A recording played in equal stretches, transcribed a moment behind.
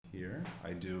here,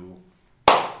 I do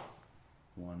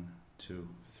 1, 2,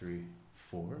 3,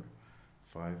 4,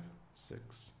 5,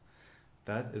 6.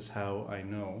 That is how I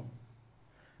know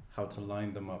how to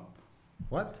line them up.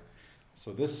 What?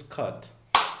 So this cut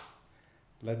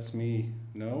lets me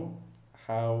know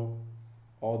how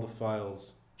all the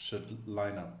files should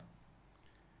line up.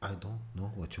 I don't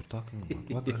know what you're talking about.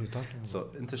 What are you talking about? So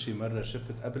انت شي مرة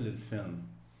شفت قبل الفيلم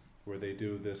where they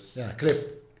do this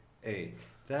clip.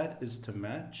 That is to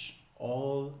match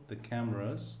all the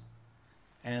cameras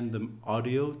and the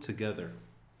audio together.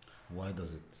 Why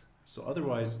does it? So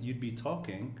otherwise you'd be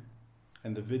talking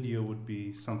and the video would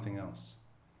be something else.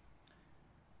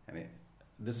 And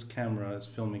this camera is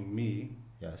filming me.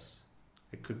 Yes.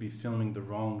 It could be filming the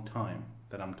wrong time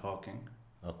that I'm talking.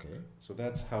 Okay. So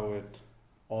that's how it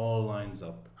all lines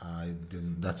up.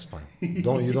 That's fine.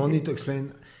 You don't need to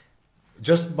explain.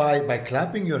 Just by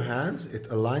clapping your hands, it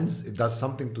aligns. It does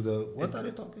something to the. What are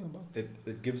you talking about?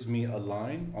 It gives me a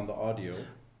line on the audio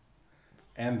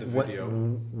and the video.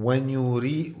 When you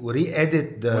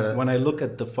re-edit the. When I look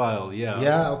at the file, yeah.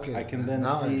 Yeah. Okay. I can then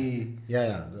see.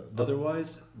 Yeah.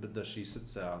 Otherwise, بدها شي 6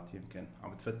 ساعات يمكن.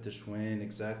 عم تفتش وين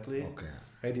exactly. Okay.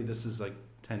 Heidi, this is like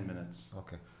 10 minutes.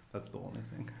 Okay. That's the only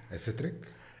thing. It's a trick.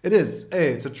 It is.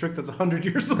 Hey, it's a trick that's 100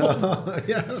 years old.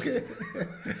 Yeah, okay.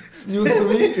 It's news to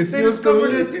me. It's news to me.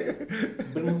 it.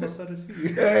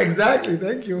 Yeah, exactly.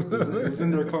 Thank you. It was in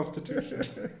their constitution.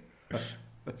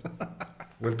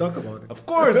 We'll talk about it. Of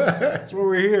course. That's why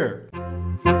we're here.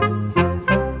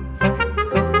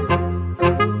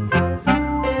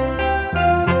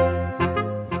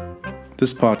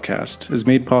 This podcast is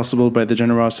made possible by the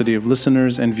generosity of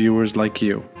listeners and viewers like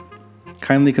you.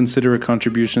 Kindly consider a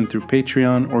contribution through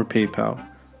Patreon or PayPal.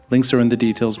 Links are in the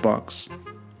details box.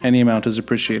 Any amount is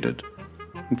appreciated.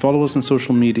 And follow us on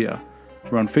social media.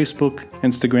 We're on Facebook,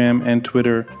 Instagram, and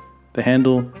Twitter. The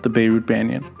handle, The Beirut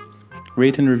Banyan.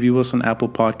 Rate and review us on Apple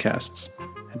Podcasts.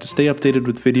 And to stay updated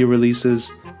with video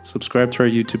releases, subscribe to our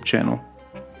YouTube channel.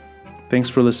 Thanks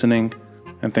for listening,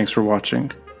 and thanks for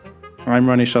watching. I'm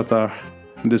Rani Shatar,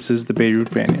 and this is The Beirut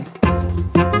Banyan.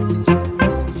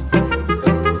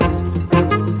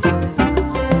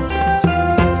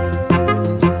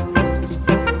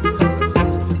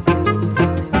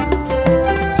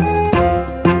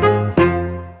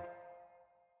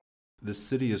 This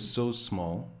city is so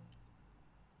small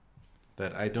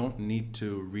that I don't need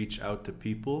to reach out to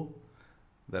people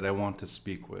that I want to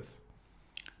speak with,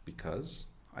 because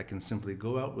I can simply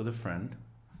go out with a friend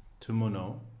to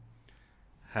Mono,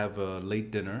 have a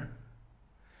late dinner,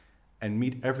 and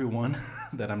meet everyone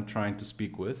that I'm trying to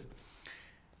speak with.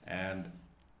 And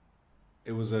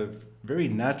it was a very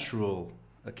natural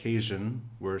occasion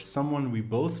where someone we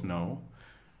both know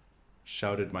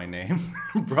shouted my name,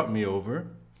 brought me over.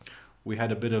 We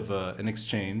had a bit of an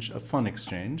exchange, a fun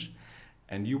exchange,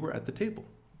 and you were at the table.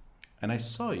 And I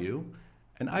saw you,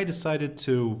 and I decided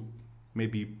to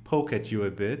maybe poke at you a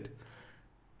bit,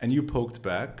 and you poked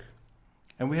back,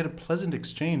 and we had a pleasant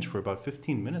exchange for about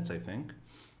 15 minutes, I think.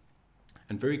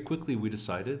 And very quickly we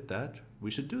decided that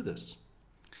we should do this.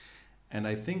 And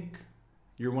I think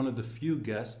you're one of the few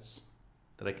guests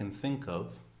that I can think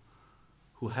of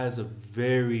who has a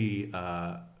very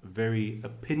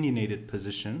opinionated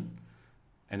position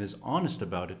and is honest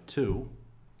about it too,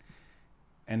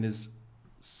 and is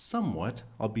somewhat,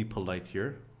 I'll be polite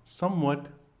here, somewhat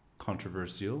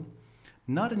controversial,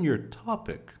 not in your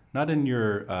topic, not even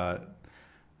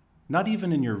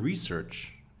in your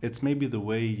research. It's maybe the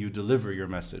way you deliver your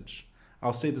message.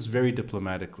 I'll say this very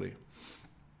diplomatically.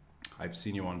 I've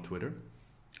seen you on Twitter,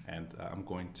 and I'm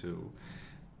going to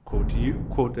quote,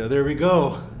 there we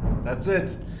go. That's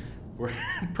it. We're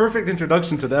perfect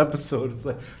introduction to the episode. It's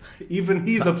like, even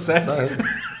he's upset.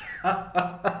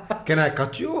 Can I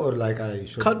cut you, or like I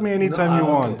should? Cut me anytime you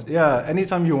want. Okay. Yeah,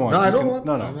 anytime you want. No, I don't want.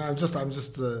 No. I'm just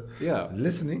yeah,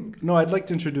 listening. No, I'd like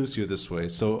to introduce you this way.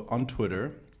 So on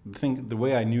Twitter, the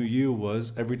way I knew you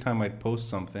was every time I'd post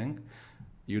something,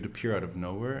 you'd appear out of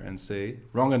nowhere and say,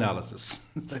 wrong analysis.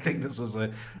 I think this was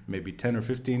maybe 10 or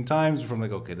 15 times from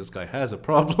like, okay, this guy has a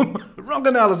problem. Wrong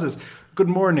analysis. Good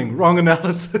morning, wrong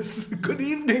analysis. Good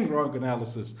evening, wrong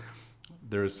analysis.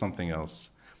 There is something else.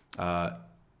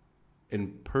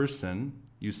 In person,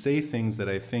 you say things that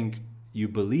I think you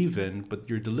believe in, but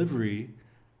your delivery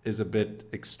is a bit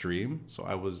extreme. So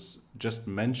I was just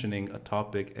mentioning a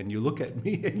topic and you look at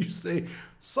me and you say,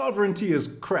 sovereignty is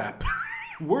crap.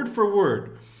 Word for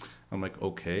word. I'm like,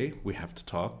 okay, we have to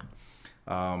talk.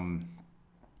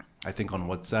 I think on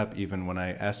WhatsApp, even when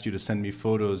I asked you to send me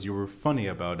photos, you were funny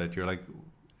about it. You're like,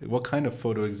 what kind of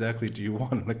photo exactly do you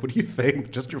want? I'm like, what do you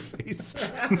think? Just your face?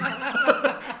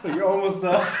 You're almost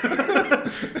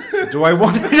do I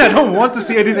want I don't want to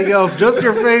see anything else. Just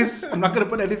your face. I'm not going to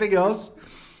put anything else.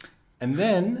 And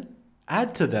then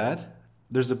add to that,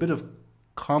 there's a bit of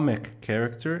comic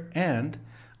character and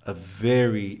a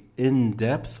very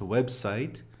in-depth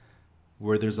website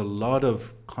where there's a lot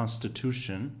of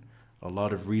constitution, a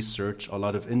lot of research, a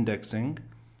lot of indexing.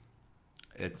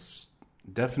 It's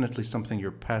definitely something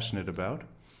you're passionate about.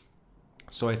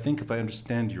 So I think if I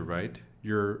understand you right,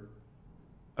 you're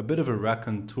a bit of a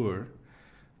raconteur.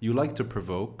 You like to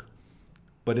provoke,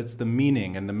 but it's the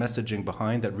meaning and the messaging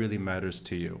behind that really matters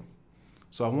to you.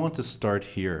 So I want to start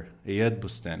here. Iyad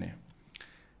Boustany.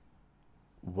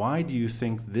 Why do you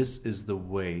think this is the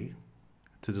way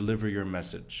to deliver your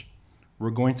message? We're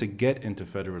going to get into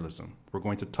federalism. We're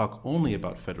going to talk only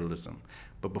about federalism.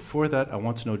 But before that, I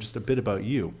want to know just a bit about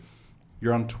you.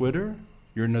 You're on Twitter.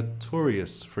 You're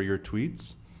notorious for your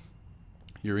tweets.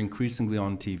 You're increasingly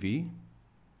on TV.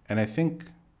 And I think,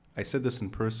 I said this in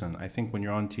person, I think when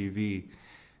you're on TV,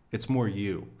 it's more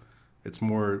you. It's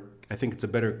more, I think it's a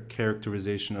better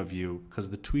characterization of you because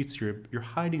the tweets, you're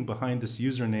hiding behind this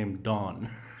username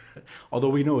Dawn, although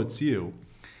we know it's you.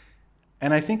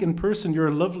 And I think in person, you're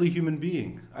a lovely human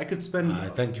being. I could spend...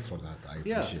 thank you for that. I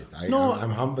appreciate it. No,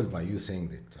 I'm humbled by you saying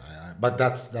that. But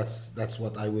that's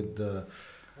what I would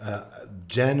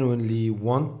genuinely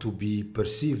want to be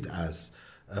perceived as.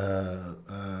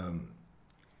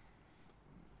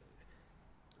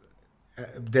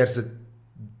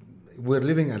 We're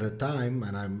living at a time,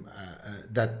 and I'm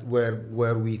that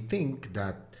where we think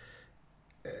that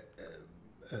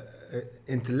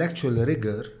intellectual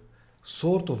rigor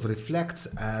sort of reflects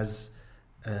as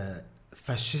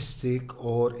fascistic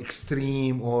or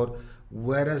extreme, or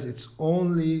whereas it's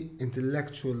only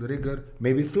intellectual rigor,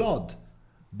 maybe flawed,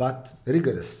 but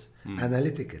rigorous,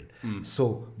 analytical.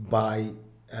 So by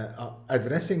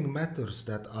addressing matters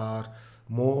that are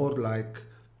more like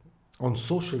on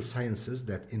social sciences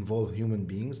that involve human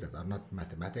beings that are not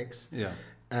mathematics,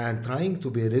 and trying to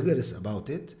be rigorous about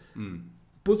it,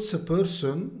 puts a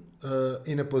person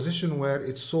in a position where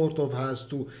it sort of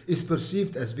is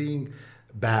perceived as being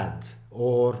bad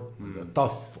or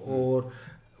tough, or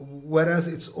whereas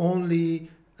it's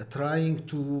only trying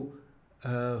to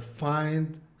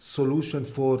find solution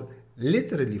for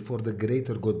literally for the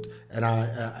greater good. And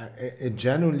I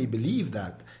genuinely believe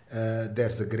that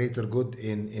there's a greater good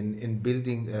in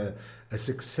building a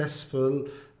successful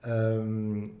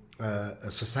a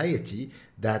society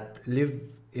that live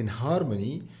in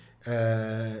harmony,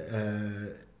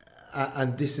 and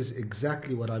this is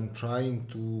exactly what I'm trying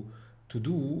to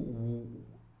do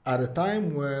at a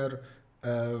time where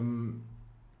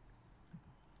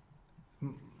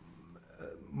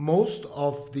most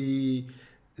of the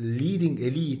leading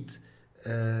elite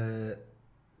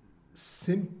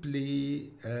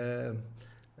simply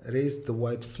raised the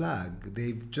white flag.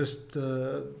 They've just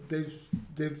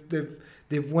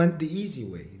they've went the easy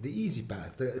way, the easy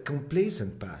path, the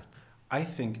complacent path. I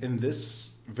think in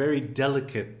this very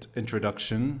delicate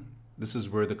introduction, this is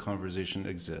where the conversation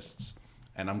exists.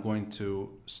 And I'm going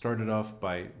to start it off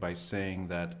by saying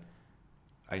that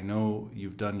I know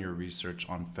you've done your research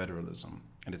on federalism,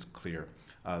 and it's clear.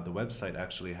 The website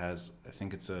actually has, I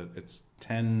think it's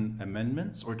 10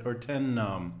 amendments or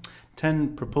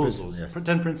 10 proposals,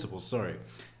 10 principles, sorry.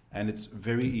 And it's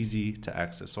very easy to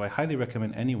access. So I highly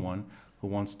recommend anyone who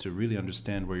wants to really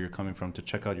understand where you're coming from to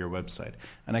check out your website.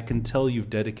 And I can tell you've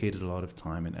dedicated a lot of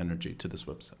time and energy to this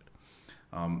website.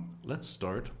 Let's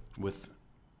start with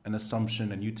an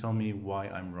assumption, and you tell me why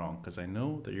I'm wrong, because I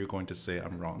know that you're going to say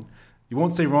I'm wrong. You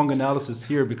won't say wrong analysis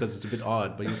here because it's a bit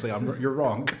odd, but you say you're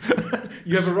wrong.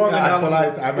 You have a wrong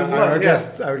analysis. I'm a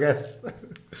guest. I'm a guest.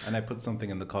 And I put something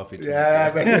in the coffee too.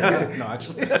 Yeah. No,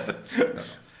 actually.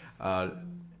 No.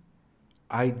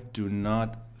 I do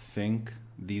not think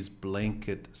these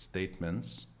blanket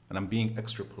statements, and I'm being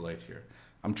extra polite here,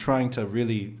 I'm trying to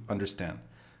really understand.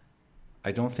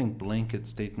 I don't think blanket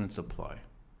statements apply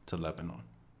to Lebanon.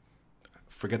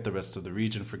 Forget the rest of the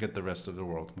region, forget the rest of the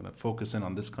world. I'm going to focus in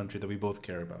on this country that we both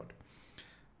care about.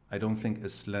 I don't think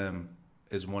Islam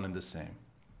is one and the same.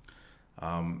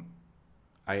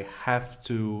 I have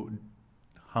to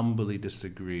humbly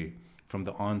disagree from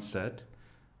the onset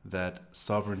that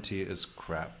sovereignty is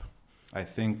crap. I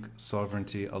think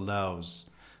sovereignty allows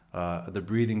the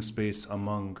breathing space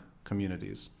among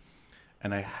communities.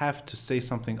 And I have to say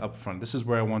something up front. This is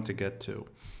where I want to get to.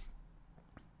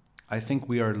 I think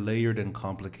we are layered and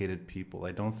complicated people.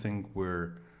 I don't think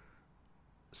we're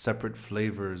separate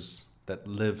flavors that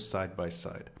live side by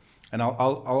side. And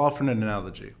I'll offer an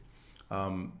analogy.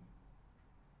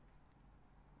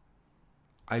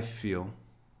 I feel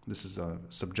This is a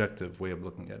subjective way of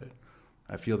looking at it.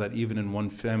 I feel that even in one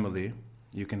family,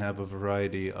 you can have a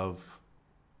variety of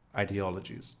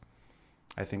ideologies.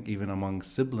 I think even among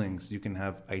siblings, you can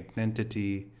have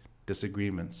identity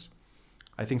disagreements.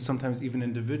 I think sometimes even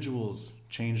individuals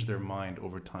change their mind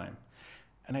over time.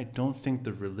 And I don't think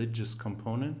the religious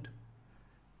component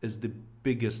is the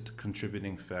biggest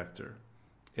contributing factor.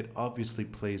 It obviously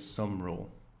plays some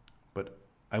role, but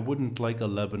I wouldn't like a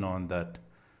Lebanon that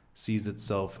sees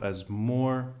itself as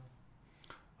more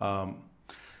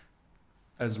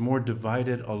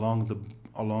divided along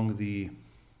the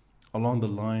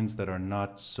lines that are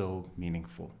not so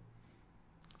meaningful.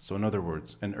 So in other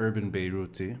words, an urban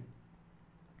Beiruti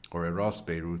or a Ras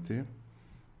Beiruti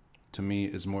to me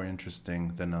is more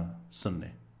interesting than a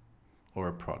Sunni or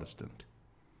a Protestant.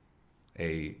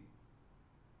 A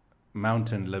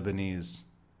mountain Lebanese,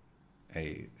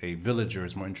 a villager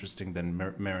is more interesting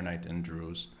than Maronite and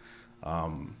Druze.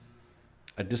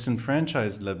 A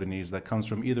disenfranchised Lebanese that comes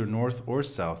from either north or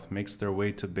south, makes their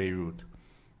way to Beirut,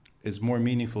 is more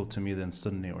meaningful to me than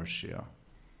Sunni or Shia.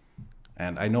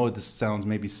 And I know this sounds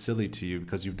maybe silly to you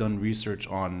because you've done research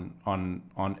on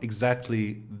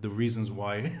exactly the reasons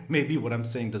why maybe what I'm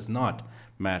saying does not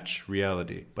match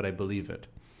reality, but I believe it.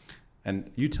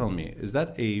 And you tell me, is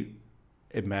that a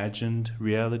imagined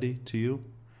reality to you?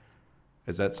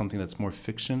 Is that something that's more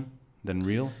fiction than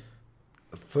real?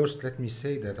 First, let me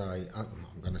say that I'm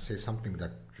going to say something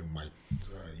that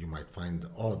you might find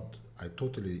odd. I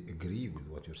totally agree with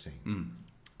what you're saying.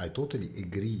 I totally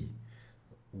agree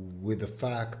with the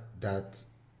fact that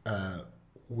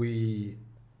we,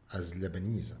 as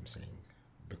Lebanese, I'm saying,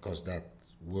 because that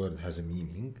word has a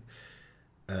meaning,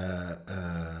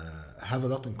 have a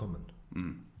lot in common,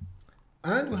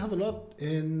 and we have a lot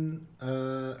in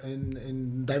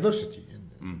diversity.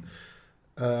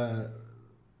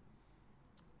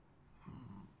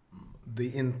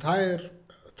 The entire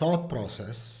thought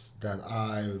process that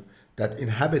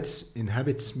inhabits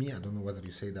me. I don't know whether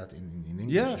you say that in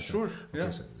English. Yeah, sure.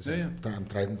 Okay,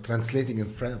 I'm translating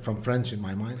from French in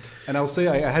my mind. And I'll say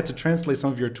I had to translate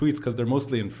some of your tweets because they're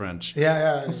mostly in French.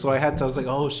 Yeah. So I was like,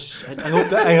 oh,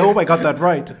 I hope I got that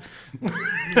right.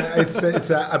 It's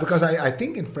because I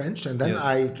think in French, and then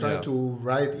I try to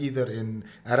write either in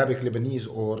Arabic, Lebanese,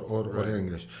 or in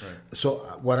English. Right. So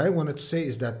what I wanted to say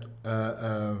is that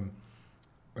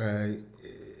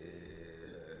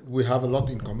we have a lot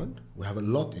in common.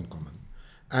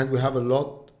 And we have a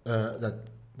lot that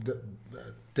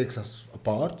takes us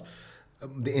apart.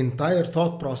 The entire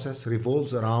thought process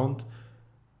revolves around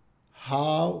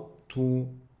how to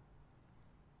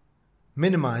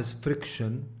minimize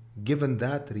friction given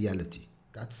that reality.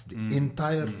 That's the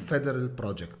entire federal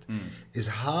project, is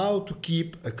how to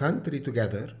keep a country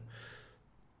together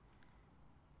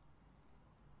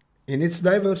in its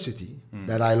diversity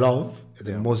that I love,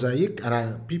 the mosaic,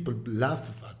 and people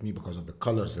laugh at me because of the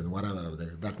colors and whatever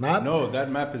that map. No,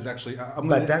 that map is actually...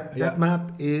 that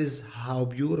map is how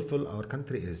beautiful our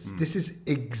country is. This is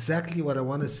exactly what I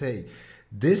want to say.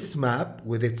 This map,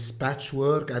 with its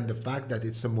patchwork and the fact that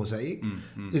it's a mosaic,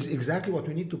 is exactly what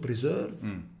we need to preserve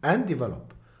and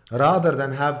develop, rather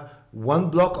than have one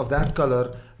block of that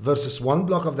color versus one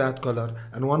block of that color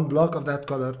and one block of that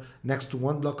color next to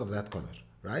one block of that color.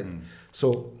 Right?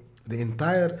 So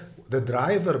the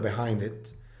driver behind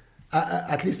it,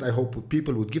 at least I hope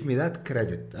people would give me that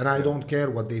credit, and I don't care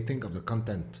what they think of the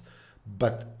content,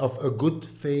 but of a good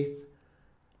faith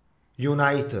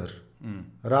uniter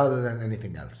rather than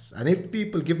anything else. And if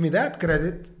people give me that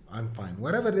credit, I'm fine.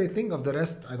 Whatever they think of the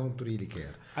rest, I don't really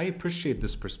care. I appreciate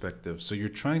this perspective. So you're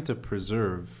trying to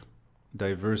preserve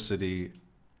diversity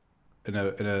in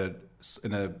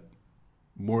a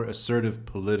more assertive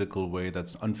political way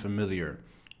that's unfamiliar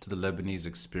to the Lebanese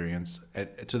experience,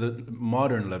 to the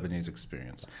modern Lebanese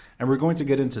experience. And we're going to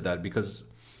get into that because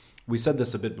we said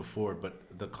this a bit before,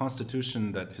 but the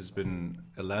constitution that has been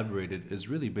elaborated is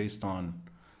really based on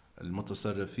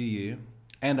al-Mutasarrifiyya,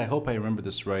 and I hope I remember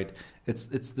this right, it's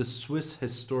the Swiss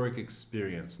historic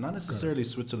experience, not necessarily Correct.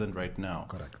 Switzerland right now,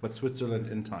 Correct. but Switzerland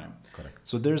in time. Correct.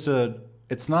 So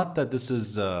it's not that this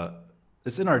is,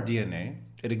 it's in our DNA,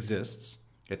 it exists,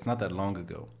 it's not that long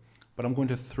ago, but I'm going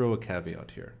to throw a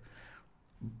caveat here.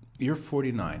 You're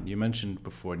 49, you mentioned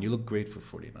before, and you look great for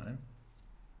 49.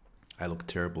 I look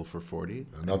terrible for 40.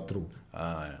 Not true.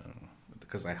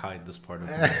 Because I hide this part of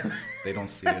me. They don't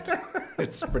see it.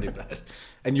 It's pretty bad.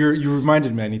 And you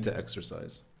reminded me I need to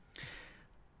exercise.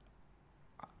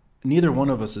 Neither one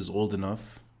of us is old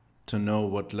enough to know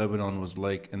what Lebanon was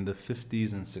like in the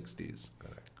 50s and 60s.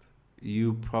 Correct.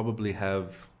 You probably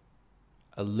have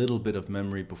a little bit of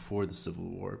memory before the Civil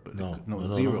War, but No,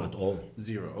 zero. not at all.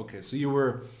 Zero. Okay, so you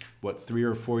were, what, 3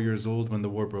 or 4 years old when the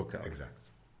war broke out? Exact.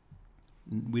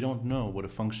 We don't know what a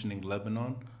functioning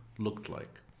Lebanon looked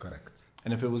like. Correct.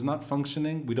 And if it was not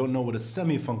functioning, we don't know what a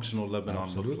semi-functional Lebanon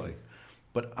Absolutely. looked like.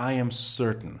 But I am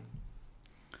certain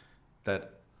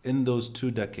that in those 2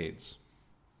 decades,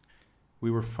 we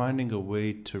were finding a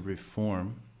way to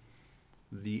reform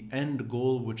the end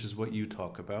goal, which is what you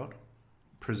talk about,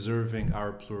 preserving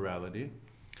our plurality.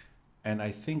 And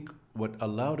I think what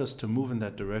allowed us to move in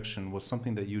that direction was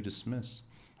something that you dismiss,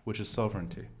 which is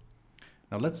sovereignty.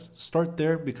 Now let's start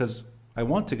there, because I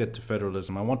want to get to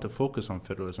federalism. I want to focus on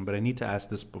federalism, but I need to ask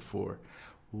this before.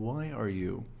 Why are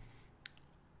you,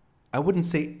 I wouldn't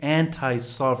say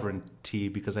anti-sovereignty,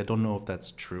 because I don't know if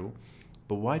that's true,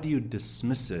 but why do you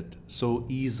dismiss it so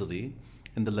easily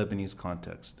in the Lebanese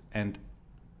context? And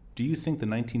do you think the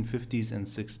 1950s and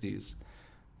 60s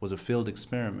was a failed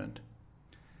experiment?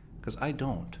 Because I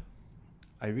don't.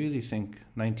 I really think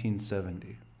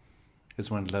 1970 is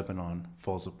when Lebanon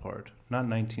falls apart, not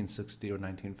 1960 or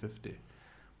 1950.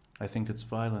 I think it's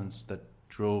violence that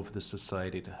drove the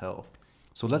society to hell.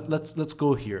 So let's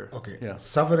go here. Okay. Yeah.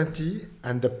 Sovereignty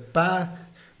and the path.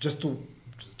 Just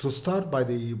to start by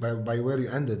where you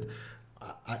ended.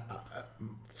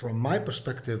 From my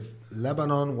perspective,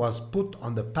 Lebanon was put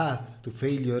on the path to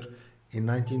failure in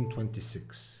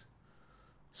 1926.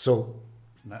 So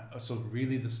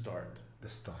really the start. The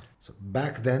start. So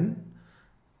back then,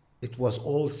 it was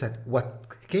all set. What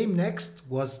came next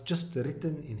was just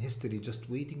written in history, just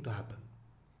waiting to happen.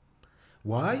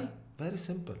 Why? Very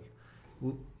simple.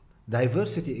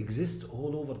 Diversity exists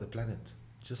all over the planet.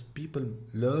 Just people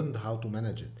learned how to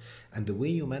manage it. And the way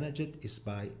you manage it is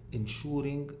by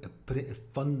ensuring a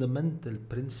fundamental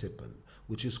principle,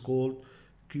 which is called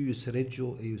cuius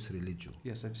regio, eius religio.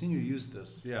 Yes, I've seen you use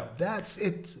this. Yeah. That's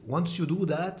it. Once you do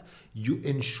that, you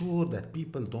ensure that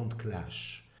people don't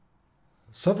clash.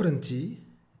 Sovereignty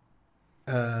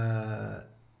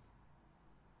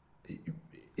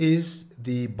is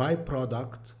the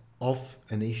byproduct of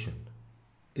a nation.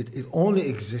 It only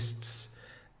exists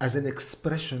as an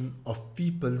expression of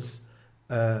people's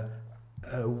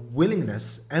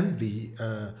willingness, envy,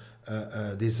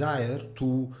 desire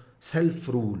to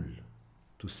self-rule.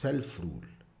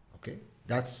 Okay?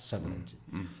 That's sovereignty.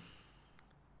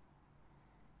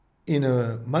 In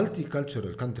a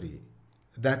multicultural country,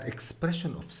 that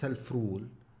expression of self-rule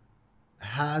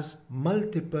has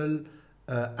multiple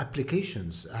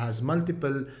applications, has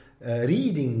multiple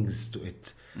readings to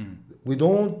it. We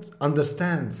don't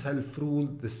understand self-rule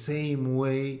the same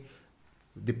way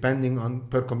depending on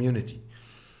per community.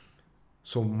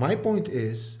 So my point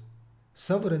is,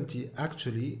 sovereignty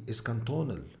actually is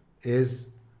cantonal, is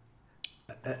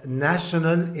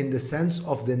national in the sense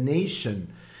of the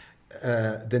nation.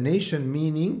 The nation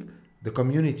meaning the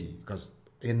community. Because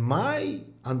in my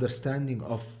understanding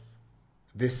of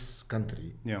this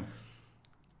country, Yeah.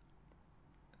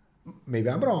 maybe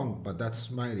I'm wrong, but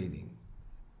that's my reading.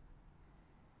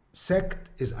 Sect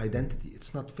is identity,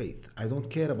 it's not faith. I don't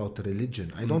care about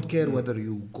religion. I don't care whether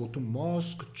you go to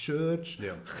mosque, church,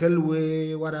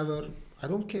 khilwe, whatever. I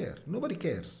don't care. Nobody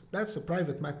cares. That's a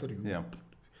private matter. You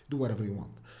do whatever you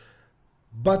want.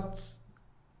 But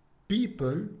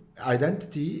people,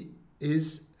 identity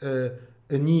is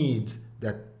a need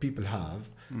that people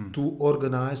have to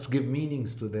organize, to give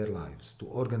meanings to their lives, to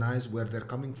organize where they're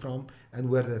coming from and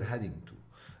where they're heading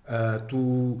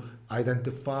to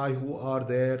identify who are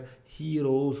their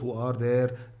heroes, who are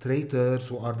their traitors,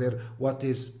 who are their what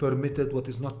is permitted, what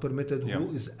is not permitted,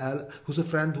 who's a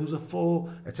friend, who's a foe,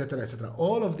 etc., etc.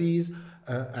 All of these,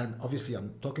 and obviously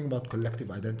I'm talking about collective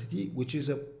identity, which is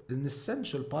an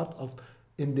essential part of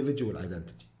individual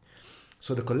identity.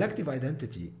 So the collective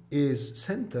identity is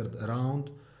centered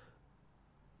around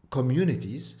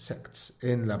communities, sects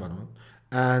in Lebanon,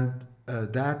 and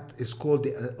that is called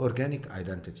the organic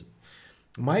identity.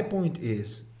 My point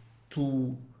is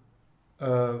to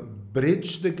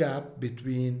bridge the gap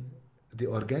between the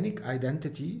organic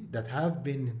identity that have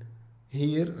been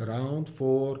here around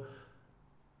for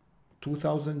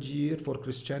 2,000 years for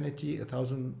Christianity,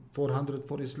 1,400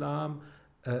 for Islam,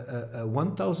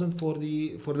 1,000 for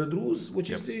the Druze, which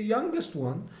is the youngest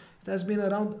one. It has been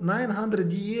around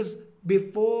 900 years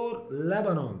before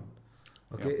Lebanon,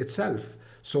 itself.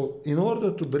 So in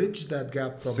order to bridge that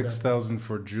gap from 6,000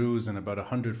 for Jews and about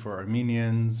 100 for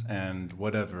Armenians and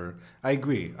whatever. I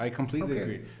agree. I completely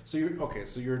agree. So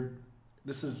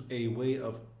this is a way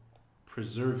of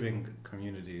preserving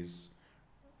communities.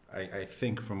 I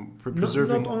think from Not,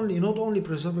 preserving. not only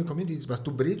preserving communities, but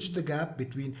to bridge the gap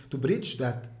between, to bridge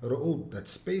that road, that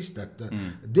space, that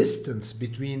distance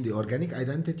between the organic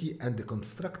identity and the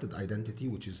constructed identity,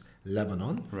 which is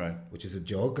Lebanon, Right. which is a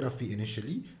geography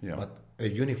initially, Yeah. but a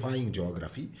unifying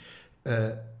geography.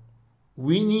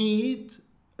 We need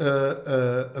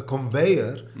a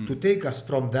conveyor to take us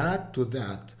from that to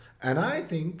that, and I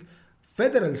think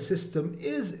federal system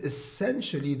is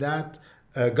essentially that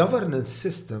governance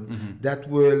system that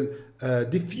will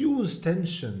diffuse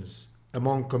tensions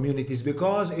among communities,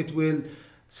 because it will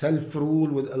self-rule,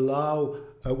 will allow,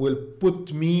 will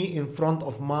put me in front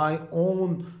of my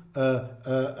own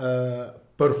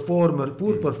poor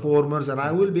performers, and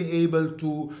I will be able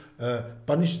to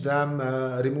punish them,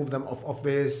 remove them of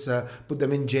office, put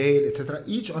them in jail, etc.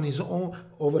 Each on his own,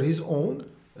 over his own.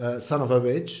 Son of a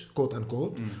bitch, quote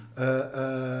unquote,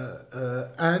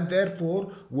 and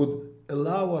therefore would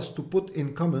allow us to put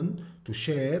in common, to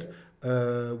share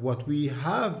what we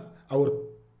have, our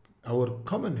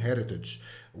common heritage.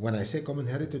 When I say common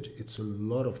heritage, it's a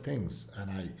lot of things,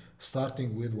 and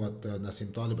starting with what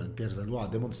Nassim Taleb and Pierre Zaloua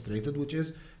demonstrated, which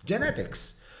is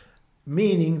genetics.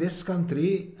 Meaning this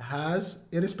country has,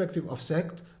 irrespective of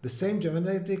sect, the same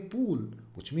genetic pool,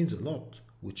 which means a lot,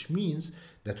 which means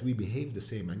that we behave the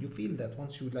same. And you feel that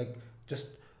once you just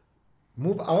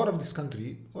move out of this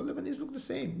country, all Lebanese look the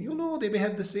same. They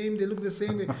behave the same, they look the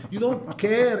same. You don't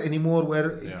care anymore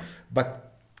where. Yeah.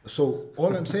 But so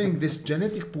all I'm saying, this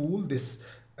genetic pool, this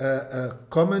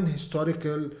common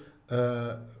historical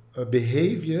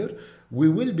behavior, we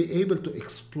will be able to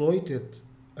exploit it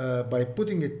by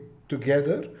putting it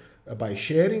together, by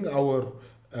sharing our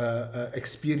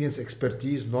experience,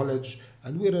 expertise, knowledge.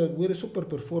 And we're a super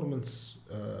performance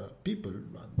people,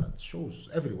 and that shows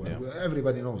everywhere. Yeah.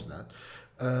 Everybody knows that.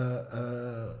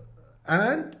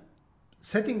 And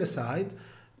setting aside,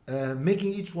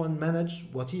 making each one manage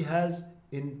what he has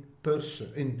in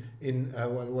person, in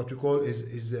what we call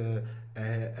his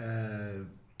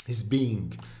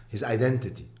being, his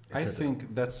identity. I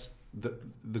think that's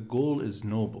the goal is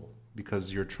noble,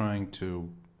 because you're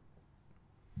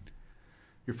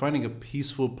finding a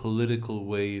peaceful political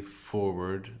way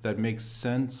forward that makes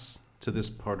sense to this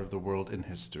part of the world in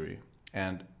history.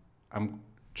 And I'm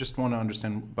just want to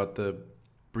understand about the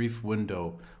brief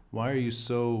window. Why are you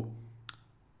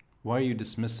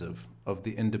dismissive of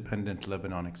the independent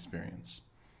Lebanon experience?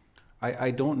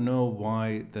 I don't know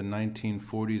why the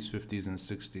 1940s, 50s, and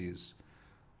 60s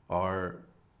are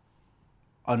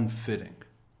unfitting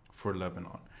for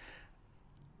Lebanon.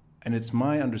 And it's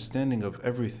my understanding of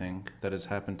everything that has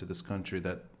happened to this country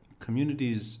that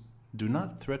communities do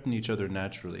not threaten each other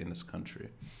naturally in this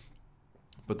country.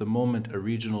 But the moment a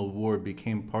regional war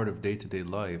became part of day-to-day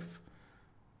life,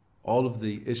 all of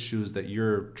the issues that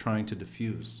you're trying to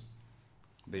diffuse,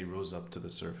 they rose up to the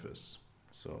surface.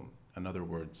 So, in other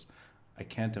words, I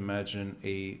can't imagine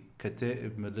a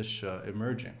Kata'ib militia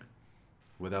emerging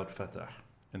without Fatah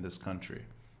in this country.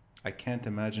 I can't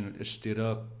imagine an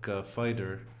Ishtirak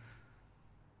fighter,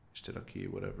 Ishtiraki,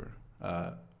 whatever,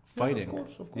 fighting. Yeah,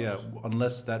 of course. Yeah,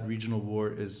 unless that regional war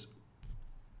is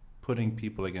putting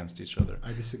people against each other.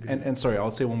 I disagree. And sorry,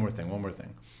 I'll say one more thing,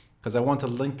 because I want to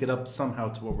link it up somehow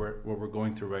to what we're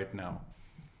going through right now.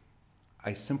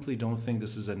 I simply don't think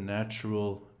this is a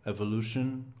natural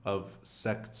evolution of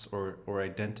sects or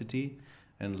identity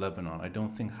in Lebanon. I don't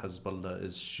think Hezbollah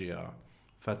is Shia,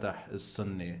 Fatah is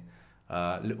Sunni,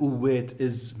 Al-Uwait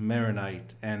is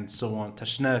Maronite, and so on.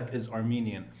 Tashnak is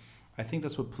Armenian. I think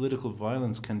that's what political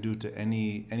violence can do to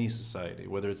any society,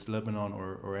 whether it's Lebanon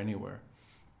or anywhere.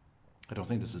 I don't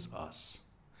think this is us.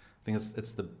 I think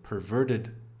it's the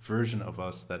perverted version of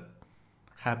us that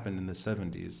happened in the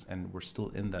 70s, and we're still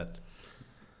in that.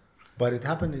 But it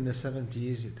happened in the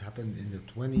 70s, it happened in the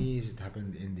 20s, it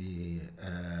happened in the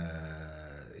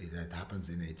it happens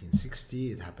in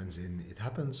 1860, it happens.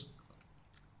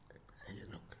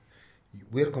 Look,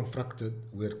 we're confronted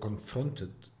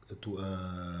to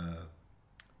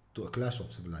a clash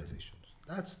of civilizations.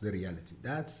 That's the reality. We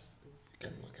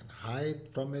can hide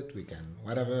from it, we can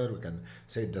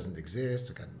say it doesn't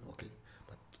exist, but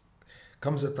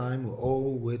comes a time we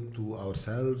owe it to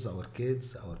ourselves, our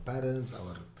kids, our parents,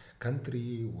 our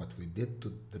country, what we did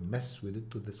to the mess we did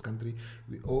to this country.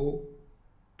 We owe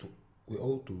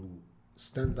to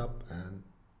stand up and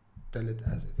tell it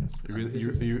as it is.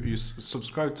 You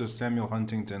subscribe to Samuel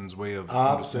Huntington's way of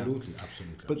absolutely.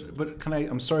 But can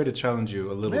I'm sorry to challenge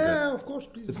you a little bit. Yeah, of course,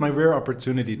 please. It's my rare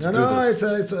opportunity to do this.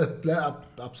 It's a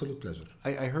absolute pleasure.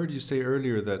 I heard you say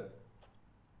earlier that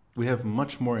we have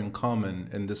much more in common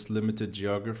in this limited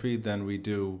geography than we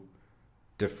do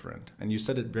different. And you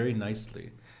said it very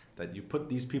nicely. that you put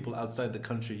these people outside the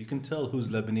country, you can tell who's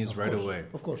Lebanese right away.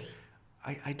 Of course.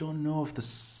 I don't know if the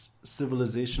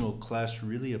civilizational clash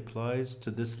really applies to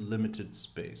this limited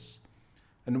space.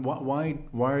 And why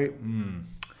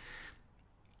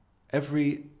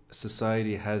every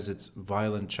society has its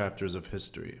violent chapters of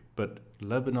history, but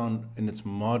Lebanon in its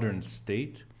modern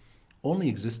state only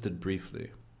existed briefly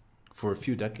for a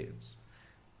few decades.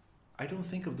 I don't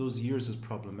think of those years as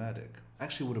problematic. I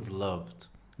actually would have loved,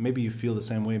 maybe you feel the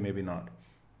same way, maybe not.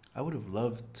 I would have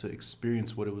loved to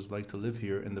experience what it was like to live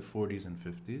here in the 40s and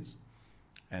 50s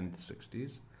and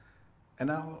 60s. And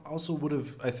I also would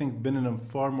have, I think, been in a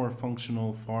far more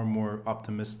functional, far more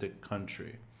optimistic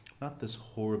country. Not this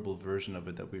horrible version of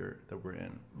it that we're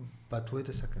in. But wait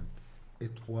a second.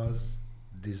 It was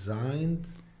designed,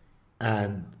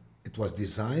 and it was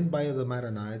designed by the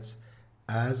Maronites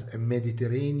as a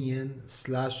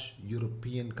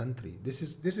Mediterranean/European country.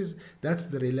 That's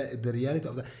the reality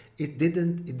of that. It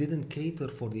didn't cater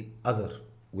for the other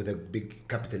with a big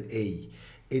capital A.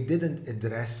 It didn't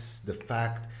address the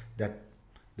fact that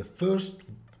the first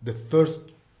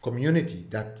community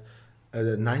that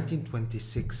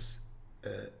 1926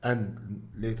 and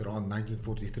later on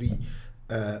 1943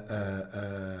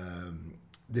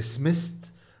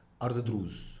 dismissed are the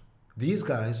Druze. These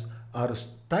guys are a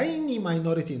tiny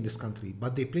minority in this country,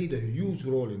 but they played a huge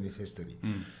role in its history.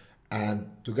 And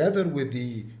together with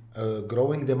the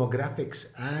growing demographics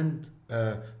and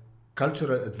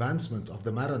cultural advancement of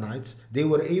the Maronites, they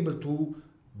were able to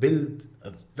build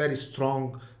a very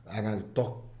strong, and I'll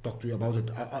talk to you about it,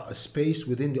 a space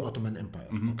within the Ottoman Empire.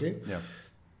 Okay? Yeah.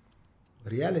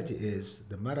 Reality is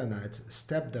the Maronites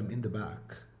stabbed them in the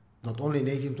back. Not only in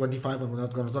 1825, and we're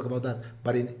not going to talk about that,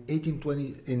 but in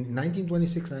 1926 and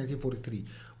 1943,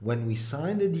 when we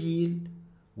signed a deal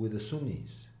with the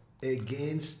Sunnis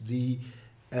against the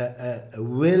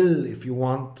will, if you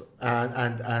want,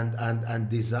 and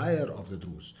desire of the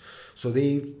Druze. So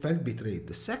they felt betrayed.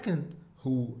 The second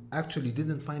who actually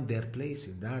didn't find their place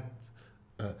in that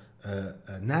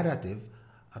narrative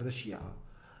are the Shia.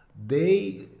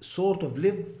 They sort of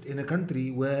lived in a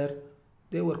country where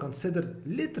they were considered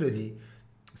literally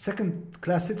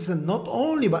second-class citizens, not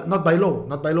by law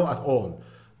at all,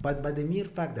 but by the mere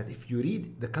fact that if you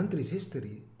read the country's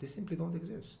history, they simply don't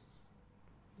exist.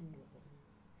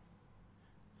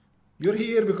 You're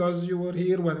here because you were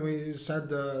here when we said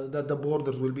that the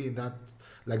borders will be in that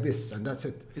like this, and that's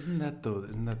it. Isn't that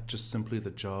just simply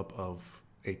the job of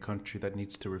a country that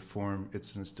needs to reform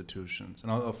its institutions? And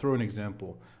I'll throw an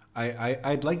example.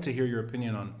 I'd like to hear your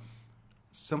opinion on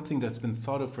something that's been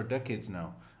thought of for decades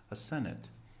now, a Senate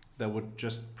that would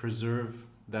just preserve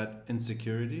that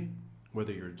insecurity,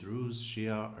 whether you're Druze,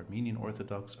 Shia, Armenian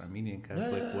Orthodox, Armenian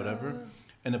Catholic, whatever,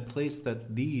 and a place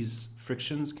that these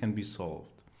frictions can be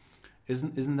solved.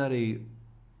 Isn't that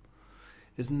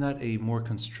a more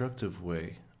constructive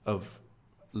way of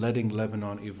letting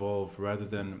Lebanon evolve rather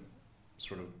than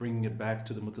sort of bringing it back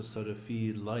to the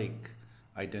Mutasarrifi-like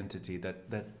identity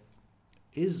that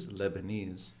is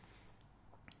Lebanese,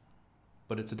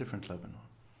 but it's a different Lebanon.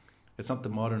 It's not the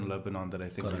modern Lebanon that I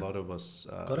think a lot of us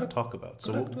talk about.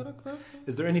 So correct.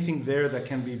 Is there anything there that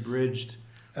can be bridged?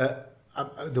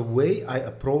 The way I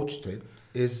approached it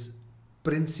is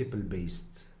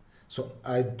principle-based. So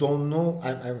I don't know.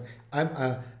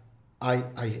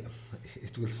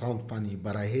 It will sound funny,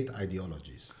 but I hate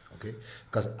ideologies. Okay,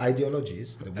 because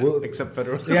ideologies, the word, except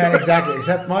federal. Yeah, exactly.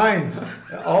 Except mine.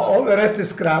 All the rest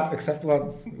is crap, except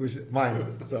one, which is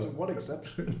mine. So one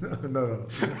exception. No.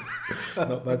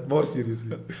 But more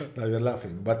seriously, now you're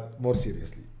laughing. But more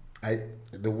seriously,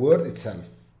 the word itself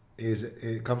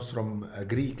it comes from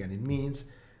Greek, and it means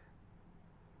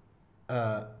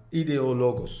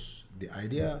ideologos, the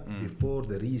idea before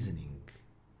the reasoning.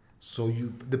 So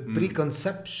the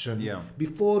preconception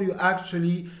before you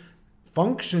actually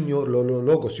function your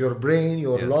logos, your brain,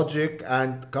 your logic,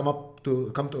 and come to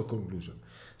a conclusion.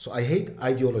 So I hate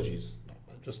ideologies. No,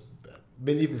 just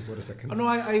believe me for a second. Oh, no,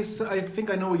 I think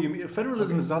I know what you mean.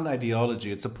 Federalism is not an ideology;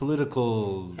 it's a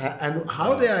political. And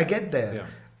how did I get there? Yeah.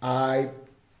 I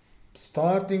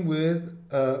starting with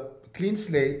a clean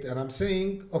slate, and I'm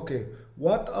saying, okay,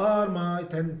 what are my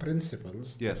 10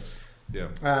 principles? Yes. Yeah.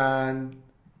 And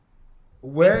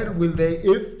where will they,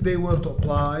 if they were to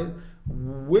apply,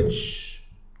 which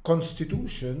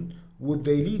constitution would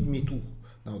they lead me to?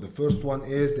 Now, the first one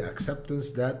is the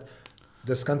acceptance that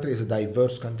this country is a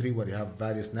diverse country where you have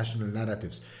various national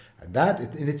narratives. And that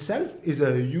in itself is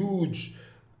a huge,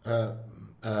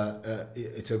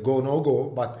 it's a go-no-go,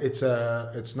 but it's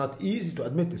not easy to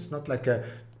admit. It's not like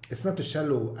it's not a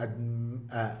shallow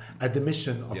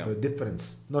admission of a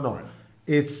difference. No. Right.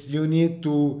 It's you need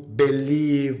to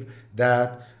believe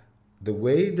that the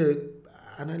way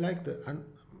and I like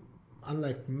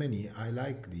unlike many, I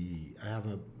have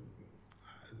a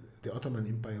the Ottoman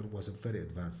Empire was a very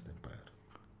advanced empire.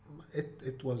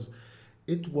 It was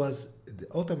the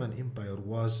Ottoman Empire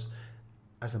was,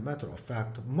 as a matter of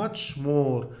fact, much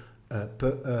more how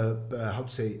to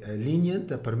say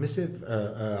lenient, permissive,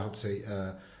 how to say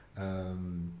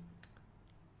um,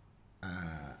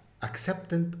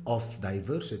 acceptant of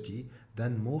diversity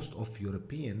than most of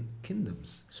European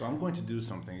kingdoms. So I'm going to do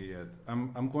something, Iyad.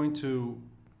 I'm going to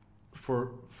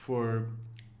for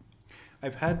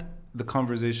I've had the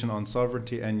conversation on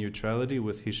sovereignty and neutrality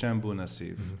with Hisham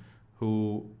Bounasif,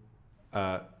 who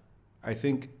I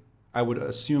think I would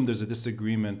assume there's a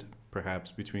disagreement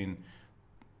perhaps between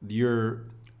your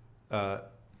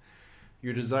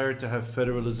desire to have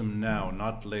federalism now,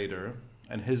 not later,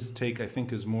 and his take I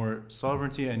think is more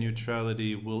sovereignty and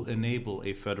neutrality will enable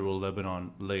a federal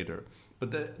Lebanon later.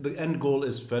 But the end goal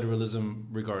is federalism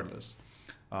regardless.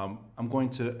 I'm going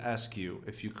to ask you,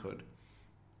 if you could,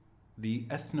 the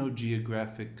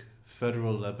ethno-geographic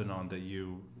federal Lebanon that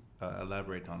you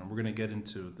elaborate on, and we're going to get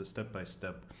into the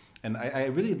step-by-step. And I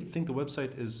really think the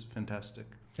website is fantastic.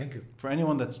 Thank you. For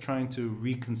anyone that's trying to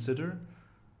reconsider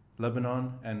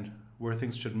Lebanon and where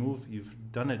things should move, you've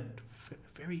done it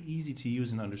very easy to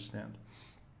use and understand.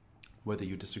 Whether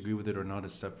you disagree with it or not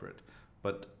is separate.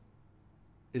 But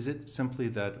is it simply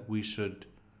that we should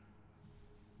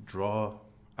draw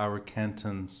our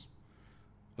cantons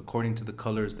according to the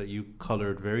colors that you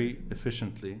colored very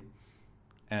efficiently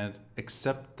and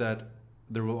accept that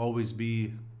there will always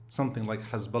be something like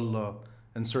Hezbollah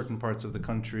in certain parts of the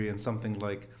country and something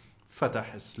like Fatah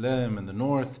Islam in the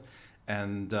north,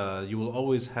 and you will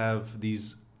always have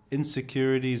these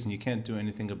insecurities and you can't do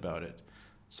anything about it?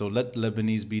 So let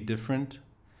Lebanese be different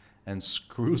and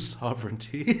screw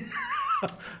sovereignty.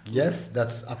 Yes,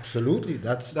 that's absolutely.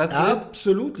 That's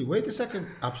absolutely. Wait a second.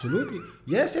 Absolutely.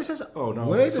 Yes. Oh no.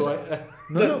 Wait so a second.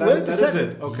 No. Wait a second. Is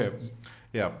it. Okay.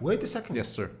 Yeah. Wait a second. Yes,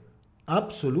 sir.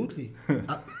 Absolutely.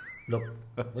 Look.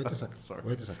 Wait a second. Sorry.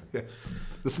 Wait a second. Yeah.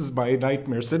 This is my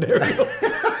nightmare scenario.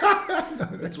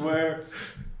 It's where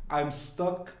I'm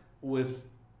stuck with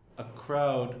a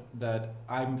crowd that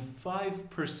I'm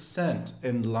 5%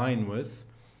 in line with,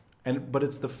 but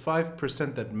it's the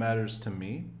 5% that matters to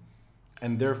me.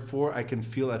 And therefore, I can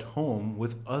feel at home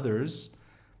with others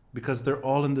because they're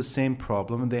all in the same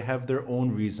problem and they have their own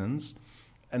reasons.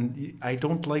 And I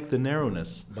don't like the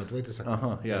narrowness. But wait a second.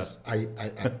 Yeah. Yes, I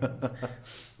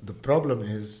the problem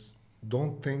is,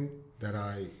 don't think that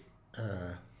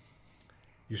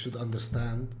you should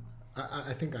understand.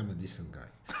 I think I'm a decent guy.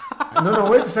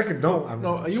 No, wait a second.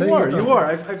 No, you are.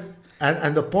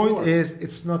 And the point is,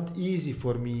 it's not easy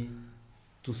for me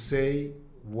to say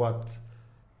what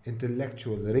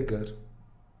intellectual rigor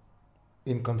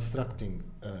in constructing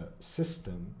a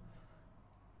system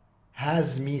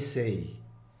has me say.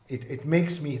 It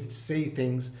makes me say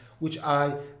things which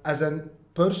I, as a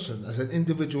person, as an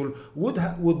individual,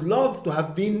 would love to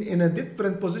have been in a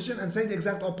different position and say the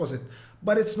exact opposite.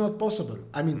 But it's not possible.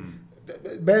 I mean,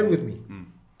 bear with me.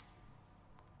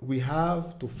 We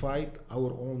have to fight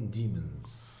our own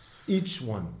demons, each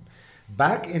one.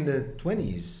 Back in the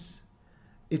 20s,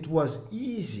 it was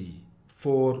easy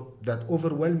for that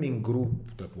overwhelming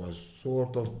group that was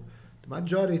sort of the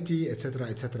majority,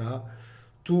 etc.,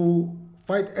 to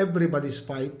fight everybody's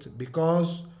fight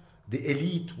because the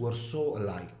elite were so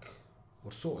alike.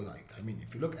 I mean,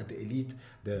 if you look at the elite,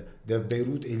 the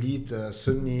Beirut elite,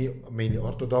 Sunni, mainly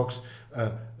Orthodox,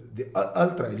 the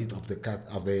ultra elite of the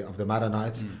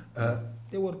Maronites,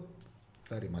 they were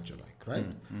very much alike, right?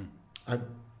 And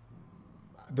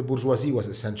the bourgeoisie was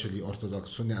essentially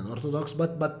Orthodox, Sunni and Orthodox,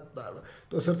 but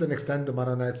to a certain extent, the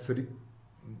Maronites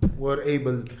were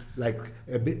able, like,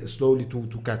 a bit slowly to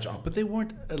catch up. But they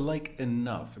weren't alike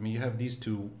enough. I mean, you have these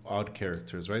two odd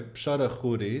characters, right? Bshara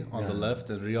Khouri on the left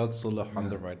and Riyad Salah on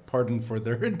the right. Pardon for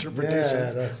their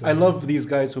interpretations. I love these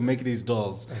guys who make these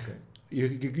dolls. Okay.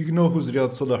 You know who's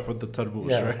Riyad Salah with the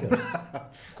tarbouch, right?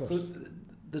 Of course. So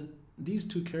these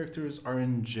two characters are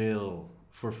in jail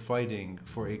for fighting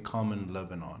for a common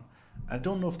Lebanon. I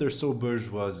don't know if they're so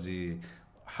bourgeoisie.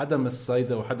 حدا من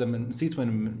الصيدا وحدا من نسيت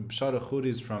when Bshara Khouri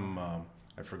is from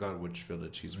I forgot which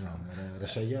village he's from.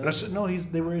 No,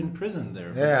 they were in prison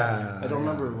there. I don't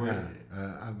remember where.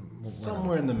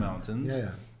 Somewhere in the mountains.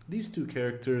 These two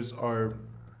characters are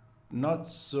not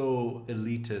so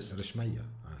elitist. Rishmaya,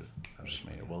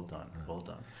 well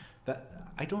done. That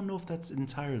I don't know if that's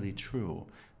entirely true.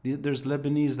 There's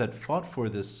Lebanese that fought for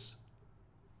this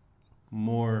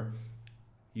more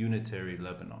unitary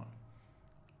Lebanon.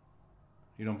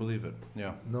 You don't believe it?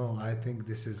 Yeah. No, I think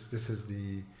this is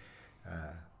the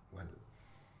well.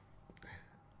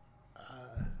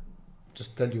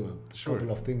 Just tell you a Sure.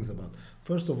 couple of things about.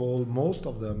 First of all, most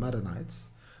of the Maronites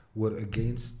were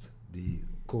against the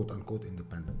quote-unquote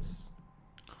independence.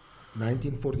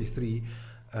 1943,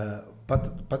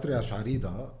 Patriarch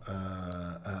Arida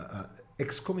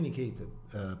excommunicated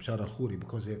Bashar al-Khoury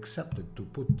because he accepted to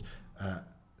put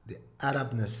the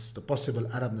possible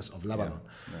Arabness of Lebanon.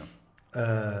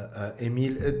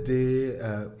 Emil Eddi,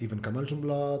 even Kamal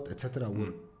Jumblat, etc.,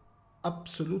 were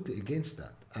absolutely against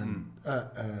that. And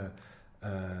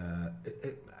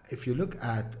if you look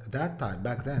at that time,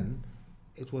 back then,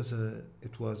 it was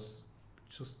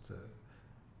just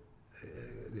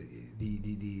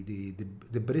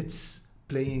the Brits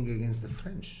playing against the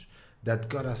French that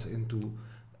got us into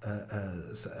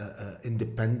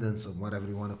independence, or whatever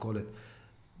you want to call it.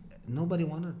 Nobody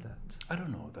wanted that. I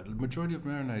don't know. The majority of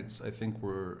Maronites, I think,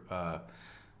 were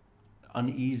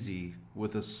uneasy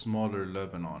with a smaller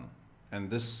Lebanon. And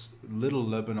this little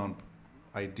Lebanon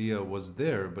idea was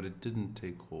there, but it didn't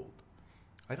take hold.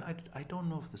 I don't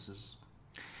know if this is...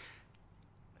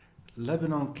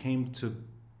 Lebanon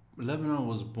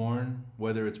was born,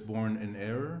 whether it's born in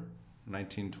error,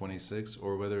 1926,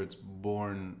 or whether it's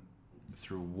born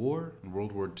through war, in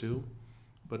World War II.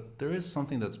 But there is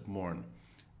something that's born.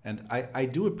 And I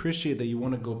do appreciate that you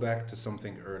want to go back to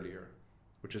something earlier,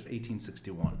 which is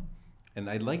 1861. And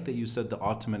I like that you said the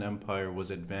Ottoman Empire was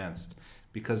advanced,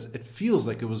 because it feels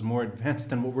like it was more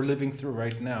advanced than what we're living through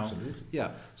right now. Absolutely.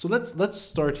 Yeah. So let's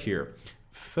start here.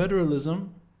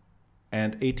 Federalism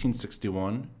and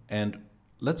 1861, and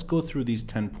let's go through these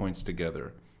 10 points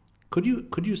together. Could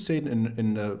you say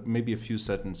in maybe a few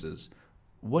sentences,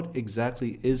 what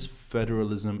exactly is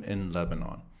federalism in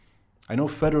Lebanon? I know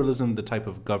federalism, the type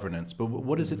of governance, but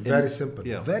what is it? Very simple.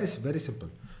 Yeah. Very simple.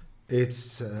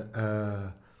 It's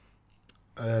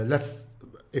let's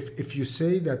if you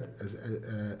say that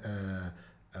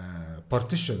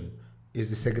partition is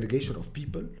the segregation of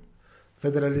people,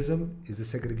 federalism is the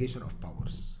segregation of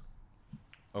powers.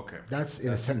 Okay. That's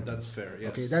in a sentence. That's fair.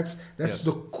 Yes. Okay. That's Yes.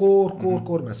 the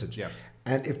core message. Yeah.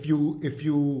 And if you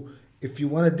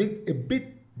want to dig a bit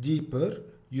deeper,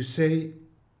 you say,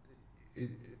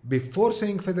 before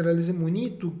saying federalism, we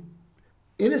need to,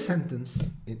 in a sentence,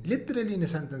 literally in a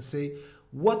sentence, say,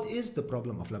 what is the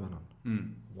problem of Lebanon?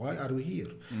 Why are we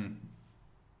here?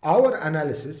 Our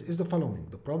analysis is the following.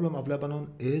 The problem of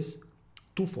Lebanon is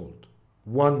twofold.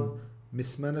 One,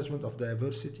 mismanagement of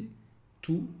diversity.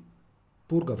 Two,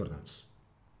 poor governance.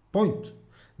 Point.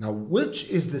 Now, which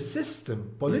is the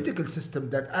system, political system,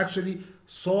 that actually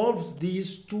solves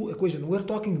these two equations? We're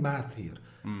talking math here.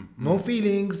 No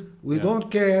feelings, we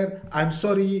don't care, I'm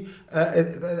sorry,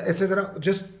 etc.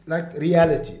 Just like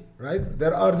reality, right?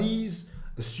 There are these,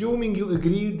 assuming you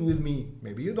agreed with me,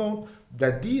 maybe you don't,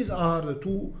 that these are the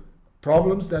two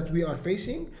problems that we are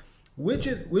facing. Which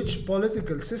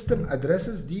political system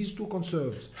addresses these two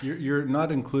concerns? You're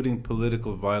not including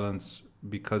political violence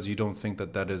because you don't think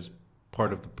that is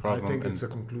part of the problem. I think it's a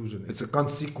conclusion. It's a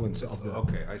consequence of the...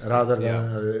 Okay, I see. Rather than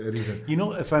a reason. You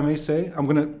know, if I may say,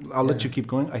 I'll let you keep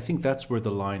going. I think that's where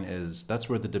the line is. That's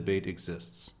where the debate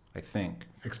exists, I think.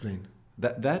 Explain.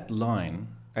 That line,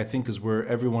 I think, is where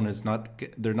everyone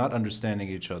they're not understanding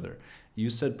each other. You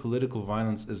said political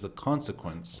violence is a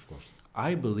consequence. Of course.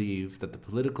 I believe that the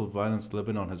political violence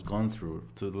Lebanon has gone through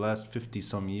the last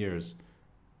 50-some years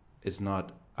is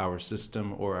not our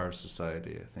system or our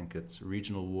society. I think it's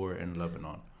regional war in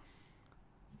Lebanon.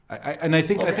 I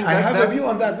have a view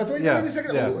on that, but wait a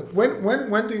second. Yeah.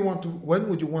 When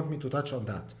would you want me to touch on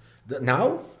that?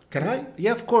 Now? Can I?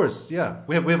 Yeah, of course. Yeah,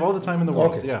 we have all the time in the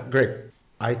world. Okay, yeah, great.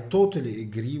 I totally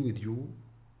agree with you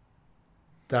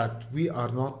that we are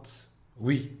not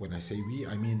when I say we,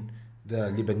 I mean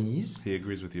the Lebanese. He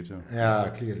agrees with you too. Yeah,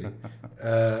 clearly.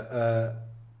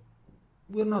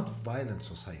 We're not violent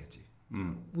society.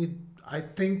 I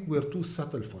think we're too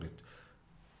subtle for it.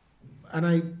 And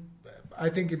I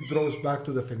think it draws back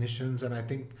to definitions, and I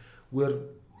think we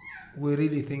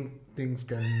really think things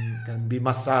can be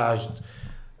massaged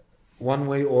one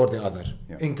way or the other,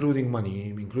 including money,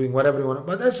 including whatever you want.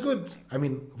 But that's good. I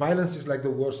mean, violence is like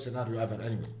the worst scenario ever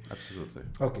anyway. Absolutely.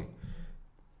 Okay.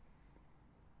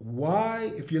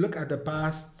 Why, if you look at the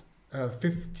past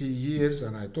 50 years,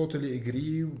 and I totally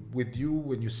agree with you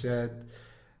when you said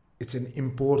it's an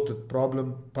imported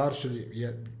problem, partially,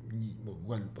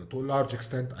 but to a large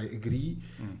extent, I agree.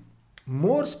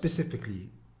 More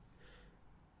specifically,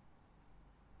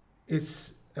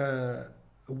 it's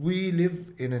we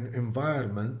live in an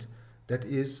environment that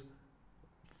is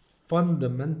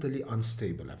fundamentally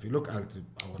unstable. If you look at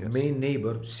our main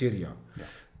neighbor, Syria,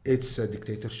 it's a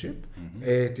dictatorship.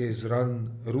 It is run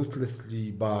ruthlessly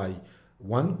by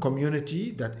one community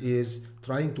that is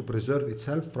trying to preserve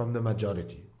itself from the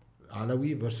majority,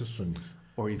 Alawi versus Sunni.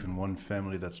 Or even one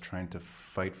family that's trying to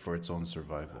fight for its own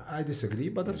survival. I disagree,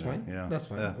 but that's fine. Yeah. That's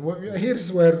fine. Yeah. Well, here's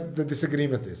where the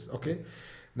disagreement is, okay?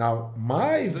 Now,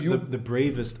 my view... The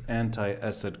bravest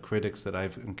anti-Assad critics that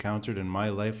I've encountered in my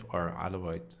life are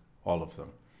Alawite, all of them.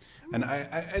 And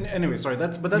anyway, sorry,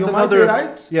 that's you another... might be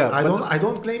right. Yeah. I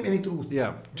don't claim any truth.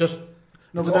 Yeah. Just...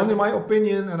 No, it's but only my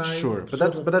opinion, and Sure,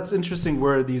 but that's interesting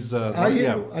where these... I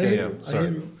hear you.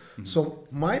 Mm-hmm. So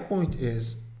my point is,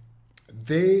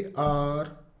 they are...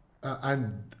 and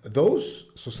those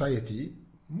society,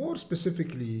 more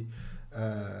specifically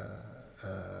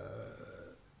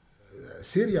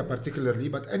Syria particularly,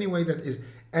 but anyway, that is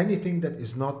anything that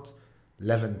is not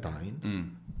Levantine,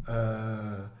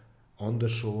 on the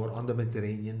shore, on the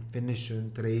Mediterranean,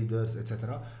 Phoenician traders,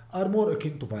 etc., are more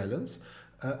akin to violence.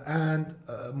 And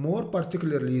more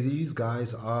particularly, these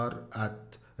guys are at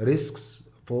risks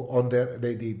for on their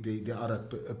they are at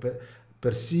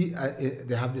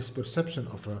they have this perception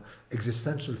of an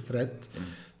existential threat,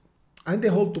 and they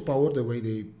hold to power the way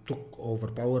they took over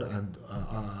power and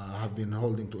have been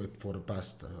holding to it for the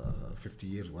past 50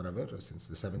 years, whatever, since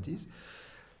the 70s.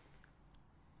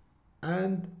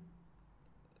 And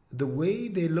the way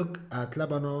they look at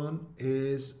Lebanon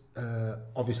is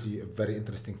obviously a very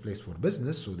interesting place for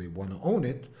business, so they want to own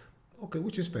it, okay,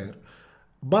 which is fair.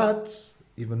 But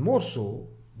even more so,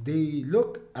 they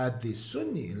look at the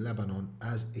Sunni in Lebanon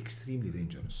as extremely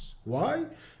dangerous. Why?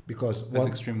 Because that's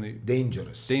extremely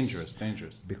dangerous.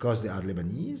 Dangerous. Because they are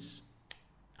Lebanese,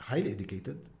 highly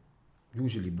educated,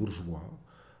 usually bourgeois,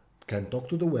 can talk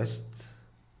to the West,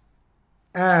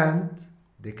 and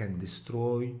they can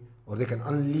destroy or they can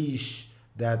unleash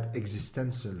that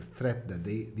existential threat that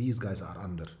these guys are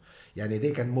under. Yani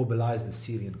they can mobilize the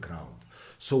Syrian crowd.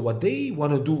 So what they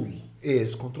want to do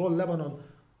is control Lebanon,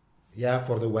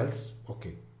 for the wealth,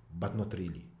 okay, but not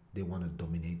really. They want to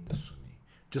dominate the Sunni,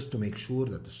 just to make sure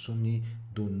that the Sunni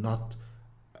do not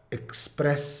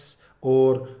express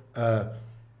or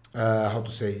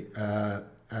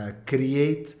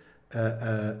create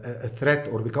a threat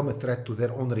or become a threat to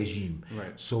their own regime.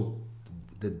 Right. So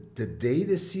the day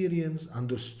the Syrians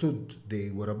understood they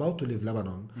were about to leave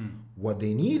Lebanon, what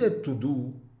they needed to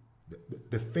do,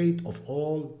 the fate of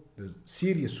all the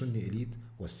Syrian Sunni elite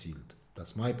was sealed.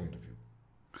 That's my point of view.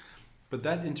 But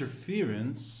that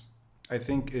interference, I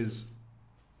think, is,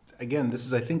 again, this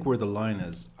is, I think, where the line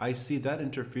is. I see that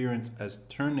interference as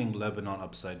turning Lebanon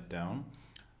upside down,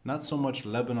 not so much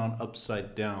Lebanon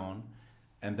upside down,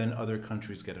 and then other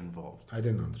countries get involved. I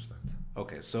didn't understand.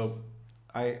 Okay, so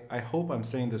I hope I'm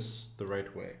saying this the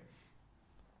right way.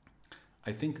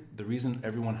 I think the reason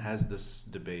everyone has this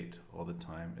debate all the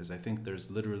time is I think there's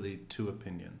literally two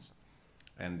opinions.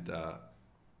 And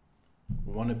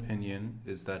one opinion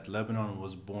is that Lebanon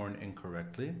was born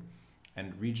incorrectly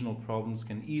and regional problems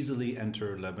can easily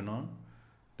enter Lebanon.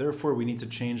 Therefore, we need to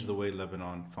change the way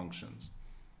Lebanon functions.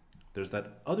 There's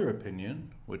that other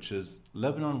opinion, which is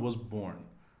Lebanon was born.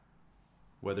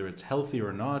 Whether it's healthy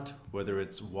or not, whether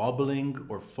it's wobbling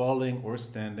or falling or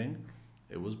standing,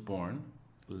 it was born.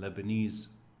 Lebanese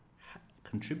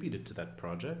contributed to that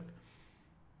project.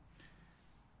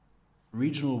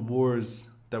 Regional wars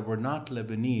that were not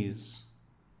Lebanese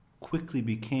quickly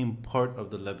became part of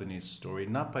the Lebanese story,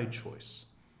 not by choice.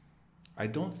 I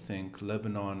don't think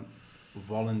Lebanon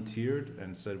volunteered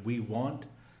and said, we want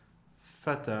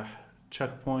Fatah,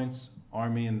 checkpoints,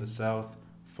 army in the south,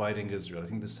 fighting Israel. I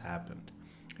think this happened.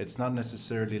 It's not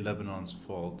necessarily Lebanon's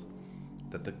fault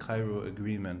that the Cairo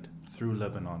agreement threw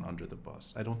Lebanon under the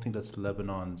bus. I don't think that's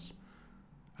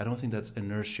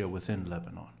inertia within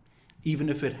Lebanon. Even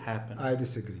if it happened. I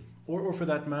disagree. Or for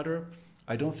that matter,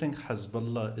 I don't think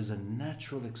Hezbollah is a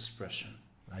natural expression.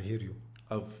 I hear you.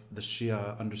 Of the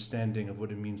Shia understanding of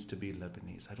what it means to be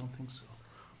Lebanese. I don't think so.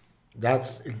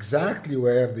 That's exactly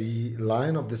where the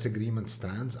line of disagreement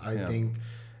stands. I think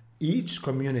each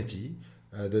community,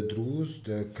 the Druze,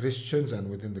 the Christians, and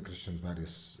within the Christians,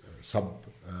 various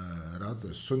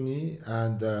the Sunni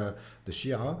and the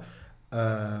Shia,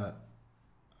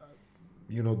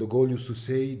 the goal used to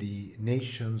say the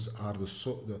nations are the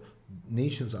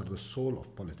soul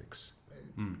of politics.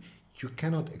 You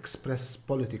cannot express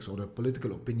politics or a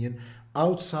political opinion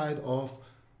outside of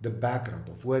the background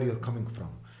of where you're coming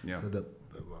from. Yeah. So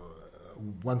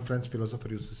one French philosopher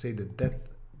used to say that death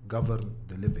governed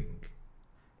the living.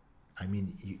 I mean,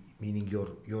 meaning your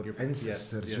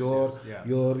ancestors, yeah.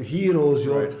 your heroes,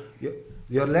 Right.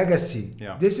 your legacy.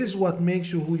 Yeah. This is what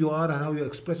makes you who you are and how you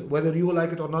express it. Whether you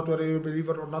like it or not, whether you believe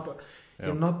it or not. Yeah.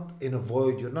 You're not in a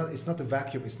void. You're not. It's not a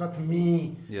vacuum. It's not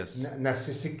me. Yes.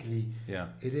 Narcissically. Yeah.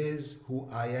 It is who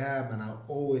I am, and I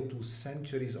owe it to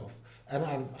centuries of and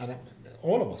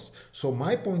all of us. So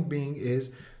my point being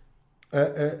is,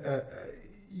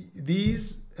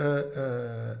 these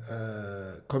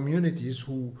communities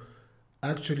who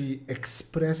actually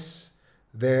express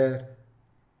their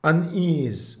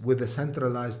unease with the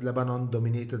centralized Lebanon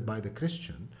dominated by the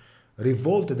Christian,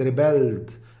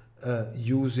 rebelled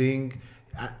using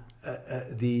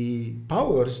the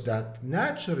powers that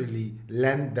naturally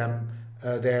lend them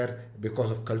there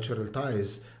because of cultural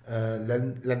ties,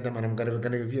 lend them, and I'm going to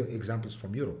give you examples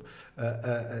from Europe,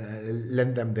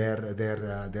 lend them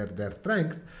their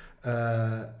strength,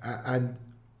 and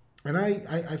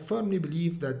I firmly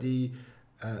believe that the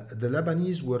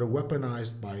Lebanese were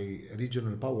weaponized by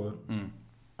regional power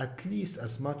at least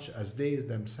as much as they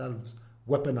themselves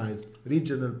weaponized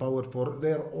regional power for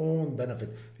their own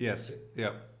benefit. Yes.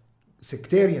 Yeah.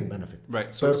 Sectarian benefit.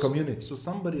 Right. Per community. So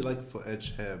somebody like Fuad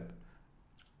Shahab,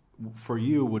 for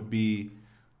you, would be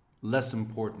less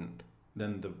important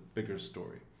than the bigger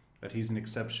story. That he's an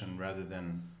exception rather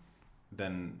than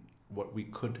what we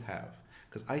could have.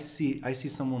 Because I see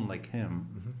someone like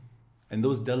him in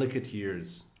those delicate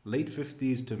years, late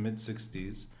 50s to mid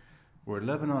 60s, where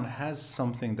Lebanon has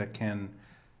something that can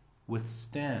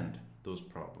withstand those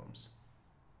problems.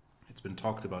 It's been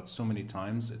talked about so many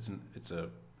times.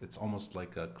 It's almost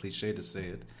like a cliche to say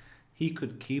it. He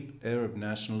could keep Arab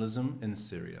nationalism in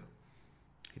Syria.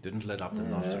 He didn't let Abdel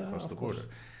Nasser cross the border.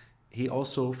 He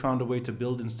also found a way to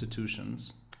build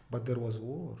institutions. But there was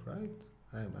war, right?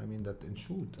 I mean that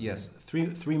ensued. Yes,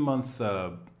 three month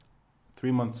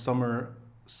summer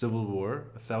civil war.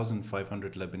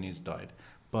 1,500 Lebanese died,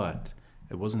 but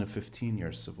it wasn't a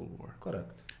 15-year civil war.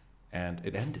 Correct. And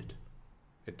it ended.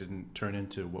 It didn't turn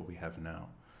into what we have now.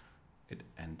 It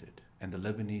ended, and the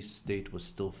Lebanese state was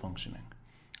still functioning.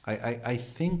 I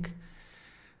think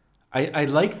I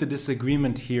like the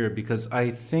disagreement here because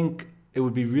I think it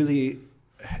would be really.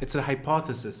 It's a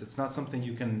hypothesis. It's not something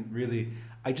you can really.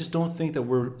 I just don't think that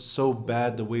we're so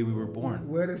bad the way we were born.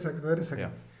 Wait a second.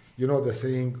 Yeah. You know the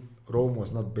saying, Rome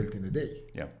was not built in a day.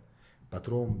 Yeah. But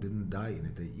Rome didn't die in a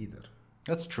day either.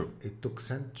 That's true. It took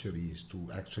centuries to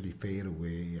actually fade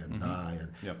away and die.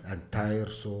 And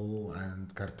Tirso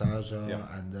and Carthage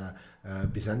and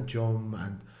Byzantium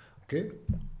and... Okay?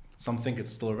 Some think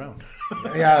it's still around.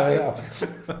 yeah.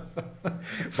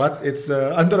 But it's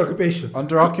under occupation.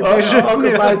 Under occupation.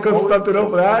 Occupied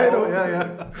Constantinople. I know.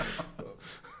 Yeah.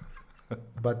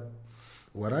 But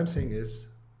what I'm saying is,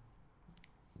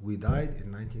 we died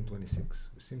in 1926.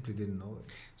 We simply didn't know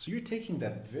it. So you're taking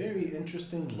that very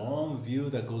interesting long view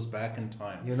that goes back in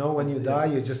time. You know, when you die,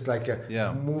 you just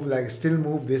still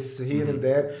move this here and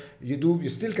there. You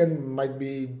still might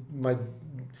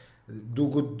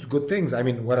do good things. I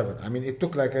mean, whatever. I mean, it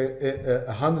took like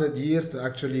 100 years to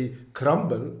actually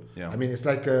crumble. Yeah. I mean, it's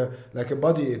like a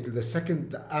body. The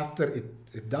second after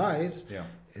it dies,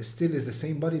 it still is the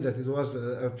same body that it was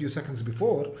a few seconds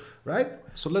before, right?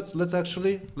 So let's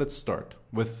start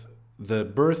with the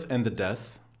birth and the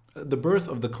death. The birth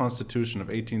of the Constitution of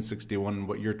 1861,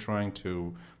 what you're trying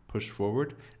to push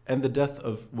forward, and the death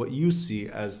of what you see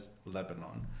as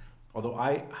Lebanon. Although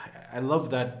I love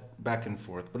that back and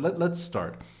forth. But let's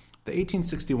start. The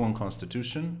 1861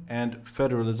 Constitution and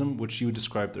federalism, which you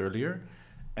described earlier,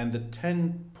 and the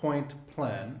 10-point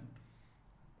plan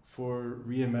for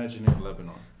reimagining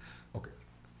Lebanon. Okay.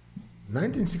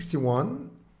 1961...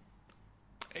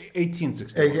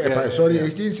 1861. Sorry,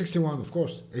 1861, of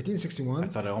course. 1861. I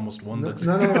thought I almost won the...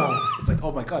 No. It's like,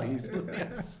 oh my God, he's...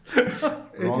 Yes.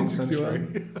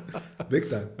 1861. Big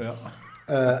time. Yeah.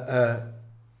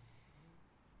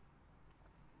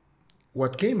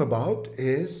 What came about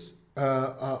is,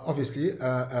 obviously,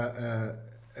 a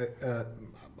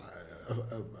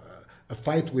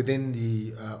fight within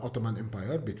the Ottoman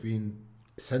Empire between,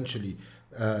 essentially,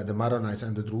 the Maronites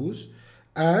and the Druze,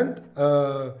 and...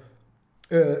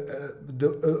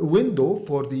 the window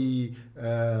for the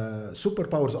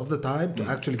superpowers of the time to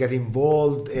actually get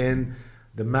involved in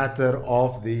the matter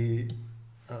of the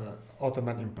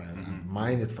Ottoman Empire and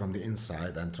mine it from the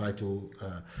inside and try to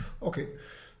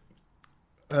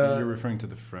you're referring to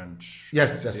the French.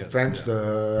 Yes, French,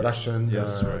 the Russian,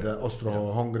 the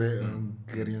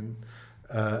Austro-Hungarian,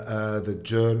 the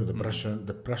German, the Prussian,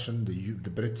 the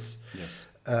Brits. Yes.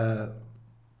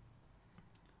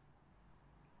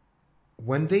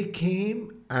 When they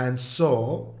came and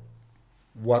saw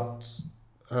what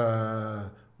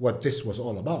this was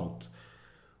all about.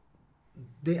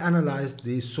 They analyzed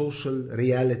the social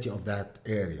reality of that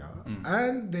area,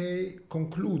 and they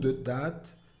concluded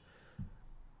that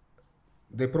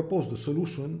they proposed a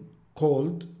solution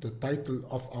called, the title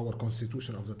of our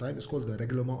constitution of the time is called the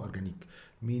Règlement Organique,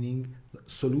 meaning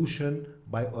solution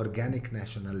by organic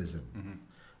nationalism.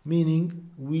 Meaning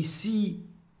we see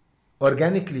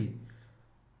organically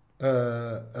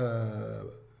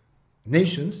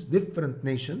nations, different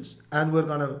nations, and we're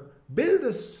going to build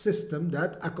a system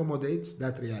that accommodates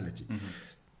that reality.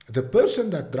 The person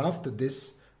that drafted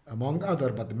this, among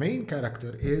other, but the main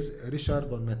character is Richard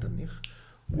von Metternich,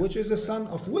 which is the son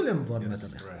of Willem von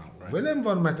Metternich. Right. Willem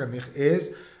von Metternich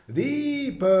is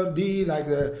the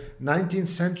 19th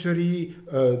century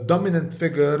dominant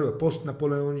figure,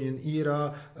 post-Napoleonian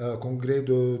era, Congrès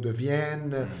de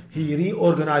Vienne. He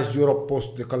reorganized Europe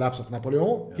post the collapse of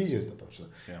Napoleon. He is the person.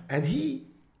 And he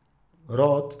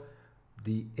wrote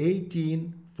the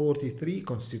 1843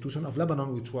 Constitution of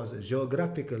Lebanon, which was a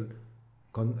geographical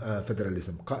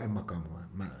federalism. قائم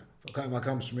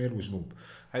مقام شمال وجنوب.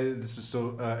 This is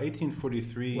so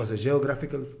 1843 was a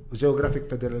geographic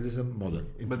federalism model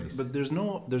in place. But there's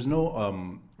no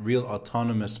real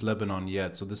autonomous Lebanon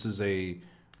yet. So this is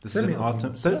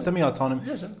semi-autonomous.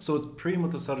 Yes, so it's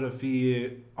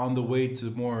pre-mutasarrafi on the way to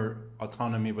more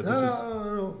autonomy. But this is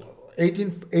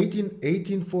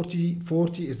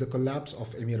 1840 is the collapse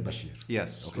of Emir Bashir.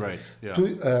 Yes, okay. Right. Yeah.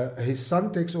 His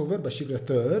son takes over, Bashir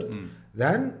III,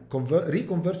 then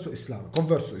converts to Islam.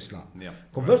 Yeah.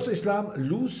 Converts to Islam,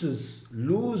 loses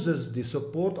the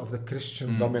support of the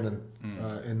Christian dominant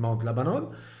in Mount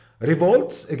Lebanon,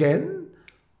 revolts again,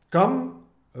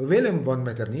 Willem von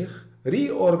Metternich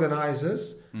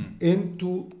reorganizes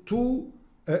into two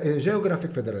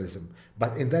geographic federalism.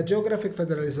 But in that geographic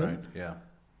federalism,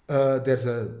 there's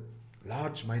a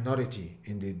large minority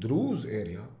in the Druze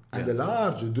area and a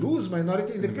large Druze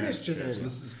minority in the Christian area. So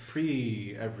this is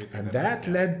pre-everything. And that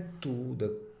led to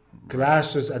the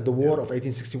clashes and the war of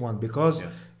 1861 because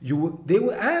they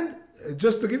were, and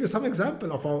just to give you some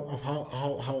example of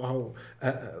how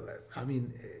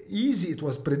easy it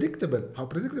was, how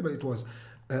predictable it was.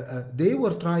 They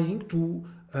were trying to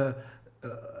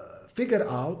figure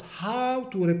out how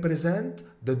to represent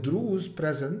the Druze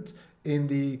present in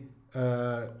the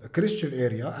Christian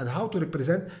area and how to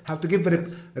give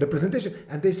representation.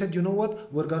 And they said, you know what,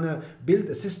 we're gonna build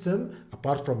a system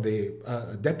apart from the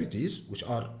deputies, which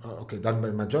are done by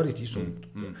majority,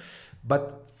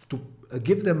 but to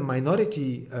give them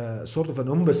minority sort of an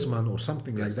ombudsman or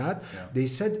something like that. They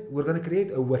said we're gonna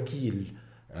create a wakil.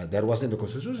 There was in the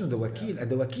constitution the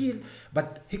wakil,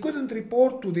 but he couldn't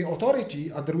report to the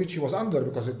authority under which he was under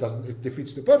because it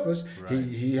defeats the purpose.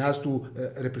 He has to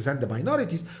represent the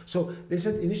minorities. So they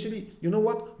said initially, you know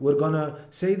what, we're gonna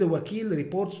say the wakil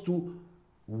reports to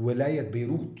Wilayat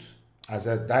Beirut as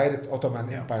a direct Ottoman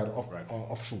Empire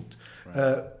offshoot.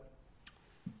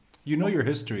 You know your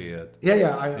history,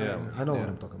 Iyad. I know what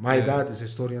I'm talking about. My dad is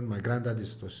historian, my granddad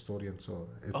is historian, so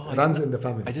it runs in the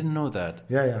family. I didn't know that.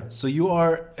 Yeah. So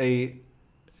you're a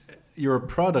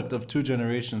product of two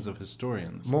generations of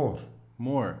historians. More.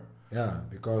 Yeah,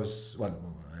 because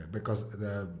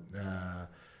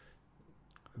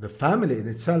the family in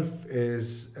itself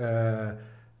is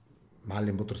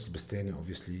Maalim Boutros Boustany,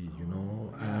 obviously, you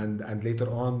know, and later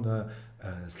on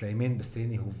Sleiman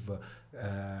Boustany,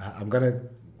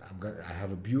 I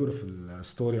have a beautiful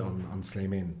story on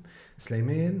Sleiman.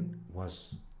 Sleiman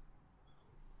was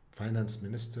finance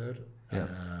minister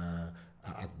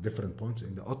at different points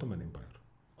in the Ottoman Empire.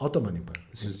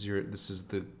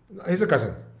 He's a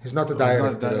cousin. He's not a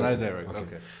direct. Not direct.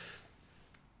 Okay.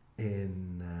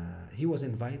 He was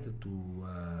invited to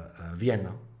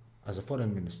Vienna as a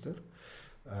foreign minister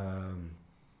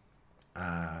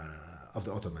of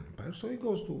the Ottoman Empire. So he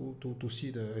goes to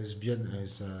see his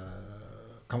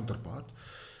counterpart,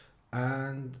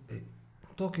 and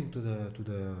talking to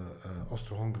the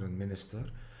Austro-Hungarian minister,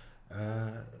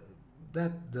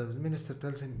 that the minister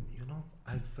tells him, you know,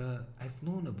 I've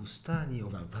known a Boustany,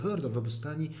 or I've heard of a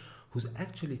Boustany who's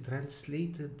actually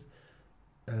translated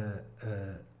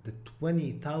the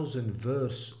 20,000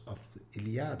 verse of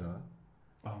Iyad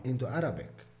into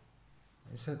Arabic.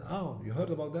 I said, oh, you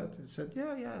heard about that? He said,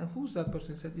 yeah. Who's that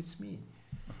person? He said, it's me.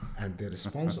 And the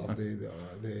response of the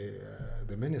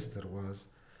minister was,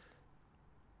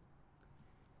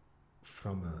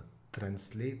 from a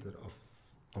translator of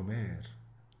Omer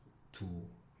to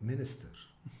minister.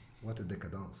 What a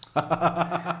decadence.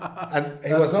 And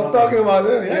he was not talking about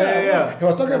him. He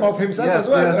was talking about himself as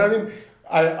well. I mean,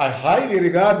 I highly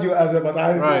regard you as a, but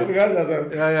I Right. don't regard you as a.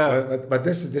 Yeah. But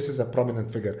this is a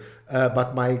prominent figure.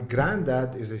 But my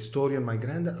granddad is a historian. My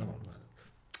granddad,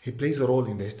 he plays a role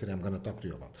in the history I'm going to talk to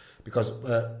you about because.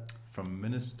 From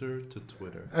minister to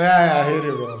Twitter. Yeah, here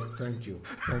you go. Thank you.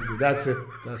 That's it.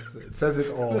 It says it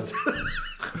all.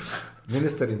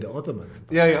 Minister in the Ottoman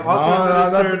Empire. Ottoman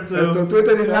minister to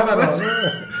Twitter in Lebanon.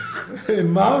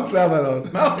 In Mount Lebanon.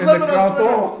 In Lebanon, the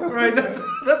Canton. right? That's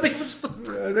even.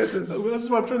 This is. That's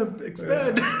why I'm trying to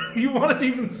expand. You want it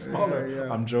even smaller.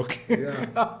 Yeah. I'm joking. Yeah,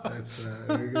 it's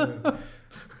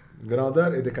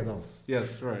grandeur et décadence.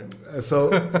 Yes, right. So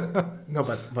no,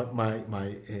 but my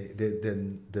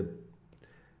the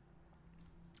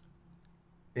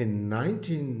in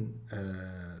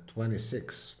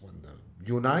 1926 when the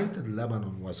United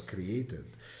Lebanon was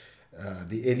created,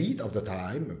 the elite of the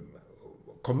time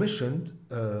commissioned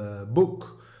a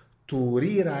book to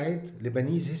rewrite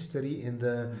Lebanese history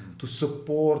to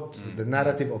support the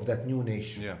narrative of that new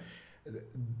nation. Yeah.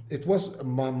 It was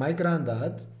my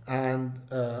granddad and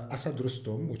Asad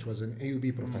Rustum, which was an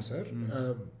AUB professor,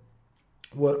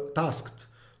 were tasked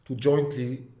to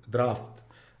jointly draft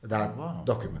that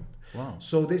document. Wow.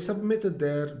 So they submitted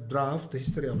their draft, The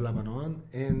History of Lebanon,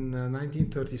 in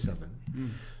 1937.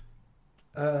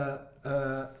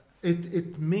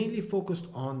 It mainly focused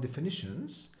on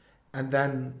definitions, and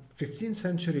then 15th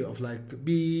century of like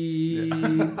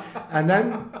and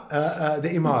then the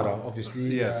Imara,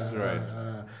 obviously. Yes, right.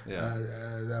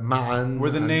 The Ma'an.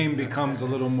 Where the name becomes a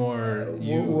little more...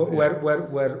 where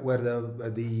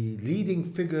the leading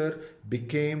figure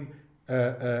became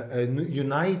a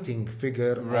uniting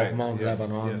figure of Mount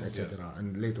Lebanon, etc.,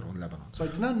 and later on Lebanon. So I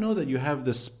did not know that you have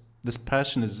this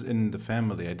passion is in the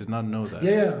family. I did not know that.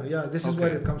 Yeah. This is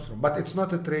where it comes from. But it's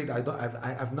not a trade. I'm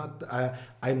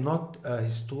not a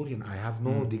historian. I have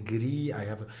no degree.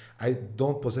 I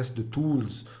don't possess the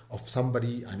tools of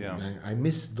somebody. I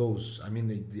miss those. I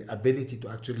mean, the ability to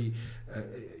actually,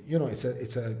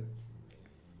 it's a.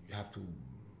 You have to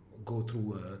go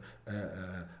through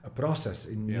a process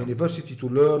in university to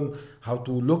learn how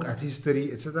to look at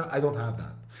history, etc. I don't have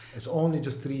that. It's only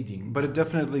just reading. But it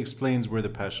definitely explains where the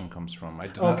passion comes from. I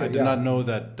did not know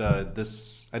that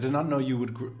I did not know you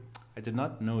would. I did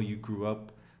not know you grew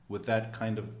up with that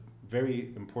kind of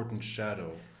very important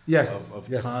shadow of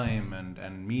time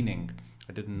and meaning.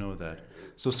 I didn't know that.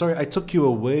 So sorry, I took you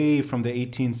away from the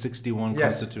 1861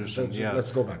 Constitution.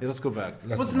 Let's go back. Let's go back.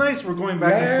 It's nice. We're going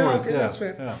back and forth. Okay, that's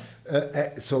fair.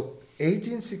 So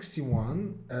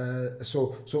 1861.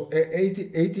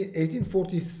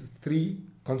 1843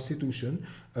 Constitution,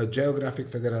 a geographic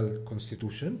federal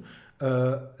constitution,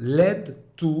 led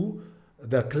to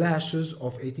the clashes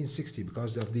of 1860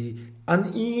 because of the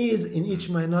unease in each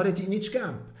minority in each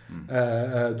camp.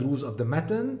 Druze of the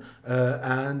Matan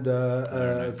and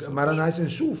Maranites and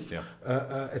Shuf,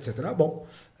 etc. Bon,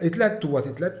 it led to what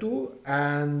it led to,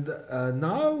 and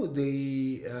now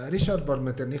the Richard von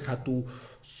Metternich had to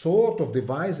sort of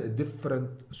devise a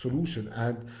different solution.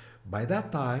 And by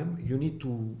that time, you need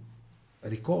to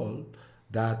recall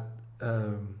that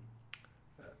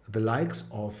the likes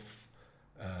of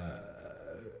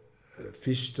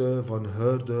Fichte, von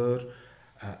Herder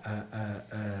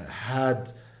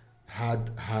had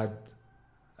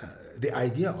the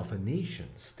idea of a nation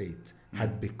state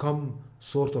had become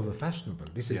sort of a fashionable.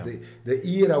 This is the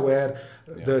era where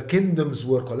the kingdoms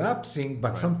were collapsing,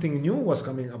 but something new was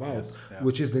coming about,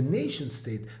 which is the nation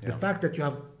state. The fact that you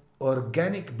have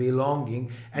organic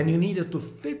belonging and you needed to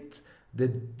fit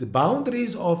the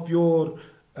boundaries of your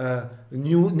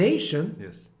new nation,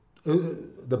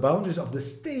 the boundaries of the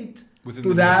state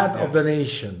to that of the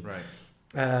nation. Right.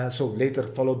 So later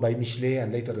followed by Michelet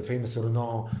and later the famous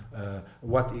Renan,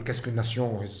 Qu'est-ce qu'une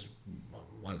nation?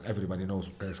 Everybody knows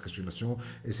Qu'est-ce qu'une nation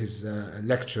is his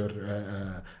lecture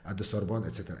at the Sorbonne,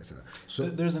 etc. So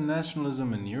there's a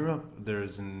nationalism in Europe.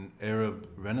 There's an Arab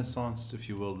Renaissance, if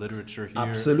you will, literature here.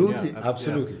 Absolutely.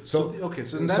 So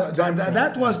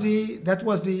that was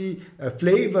the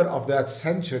flavor of that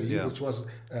century, which was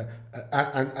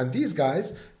and these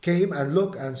guys came and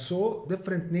looked and saw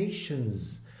different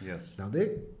nations. Yes. Now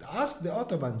they asked the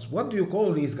Ottomans, what do you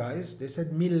call these guys? They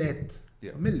said millet.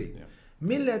 Milli.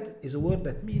 Millet is a word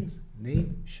that means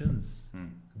nations.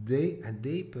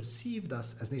 They perceived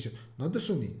us as nations. Not the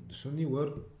Sunni. The Sunni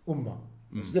were ummah.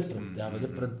 It's different. They have a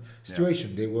different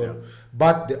situation. They were,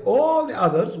 but all the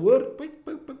others were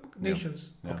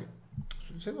nations. Okay.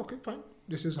 So they said, okay, fine.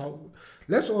 This is how.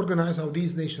 Let's organize how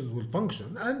these nations will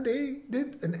function, and they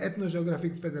did an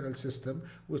ethno-geographic federal system,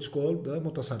 which called the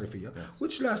Mutasarrifiyya,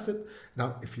 which lasted.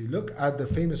 Now, if you look at the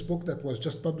famous book that was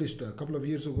just published a couple of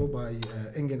years ago by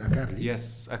Engin Akarli.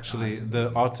 Yes, actually,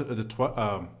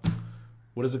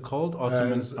 what is it called?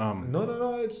 Ottoman. No.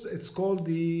 It's called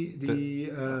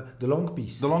the long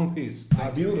piece. The long piece.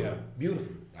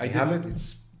 Beautiful. I have it.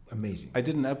 It's amazing. I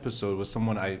did an episode with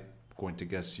someone I'm going to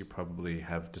guess you probably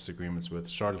have disagreements with,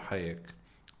 Charles Hayek.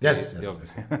 Yes.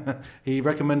 He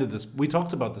recommended this. We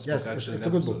talked about this book actually. It's a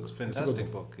good book. It's a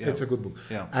fantastic book. Yeah. It's a good book.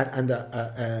 Yeah. And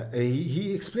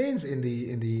he explains in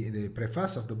the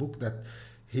preface of the book that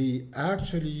he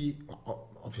actually,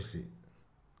 obviously,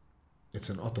 it's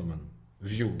an Ottoman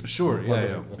view. Sure.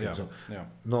 So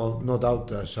no doubt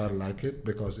Charles like it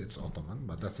because it's Ottoman,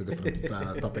 but that's a different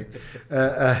topic.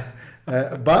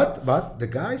 But the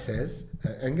guy says,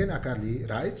 Engin Akarli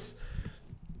writes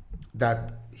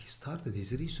that he started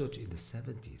his research in the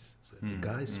 70s. So the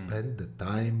guy spent the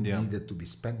time needed to be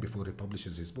spent before he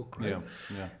publishes his book, right?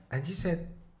 Yeah. And he said,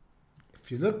 if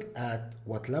you look at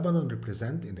what Lebanon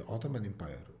represent in the Ottoman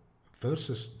Empire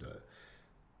versus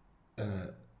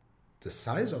the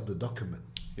size of the document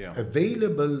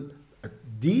available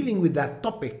dealing with that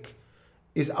topic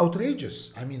is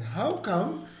outrageous. I mean, how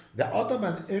come the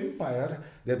Ottoman Empire,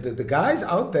 the guys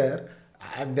out there,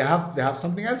 and they have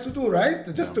something else to do, right?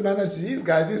 Just to manage these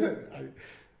guys.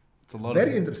 It's a lot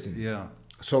very interesting. Yeah.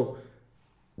 So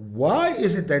why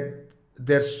is it that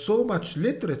there's so much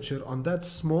literature on that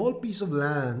small piece of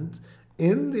land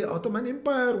in the Ottoman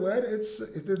Empire where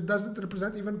it doesn't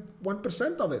represent even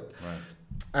 1% of it? Right.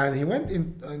 And he went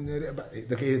in,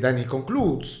 then he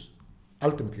concludes,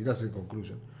 ultimately, that's the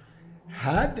conclusion.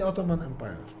 Had the Ottoman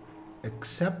Empire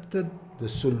accepted the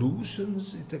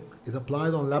solutions it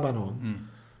applied on Lebanon,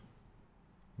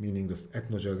 meaning the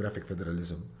ethno-geographic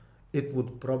federalism, it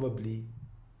would probably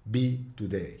be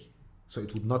today. So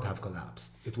it would not have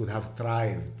collapsed. It would have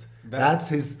thrived. That's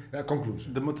his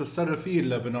conclusion. The Mutasarrifi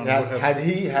Lebanon. Yes,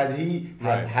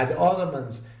 had the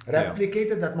Ottomans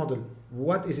replicated that model,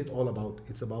 what is it all about?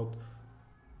 It's about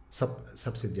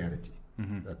subsidiarity,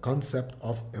 the concept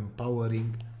of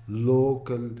empowering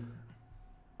local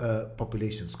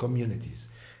populations, communities.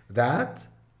 That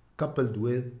coupled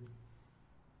with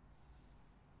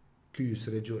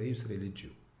cuius regio, eius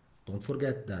religio. Don't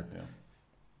forget that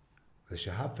the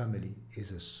Shahab family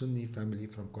is a Sunni family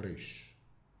from Quraysh.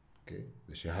 Okay,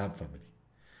 the Shahab family.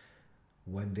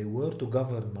 When they were to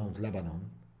govern Mount Lebanon,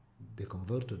 they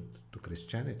converted to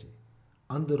Christianity.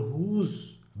 Under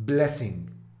whose blessing?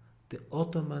 The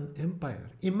Ottoman Empire.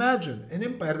 Imagine an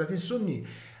empire that is Sunni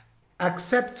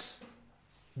accepts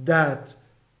that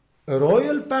a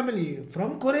royal family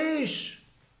from Quraysh,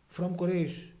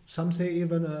 some say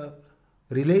even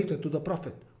related to the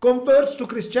Prophet, converts to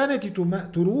Christianity to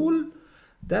rule.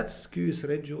 That's cuius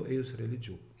regio, eius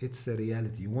religio. It's a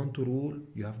reality. You want to rule,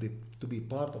 you have to be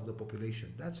part of the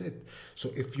population. That's it. So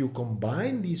if you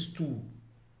combine these two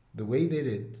the way they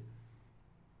did,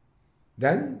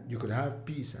 then you could have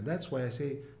peace. And that's why I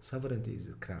say sovereignty is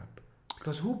crap.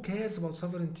 Because who cares about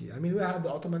sovereignty? I mean, we had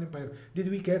the Ottoman Empire. Did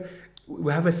we care?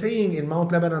 We have a saying in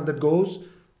Mount Lebanon that goes,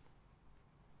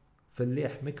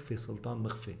 فلاح مكفي سلطان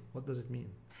مخفي. What does it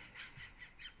mean?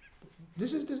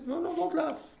 No,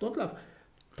 don't laugh.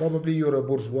 Probably you're a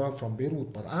bourgeois from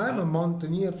Beirut, but I'm a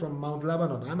mountaineer from Mount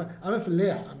Lebanon. I'm a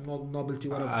فلاح. I'm not nobility.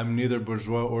 Whatever. I'm neither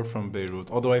bourgeois or from Beirut.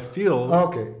 Although I feel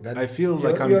like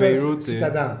I'm Beiruti.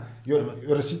 You're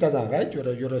a citadin, right?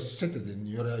 You're a citizen.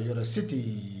 You're a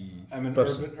city. I'm an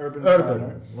person.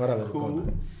 urban whatever.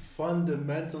 Who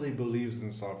fundamentally believes in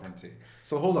sovereignty.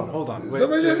 So hold on. Wait.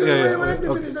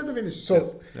 Let me finish.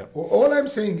 So all I'm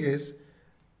saying is,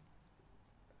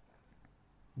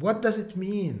 what does it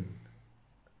mean?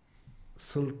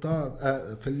 Sultan,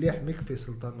 فلاح مكفي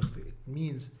سلطان مخفي. It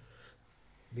means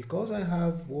because I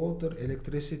have water,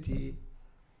 electricity,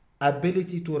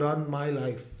 ability to run my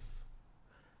life,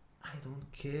 I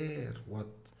don't care what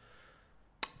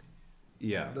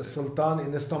the Sultan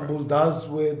in Istanbul does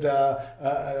with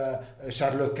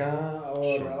Charles Quint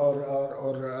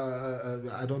or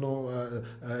I don't know,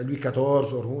 Louis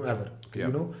XIV or whoever. You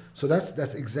know. So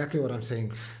that's exactly what I'm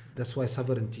saying. That's why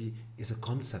sovereignty is a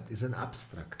concept, is an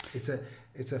abstract. It's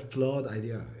a flawed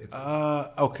idea.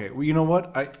 Okay. Well, you know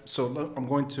what? I'm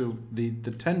going to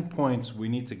the 10 points. We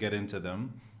need to get into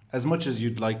them as much as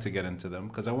you'd like to get into them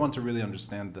because I want to really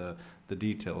understand the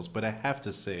details. But I have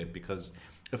to say it because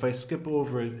if I skip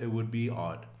over it, it would be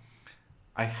odd.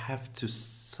 I have to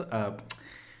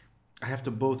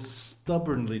both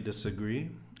stubbornly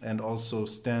disagree and also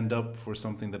stand up for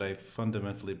something that I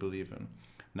fundamentally believe in.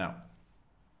 Now,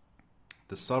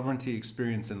 the sovereignty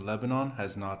experience in Lebanon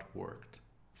has not worked,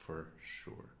 for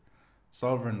sure.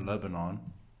 Sovereign Lebanon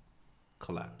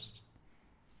collapsed.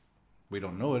 We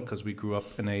don't know it because we grew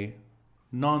up in a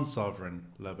non-sovereign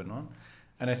Lebanon.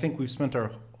 And I think we've spent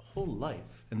our whole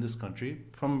life in this country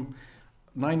from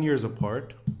 9 years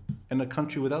apart in a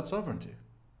country without sovereignty.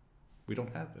 We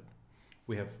don't have it.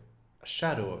 We have a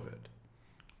shadow of it.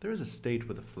 There is a state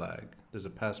with a flag. There's a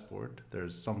passport.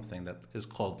 There's something that is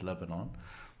called Lebanon.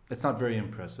 It's not very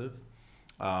impressive.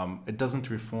 It doesn't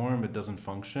reform. It doesn't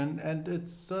function. And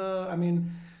it's,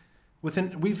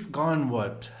 we've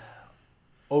gone,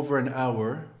 over an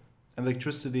hour.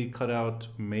 Electricity cut out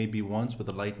maybe once with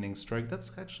a lightning strike.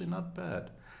 That's actually not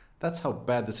bad. That's how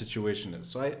bad the situation is.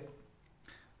 So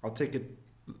I'll take it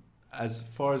as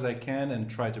far as I can and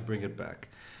try to bring it back.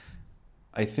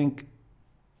 I think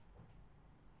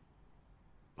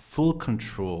full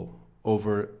control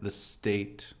over the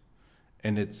state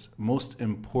and its most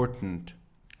important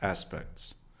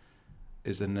aspects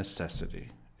is a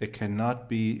necessity. It cannot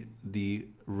be the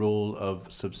role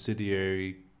of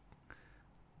subsidiary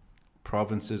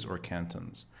provinces or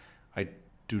cantons. I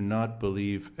do not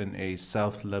believe in a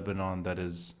South Lebanon that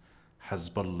is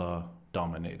Hezbollah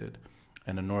dominated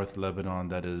and a North Lebanon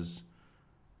that is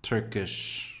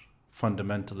Turkish,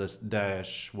 fundamentalist,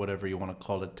 Daesh, whatever you want to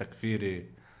call it, Takfiri,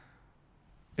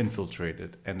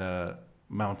 infiltrated, and a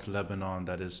Mount Lebanon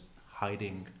that is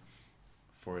hiding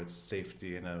for its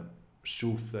safety, and a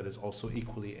Shuf that is also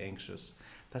equally anxious.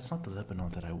 That's not the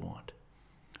Lebanon that I want.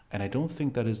 And I don't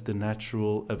think that is the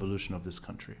natural evolution of this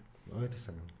country. Wait a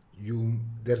second.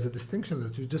 There's a distinction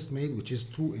that you just made, which is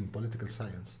true in political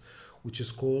science, which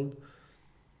is called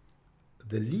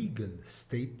the legal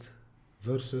state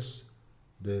versus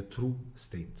the true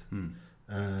state.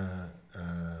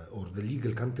 Or the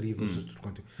legal country versus true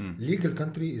country. Legal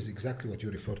country is exactly what you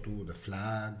refer to, the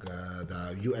flag,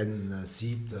 the UN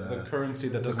seat. The currency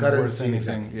that doesn't worth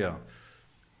anything. Exactly. Yeah.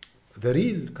 The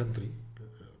real country,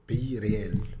 pays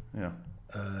réel, yeah.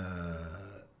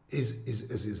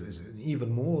 Is an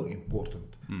even more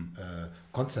important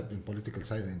concept in political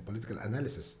science and political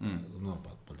analysis. I don't know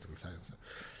about political science.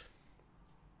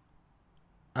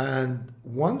 And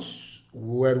once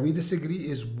where we disagree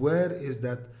is where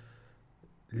that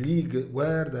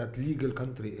legal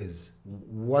country is.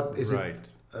 What is it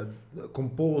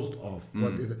composed of?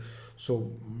 What is it?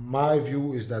 So my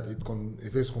view is that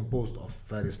it is composed of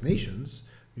various nations.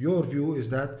 Your view is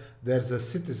that there's a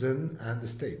citizen and a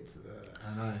state.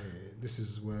 This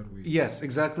is where we... Yes,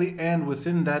 exactly. And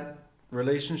within that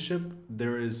relationship,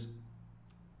 there is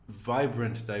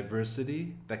vibrant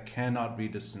diversity that cannot be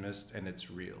dismissed, and it's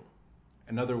real.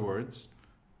 In other words,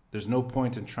 there's no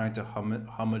point in trying to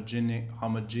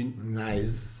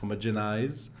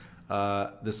homogenize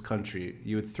this country.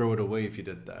 You would throw it away if you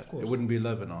did that. It wouldn't be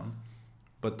Lebanon.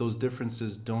 But those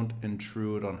differences don't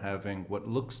intrude on having what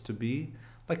looks to be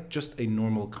like just a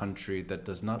normal country that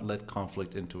does not let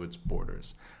conflict into its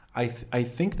borders. I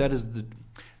think that is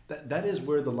that is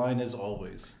where the line is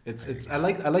always. I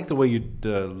like the way you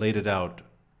laid it out,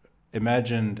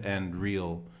 imagined and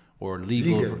real, or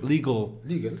legal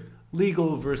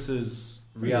versus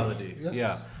reality. Yes.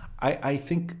 Yeah, I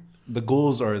think the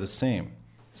goals are the same.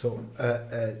 So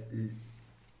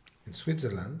in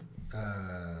Switzerland,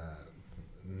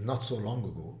 not so long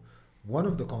ago, one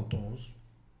of the cantons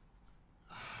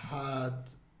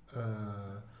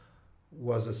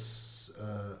was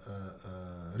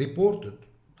reported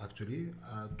actually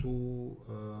to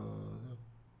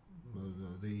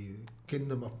the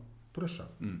Kingdom of Prussia.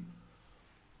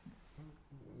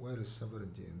 Where is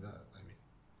sovereignty in that? I mean,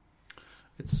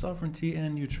 it's sovereignty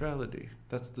and neutrality.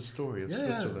 That's the story of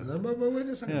Switzerland. Yeah, but wait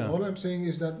a second. Yeah. All I'm saying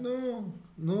is that no.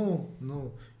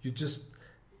 You just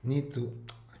need to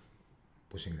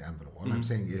pushing the envelope. All I'm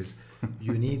saying is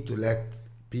you need to let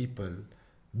people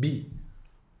be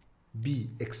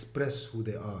express who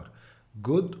they are,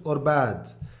 good or bad.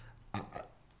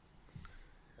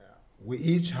 We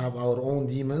each have our own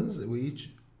demons. We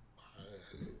each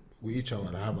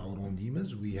have our own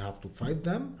demons. We have to fight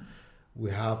them.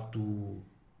 We have to,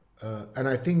 and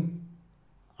I think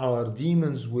our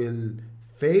demons will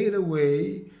fade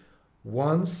away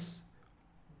once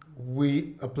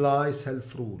we apply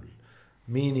self-rule.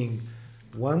 Meaning,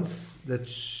 once that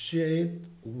shade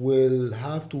will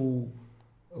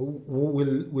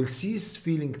cease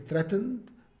feeling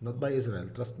threatened, not by Israel,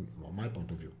 trust me, from my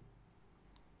point of view.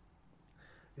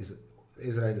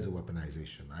 Israel is a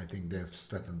weaponization. I think they're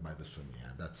threatened by the Sunni,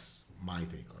 and that's my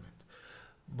take on it.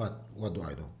 But what do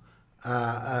I know?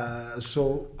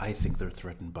 So I think they're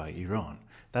threatened by Iran.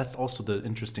 That's also the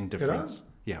interesting difference.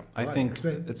 Yeah, I Right, think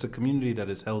explain. it's a community that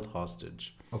is held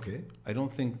hostage. Okay. I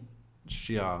don't think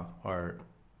Shia are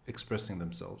expressing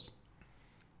themselves.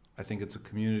 I think it's a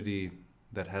community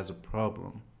that has a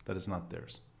problem that is not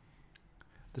theirs.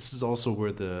 This is also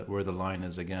where the line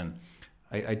is again.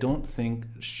 I don't think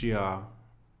Shia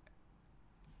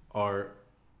are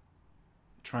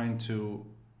trying to,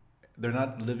 they're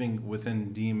not living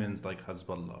within demons like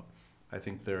Hezbollah. I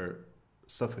think they're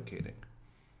suffocating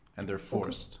and they're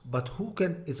forced. Okay. But who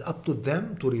can? It's up to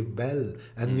them to rebel,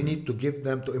 and we need to give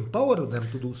them, to empower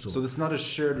them to do so. So this is not a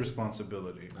shared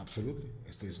responsibility. Absolutely,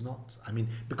 it is not. I mean,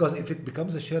 because if it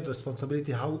becomes a shared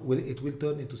responsibility, how will it will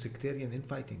turn into sectarian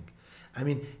infighting? I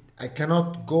mean, I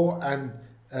cannot go and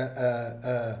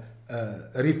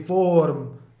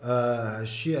reform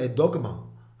Shia dogma.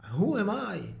 Who am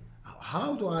I?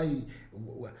 How do I?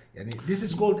 This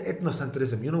is called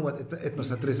ethnocentrism. You know what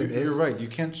ethnocentrism is? You're right. You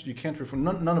can't reform.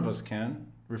 None of us can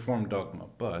reform dogma,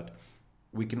 but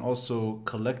we can also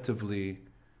collectively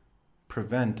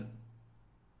prevent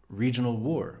regional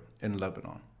war in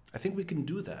Lebanon. I think we can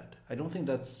do that. I don't think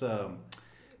that's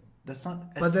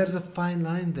not. But there's a fine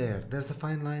line there. There's a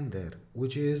fine line there,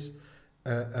 which is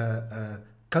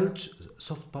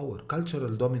soft power,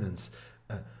 cultural dominance.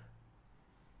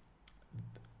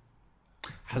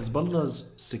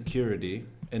 Hezbollah's security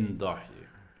in Dahi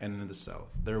and in the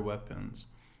south, their weapons,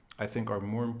 I think, are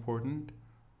more important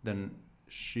than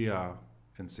Shia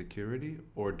insecurity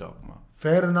or dogma.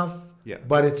 Fair enough. Yeah.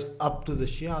 But it's up to the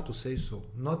Shia to say so,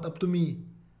 not up to me.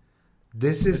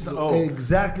 This is It's-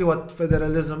 exactly what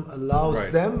federalism allows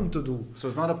Right. them to do. So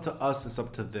it's not up to us, it's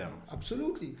up to them.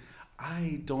 Absolutely.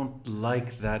 I don't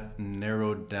like that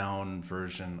narrowed down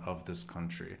version of this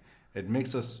country. It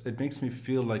makes me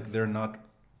feel like they're not,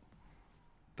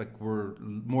 like we're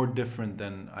more different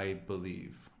than I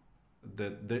believe.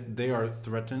 That they are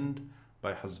threatened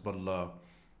by Hezbollah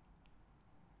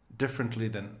differently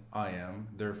than I am,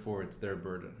 therefore it's their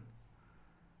burden.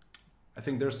 I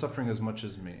think they're suffering as much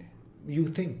as me. You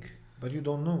think, but you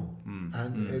don't know.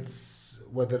 And it's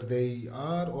whether they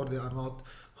are or they are not.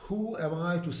 Who am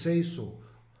I to say so?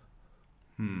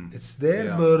 It's their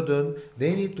Yeah. burden.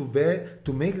 They need to bear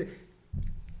to make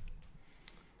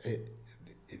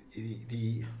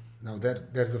now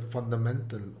there's a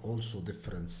fundamental also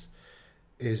difference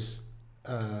is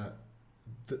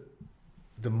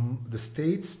the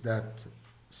states that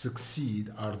succeed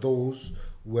are those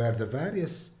where the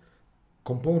various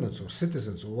components or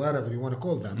citizens or whatever you want to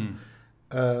call them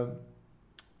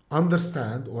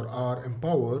understand or are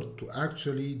empowered to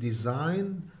actually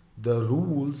design the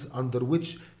rules under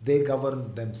which they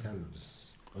govern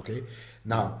themselves. Okay,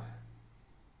 now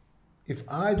if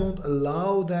I don't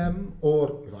allow them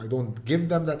or if I don't give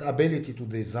them that ability to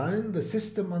design the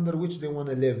system under which they want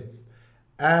to live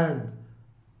and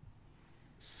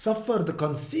suffer the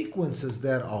consequences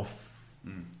thereof,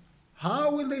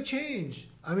 how will they change?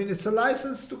 I mean, it's a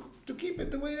license to keep it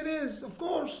the way it is, of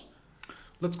course.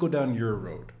 Let's go down your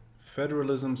road.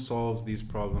 Federalism solves these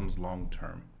problems long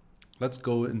term. Let's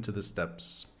go into the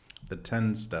steps, the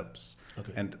 10 steps,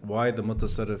 Okay. and why the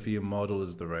Mutasarrifiyya model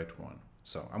is the right one.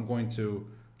 So I'm going to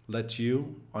let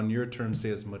you, on your terms, say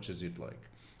as much as you'd like.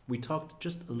 We talked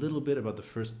just a little bit about the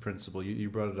first principle. You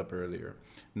brought it up earlier,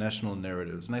 national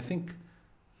narratives. And I think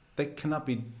that cannot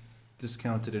be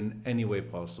discounted in any way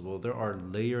possible. There are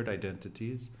layered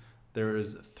identities. There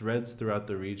is threads throughout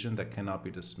the region that cannot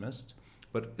be dismissed.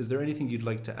 But is there anything you'd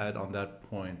like to add on that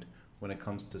point when it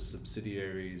comes to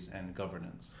subsidiaries and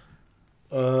governance?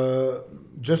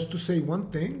 Just to say one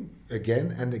thing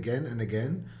again and again and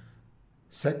again,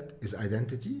 sect is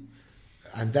identity,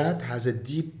 and that has a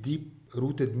deep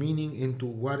rooted meaning into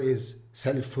what is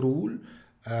self-rule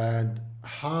and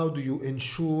how do you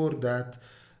ensure that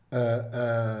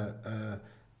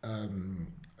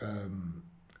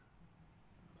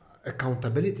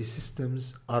accountability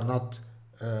systems are not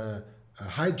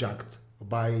hijacked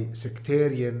by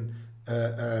sectarian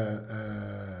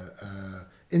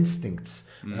instincts.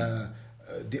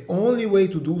 The only way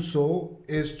to do so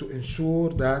is to ensure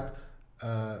that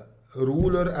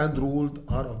ruler and ruled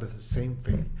are of the same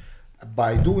faith.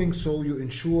 By doing so, you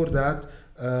ensure that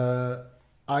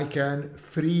I can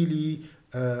freely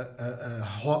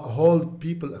hold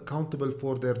people accountable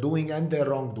for their doing and their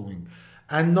wrongdoing,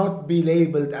 and not be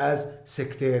labeled as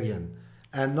sectarian,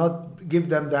 and not give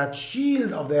them that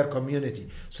shield of their community.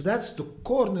 So that's the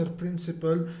corner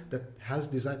principle that has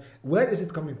designed. Where is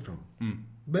it coming from?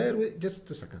 Bear with just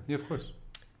a second. Yeah, of course.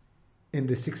 In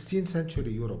the 16th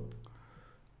century Europe,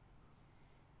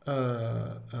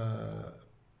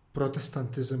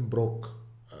 Protestantism broke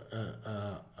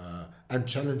and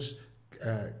challenged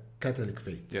Catholic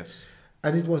faith. Yes.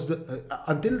 And it was up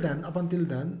until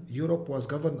then, Europe was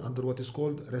governed under what is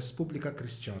called Respublica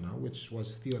Christiana, which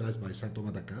was theorized by Saint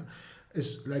Thomas d'Aquin.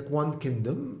 It's like one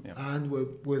kingdom, and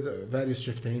with various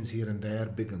chieftains here and there,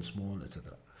 big and small,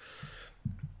 etc.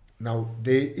 Now,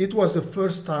 it was the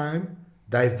first time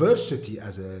diversity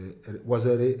was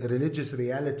a religious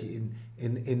reality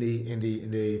in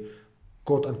the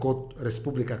quote unquote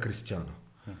Respublica Christiana.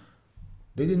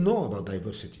 They didn't know about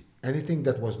diversity. Anything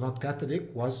that was not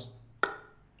Catholic was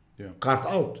carved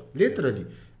out, literally.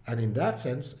 And in that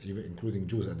sense, even including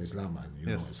Jews and Islam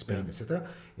and Spain, etc.,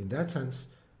 in that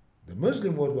sense, the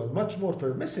Muslim world was much more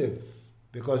permissive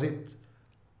because it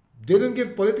didn't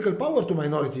give political power to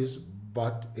minorities,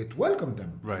 but it welcomed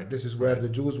them. Right. This is where the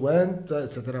Jews went,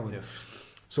 etc. Yes.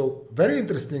 So very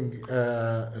interesting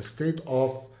state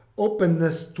of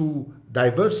openness to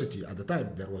diversity at the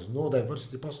time. There was no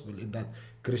diversity possible in that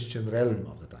Christian realm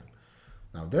of the time.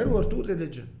 Now, there were two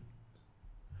religions.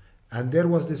 And there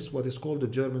was this, what is called the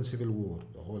German Civil War,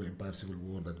 the whole Empire Civil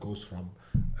War that goes from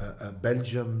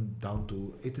Belgium down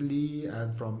to Italy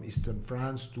and from Eastern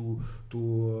France to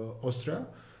Austria.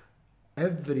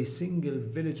 Every single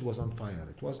village was on fire.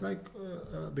 It was like,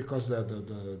 because the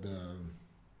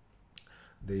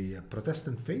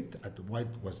Protestant faith had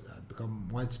become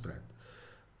widespread.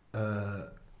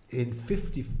 In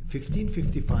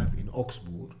 1555 in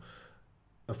Augsburg,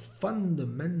 a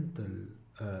fundamental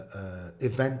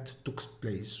event took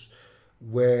place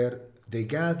where they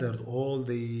gathered all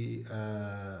the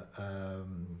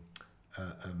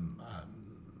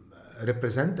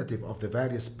representative of the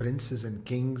various princes and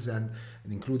kings and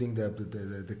including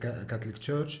the Catholic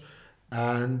Church,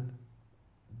 and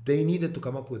they needed to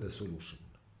come up with a solution.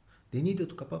 They needed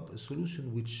to come up with a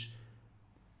solution which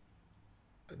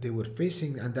they were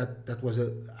facing, and that was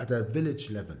at a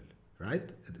village level, right?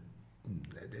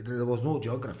 There was no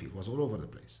geography, it was all over the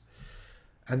place.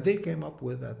 And they came up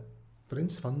with that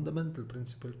fundamental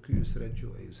principle, cuius regio,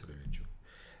 eius religio.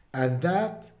 And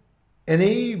that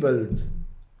enabled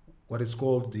what is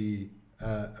called the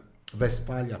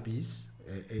Westphalia Peace,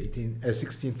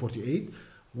 1648,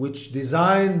 which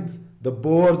designed the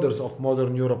borders of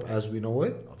modern Europe as we know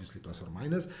it, obviously plus or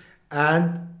minus,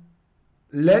 and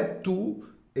led to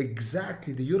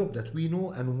exactly the Europe that we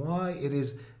know and why it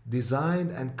is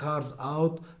designed and carved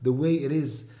out the way it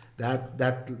is.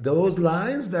 That those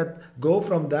lines that go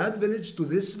from that village to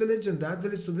this village and that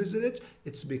village to this village,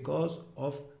 it's because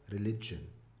of religion,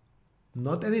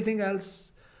 not anything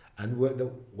else. And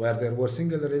where there was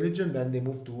single religion, then they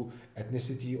moved to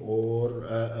ethnicity or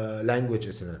language,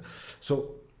 etc.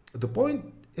 So the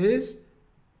point is,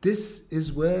 this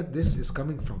is where this is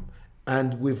coming from.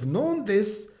 And we've known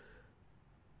this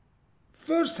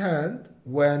firsthand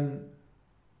when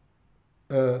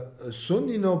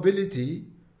Sunni nobility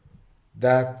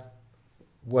that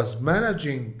was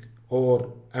managing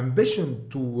or ambition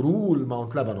to rule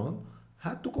Mount Lebanon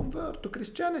had to convert to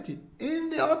Christianity in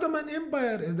the Ottoman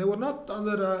Empire. They were not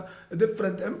under a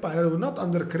different empire, they were not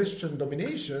under Christian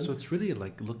domination. So it's really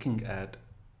like looking at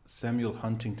Samuel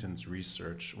Huntington's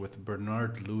research with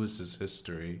Bernard Lewis's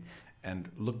history and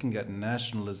looking at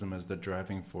nationalism as the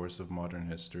driving force of modern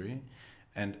history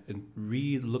and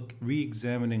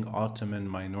re-examining Ottoman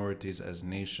minorities as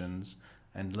nations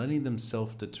and letting them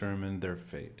self-determine their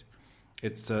fate.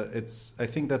 It's I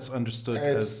think that's understood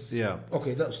as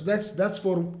okay. That's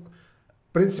for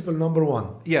principle number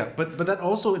one. Yeah, but that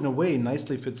also in a way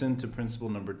nicely fits into principle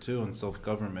number 2 on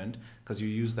self-government, because you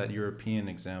use that European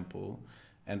example,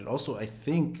 and it also, I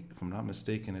think, if I'm not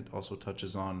mistaken, it also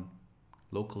touches on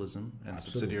localism and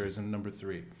subsidiarism, number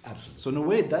 3. Absolutely. So in a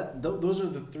way, those are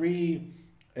the 3,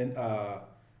 and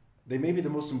they may be the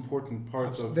most important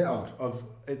parts of it,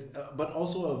 but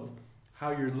also of how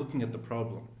you're looking at the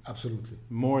problem. Absolutely.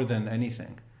 More than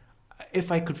anything.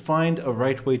 If I could find a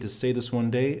right way to say this one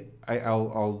day,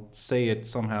 I'll say it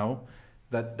somehow,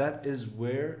 that is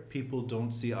where people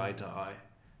don't see eye to eye.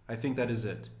 I think that is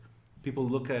it. People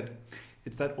look at,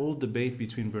 it's that old debate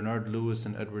between Bernard Lewis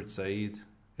and Edward Said.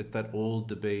 It's that old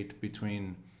debate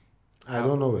between... I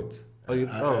don't know it.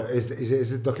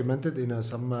 Is it documented in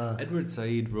some... Edward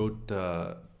Said wrote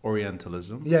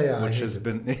Orientalism, which has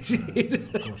been...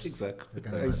 Exactly.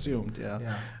 I assumed,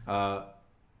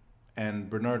 and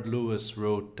Bernard Lewis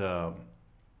wrote a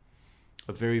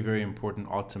very, very important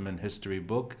Ottoman history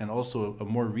book, and also a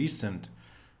more recent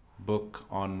book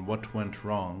on what went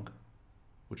wrong,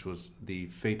 which was the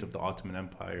fate of the Ottoman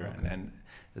Empire and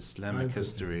Islamic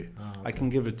history. I can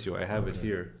give it to you. I have it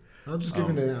here. I'll just give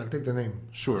it. I'll take the name.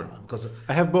 Sure, because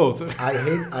I have both.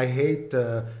 I hate.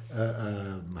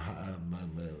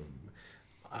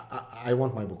 I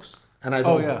want my books. And I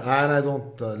don't. And I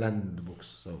don't lend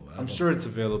books. So I'm sure it's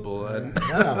available.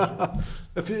 Yeah,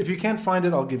 if you can't find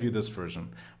it, I'll give you this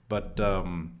version. But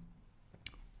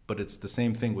it's the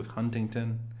same thing with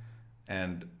Huntington,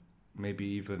 and maybe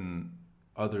even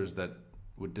others that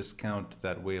would discount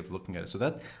that way of looking at it. So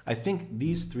that I think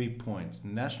these 3 points: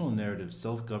 national narrative,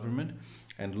 self-government,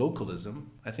 and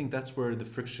localism. I think that's where the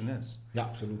friction is. Yeah,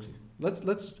 absolutely.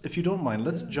 Let's if you don't mind,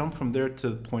 let's jump from there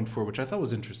to point 4, which I thought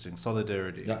was interesting: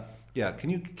 solidarity. Yeah. Yeah.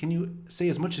 Can you say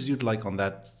as much as you'd like on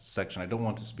that section? I don't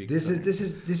want to speak. This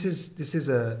is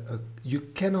a you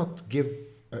cannot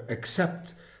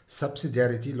accept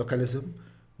subsidiarity, localism,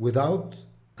 without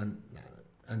and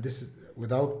this is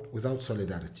without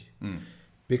solidarity,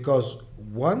 because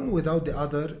one without the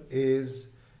other is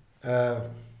a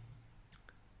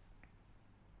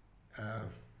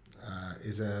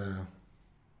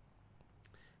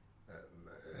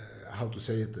how to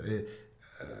say it,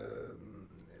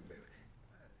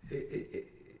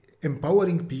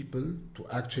 empowering people to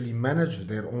actually manage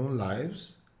their own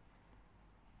lives,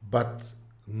 but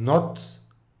not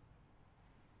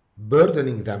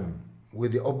burdening them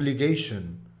with the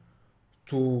obligation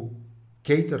to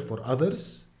cater for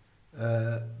others,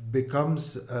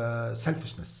 becomes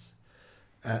selfishness,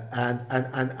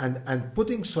 and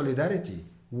putting solidarity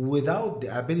without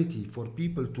the ability for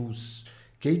people to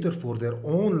cater for their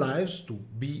own lives, to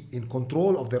be in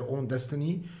control of their own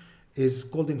destiny, is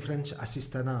called in French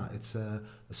assistanat. It's a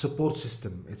support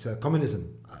system. It's a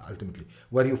communism, ultimately,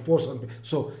 where you force on.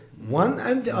 So one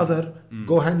and the other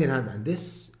go hand in hand, and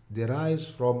this derives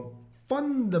from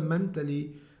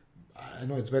fundamentally, I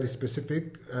know it's very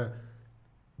specific,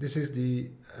 this is the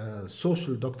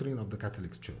social doctrine of the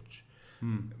Catholic Church,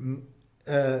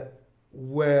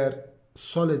 where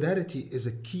solidarity is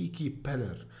a key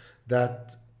pillar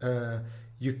that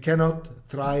you cannot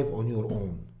thrive on your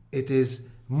own. It is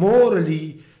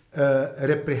morally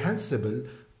reprehensible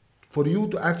for you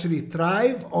to actually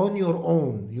thrive on your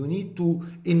own. You need to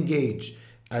engage,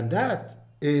 and that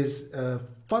is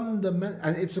fundamental,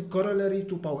 and it's a corollary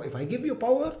to power. If I give you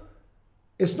power,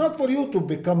 it's not for you to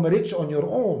become rich on your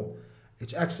own.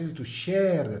 It's actually to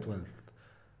share that wealth.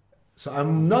 So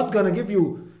I'm not going to give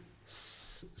you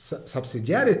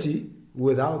subsidiarity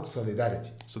without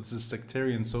solidarity. So this is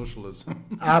sectarian socialism.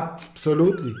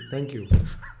 Absolutely. Thank you.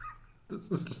 This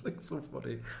is like so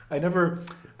funny.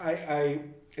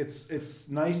 It's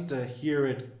nice to hear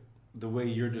it the way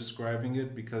you're describing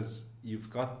it, because you've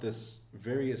got this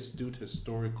very astute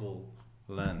historical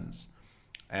lens,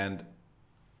 and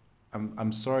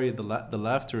I'm sorry, the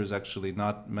laughter is actually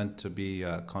not meant to be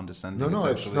condescending. No,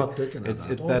 it's not taken. It's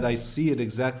that I see it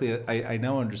exactly. I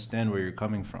now understand where you're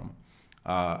coming from.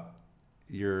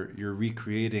 You're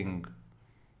recreating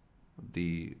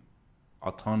the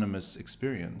autonomous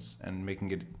experience and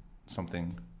making it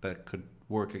something that could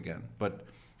work again. But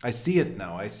I see it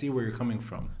now. I see where you're coming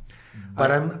from.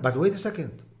 But wait a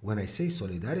second. When I say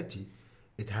solidarity,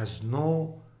 it has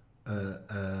no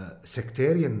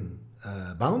sectarian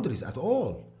boundaries at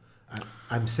all.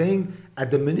 I'm saying at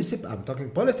the municipal. I'm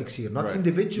talking politics here, not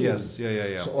individuals.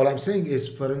 Yes. Yeah. So all I'm saying is,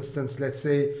 for instance, let's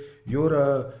say you're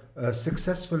a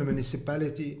successful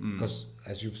municipality, because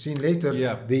as you've seen later,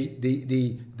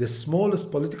 the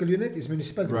smallest political unit is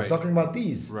municipality. Right. We're talking about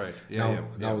these. Right.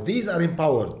 Now these are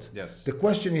empowered. Yes. The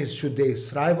question is, should they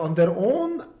thrive on their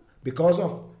own because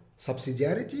of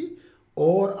subsidiarity,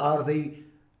 or are they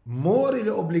morally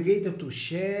obligated to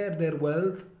share their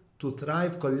wealth to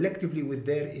thrive collectively with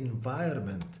their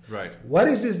environment? Right. What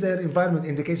is this, their environment?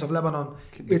 In the case of Lebanon,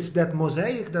 it's that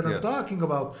mosaic that I'm talking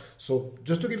about. So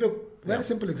just to give you a very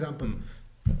simple example,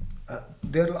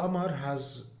 Deir al-Amar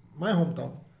has, my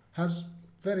hometown, has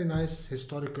very nice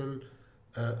historical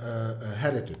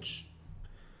heritage.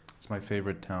 It's my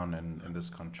favorite town in this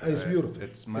country. It's beautiful.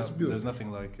 It's beautiful. There's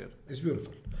nothing like it. It's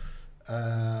beautiful.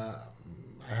 I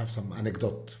have some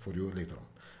anecdote for you later on.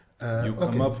 You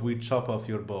come up, we chop off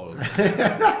your balls.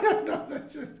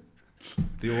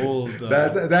 The old.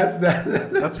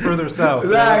 That's further south.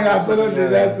 Absolutely.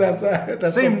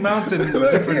 That's same mountain,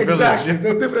 different village. Exactly, it's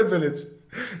a different village.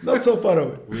 Not so far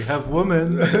away. We have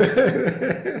women.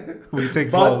 We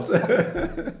take balls.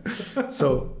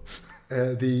 So.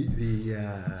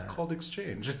 It's called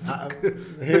exchange.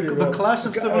 The clash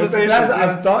of civilizations.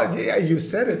 You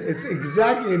said it. It's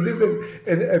exactly. And this is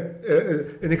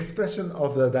an expression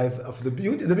of the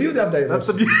beauty. The beauty of diversity. That's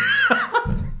the beauty.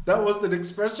 That was an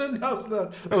expression.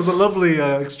 That was a lovely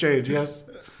exchange. Yes.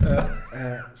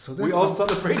 So we all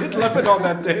celebrated Lebanon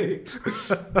that day.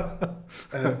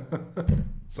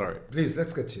 Sorry. Please,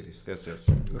 let's get serious. Yes.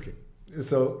 Okay.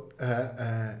 So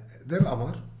Deir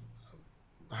al-Amar,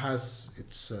 has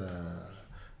its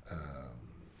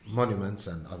monuments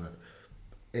and other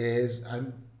is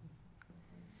and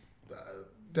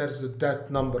there's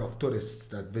that number of tourists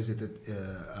that visited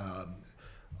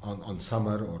on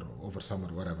summer or over summer,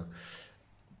 whatever.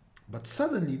 But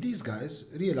suddenly these guys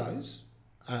realize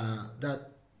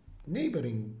that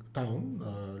neighboring town,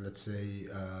 let's say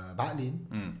Ba'lin,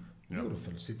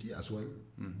 beautiful city as well,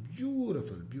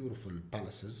 beautiful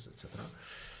palaces, etc.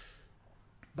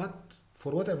 But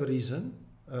for whatever reason,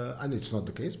 and it's not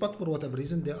the case, but for whatever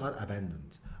reason they are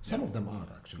abandoned. Some of them are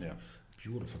actually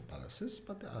beautiful palaces,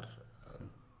 but they are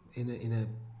in the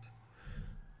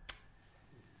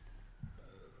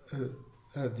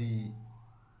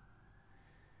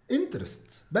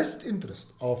best interest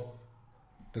of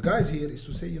the guys here is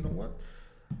to say, you know what,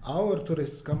 our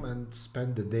tourists come and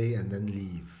spend the day and then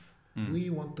leave. We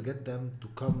want to get them to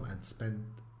come and spend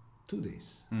 2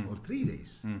 days or 3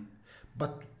 days.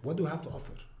 But what do we have to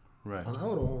offer? Right. On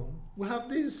our own, we have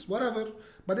this, whatever,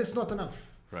 but it's not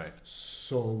enough. Right.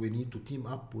 So we need to team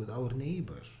up with our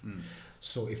neighbor.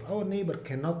 So if our neighbor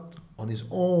cannot, on his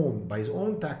own, by his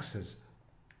own taxes,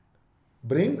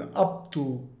 bring up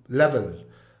to level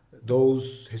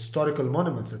those historical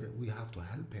monuments, that we have to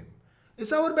help him.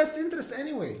 It's our best interest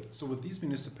anyway. So with these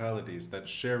municipalities that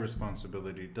share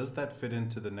responsibility, does that fit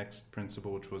into the next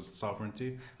principle, which was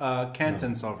sovereignty?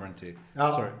 Canton sovereignty.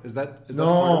 Sorry, is that no,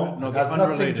 part of it? No, it has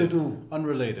nothing to do.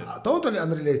 Unrelated. Totally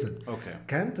unrelated. Okay.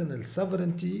 Cantonal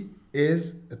sovereignty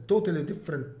is a totally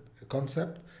different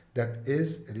concept that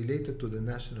is related to the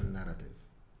national narrative.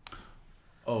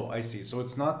 Oh, I see. So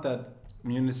it's not that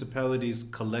municipalities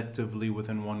collectively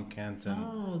within one canton.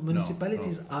 No,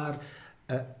 municipalities are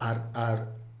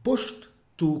pushed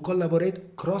to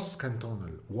collaborate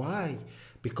cross-cantonal. Why?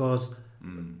 Because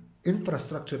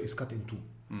infrastructure is cut in two,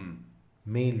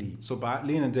 mainly. So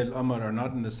Ba'lin and Del Amar are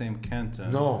not in the same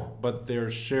canton. No. But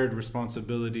there's shared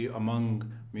responsibility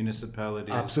among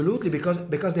municipalities. Absolutely,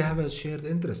 because they have a shared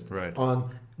interest Right. on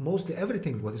mostly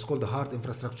everything, what is called the hard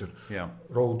infrastructure. Yeah.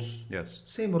 Roads. Yes.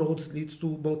 Same roads leads to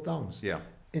both towns. Yeah.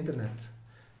 Internet.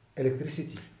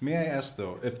 Electricity. May I ask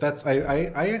though, if that's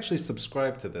I actually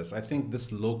subscribe to this. I think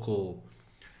this local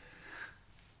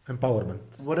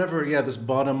Empowerment. whatever, this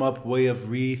bottom up way of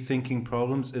rethinking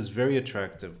problems is very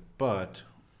attractive. But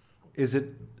is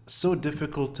it so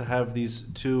difficult to have these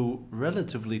two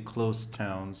relatively close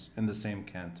towns in the same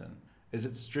canton? Is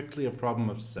it strictly a problem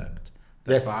of sect?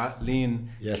 That Yes. Ba'lin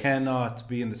Yes. cannot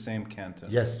be in the same canton.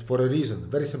 Yes, for a reason,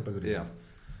 very simple reason. Yeah.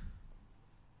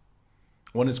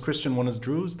 One is Christian, one is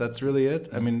Druze. That's really it.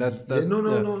 I mean, that's that.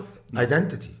 No.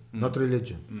 Identity, not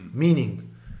religion. Meaning,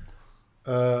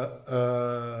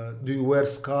 do you wear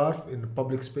scarf in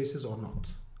public spaces or not?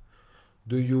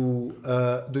 Do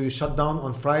you shut down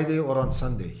on Friday or on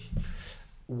Sunday?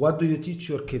 What do you teach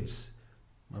your kids?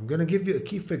 I'm gonna give you a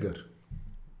key figure.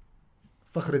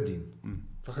 Fakhruddin.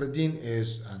 Fakhruddin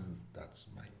is, and that's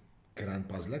my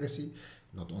grandpa's legacy.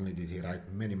 Not only did he write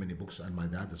many books, and my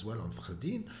dad as well, on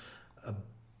Fakhruddin,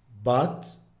 but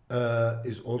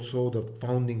is also the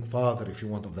founding father, if you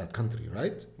want, of that country,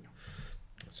 right?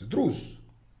 It's a Druze.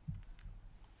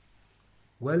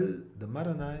 Well, the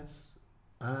Maronites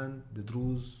and the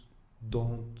Druze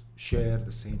don't share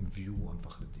the same view on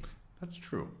Fakhruddin. That's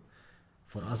true.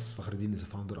 For us, Fakhruddin is the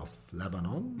founder of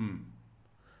Lebanon.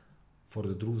 For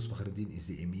the Druze, Fakhruddin is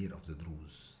the emir of the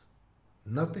Druze.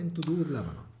 Nothing to do with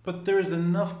Lebanon. But there is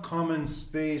enough common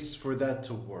space for that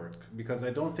to work, because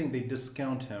I don't think they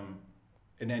discount him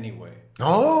in any way.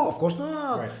 No, of course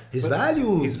not. Right. His But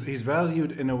values. He's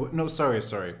valued in a way. No, sorry.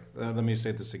 Let me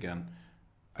say this again.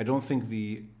 I don't think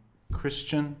the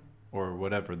Christian or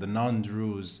whatever, the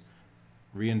non-Druze,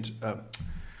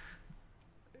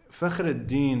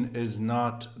 Fakhruddin is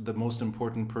not the most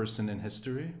important person in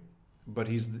history, but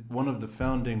he's one of the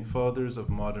founding fathers of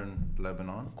modern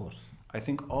Lebanon. Of course. I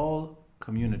think all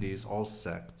communities, all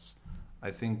sects,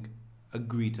 I think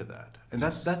agree to that. And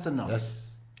that's enough.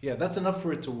 Yes. Yeah, that's enough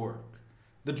for it to work.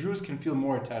 The Druze can feel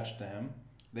more attached to him.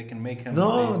 They can make him...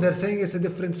 No, they're saying it's a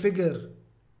different figure.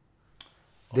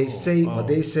 What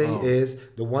they say is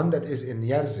the one that is in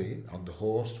Yerzy on the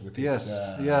horse with his...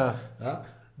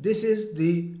 this is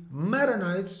the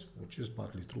Maronites, which is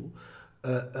partly true,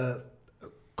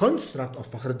 construct of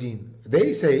Fakhruddin.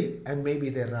 They say, and maybe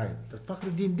they're right, that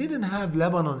Fakhruddin didn't have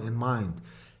Lebanon in mind.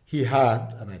 He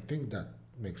had, and I think that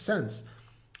makes sense,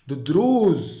 the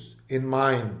Druze in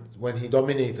mind when he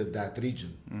dominated that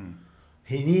region.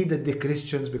 He needed the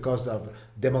Christians because of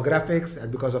demographics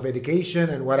and because of education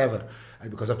and whatever, and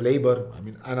because of labor. I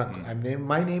mean,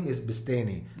 my name is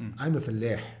Boustany. I'm a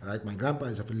Fallah, right? My grandpa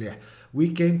is a Fallah.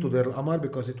 We came to Deir al-Amar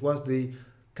because it was the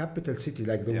capital city,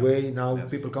 like the Yeah. way now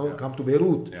Yes. people come, Yeah. come to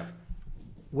Beirut. Yeah.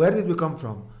 Where did we come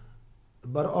from?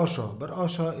 Barasha.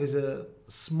 Barasha is a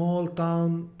small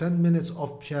town, 10 minutes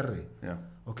off Sharri. Yeah.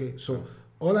 Okay, so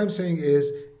all I'm saying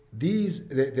is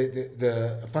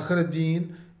the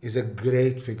Fakhruddin is a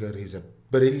great figure. He's a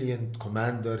brilliant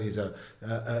commander. He's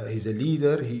a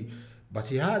leader. But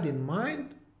he had in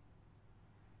mind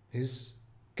his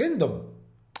kingdom.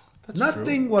 That's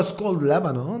Nothing was called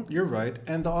Lebanon. You're right.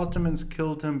 And the Ottomans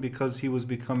killed him because he was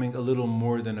becoming a little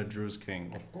more than a Druze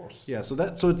king. Of course. Yeah,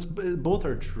 so it's both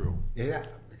are true. Yeah,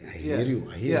 I hear you.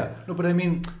 I hear you. No, but I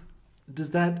mean, does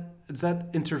that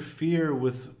interfere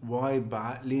with why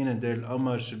Ba'alin and Deir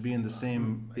al-Amar should be in the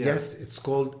same? Yeah. Yes, it's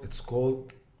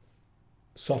called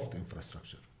soft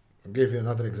infrastructure. I'll give you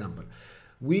another example.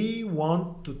 We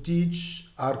want to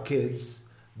teach our kids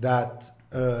that,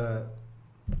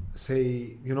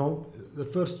 say, the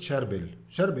first Sherbil.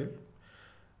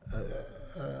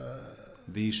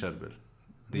 The Sherbil.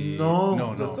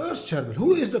 No, the first Sherbil.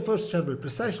 Who is the first Sherbil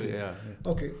precisely? Yeah.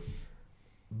 Okay.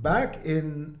 Back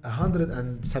in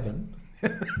 107.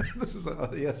 This is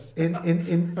yes.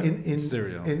 In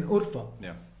Syria. In Urfa.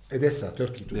 Yeah. Edessa,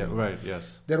 Turkey today. Yeah. Right.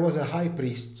 Yes. There was a high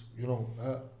priest.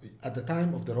 At the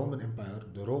time of the Roman Empire,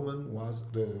 the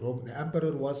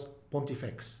emperor was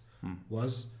Pontifex,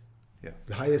 was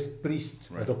the highest priest,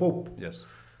 Right. the Pope. Yes.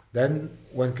 Then,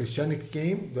 when Christianity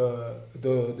came,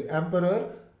 the emperor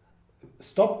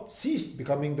ceased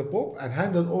becoming the Pope and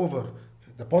handed over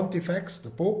the Pontifex, the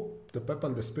Pope, the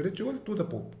papal, the spiritual, to the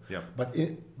Pope. Yeah. But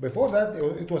before that,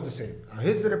 it was the same.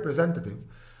 His representative,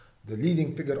 the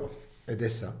leading figure of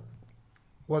Edessa,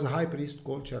 was a high priest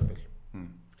called Sherbil.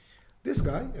 This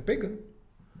guy, a pagan,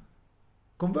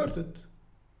 converted.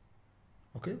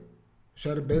 Okay?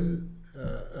 Sherbil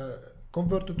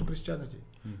converted to Christianity.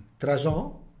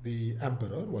 Trajan, the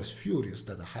emperor, was furious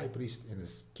that a high priest in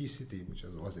his key city, which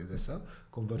was Edessa,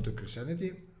 converted to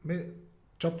Christianity,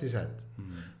 chopped his head.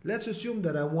 Let's assume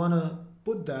that I want to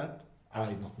put that,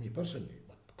 not me personally,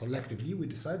 but collectively, we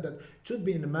decide that it should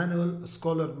be in a manual, the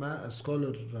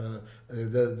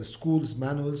school's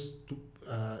manuals to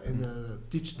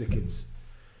teach the kids.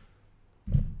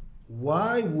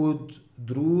 Why would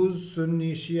Druze,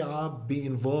 Sunni, Shia be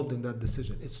involved in that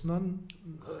decision? It's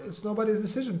nobody's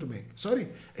decision to make. Sorry,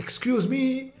 excuse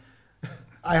me.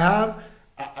 I have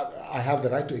the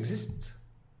right to exist.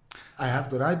 I have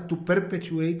the right to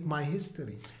perpetuate my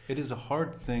history. It is a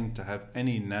hard thing to have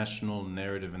any national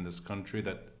narrative in this country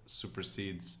that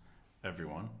supersedes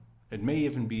everyone. It may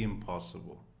even be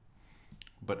impossible.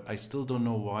 But I still don't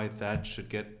know why that should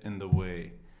get in the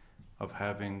way of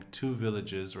having two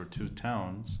villages or two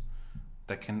towns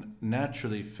that can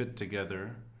naturally fit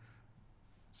together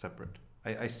separate.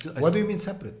 What do you mean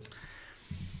separate?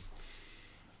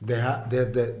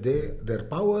 Their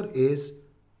power is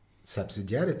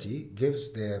subsidiarity,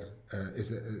 gives their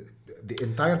the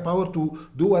entire power to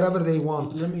do whatever they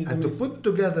want and to put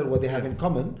together what they have in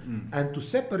common and to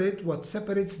separate what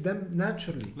separates them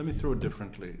naturally. Let me throw it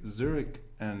differently. Zurich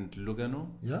and Lugano,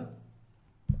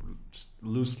 just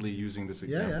loosely using this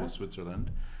example,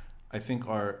 Switzerland, I think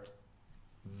are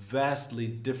vastly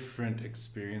different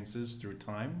experiences through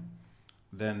time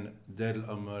than Deir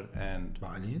al-Amr and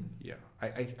Ba'alin? Yeah,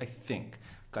 I think.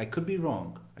 I could be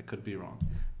wrong.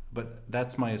 But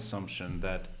that's my assumption,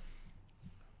 that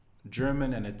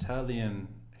German and Italian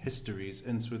histories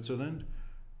in Switzerland,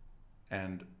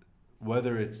 and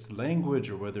whether it's language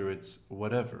or whether it's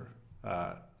whatever,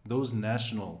 those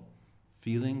national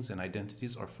feelings and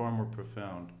identities are far more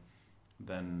profound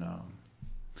than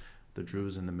the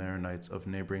Druze and the Maronites of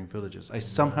neighboring villages. I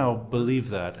somehow believe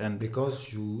that. And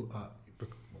because you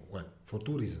for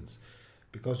two reasons.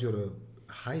 Because you're a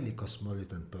highly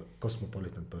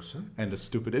cosmopolitan person. And a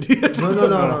stupid idiot.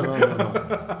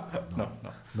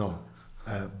 No.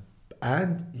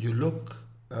 And you look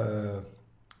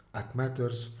at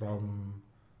matters from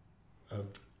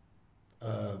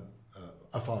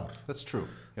afar. That's true.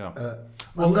 Yeah.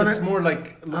 It's more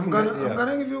like I'm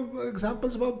gonna give you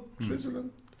examples about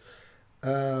Switzerland.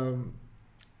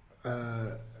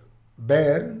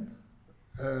 Bern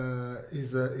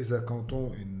is a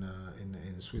canton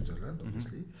in Switzerland,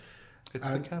 obviously. It's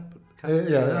the capital.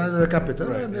 The capital,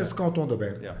 right, and it's Canton de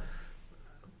Bern. Yeah.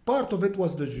 Part of it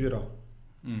was the Jura.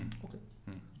 Okay.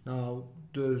 Now,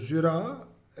 the Jura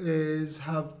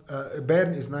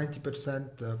Bern is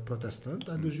 90% Protestant,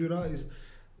 and the Jura is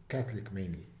Catholic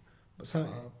mainly. But some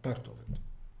part of it.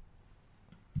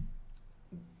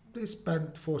 They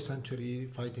spent 4 centuries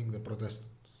fighting the Protestants.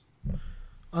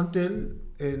 Until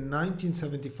in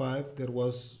 1975, there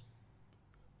was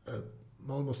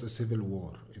almost a civil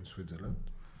war in Switzerland.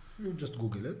 You just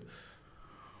Google it.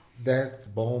 Death,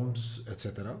 bombs,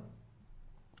 etc.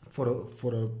 For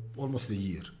almost a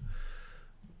year.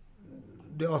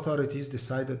 The authorities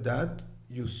decided that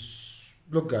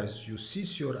look, guys, you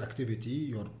cease your activity,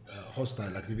 your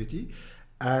hostile activity,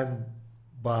 and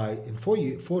in 4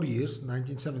 years,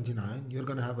 1979, you're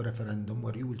going to have a referendum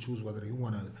where you will choose whether you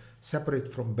want to separate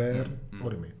from Bern or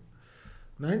remain.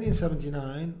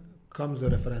 1979 comes the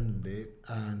referendum date,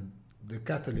 and the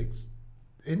Catholics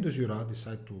in the Jura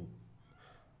decide to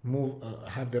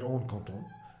have their own canton,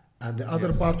 and the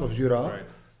other part of Jura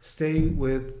stay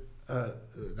with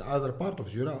the other part of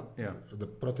Jura, the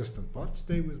Protestant part,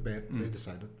 stay with Bern. They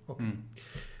decided, okay.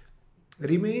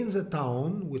 Remains a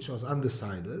town which was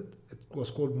undecided. It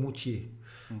was called Moutier.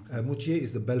 Moutier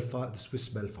is the Swiss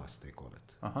Belfast, they call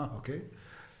it. Okay.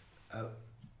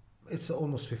 It's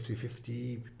almost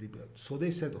 50-50. So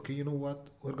they said, okay, you know what?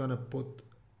 We're going to put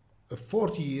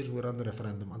 40 years we run the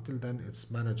referendum. Until then,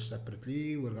 it's managed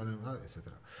separately. We're going to,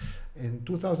 etc. In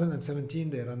 2017,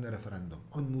 they ran the referendum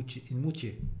in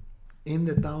Moutier, in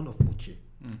the town of Moutier.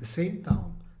 The same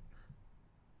town.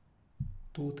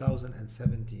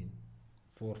 2017,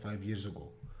 4 or 5 years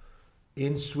ago.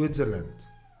 In Switzerland.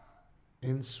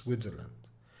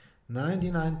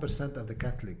 99% of the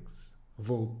Catholics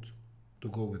vote to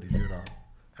go with the Jura,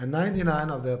 and 99%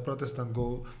 of the Protestant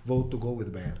vote to go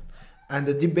with Bern. And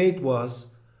the debate was,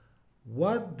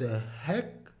 what the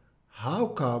heck? How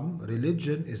come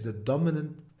religion is the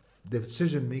dominant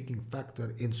decision-making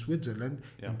factor in Switzerland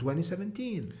in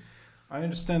 2017? I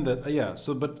understand that.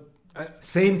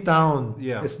 Same town.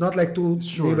 Yeah. It's not like two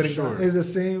neighboring towns. It's the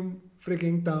same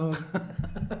freaking town.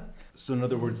 So in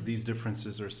other words, these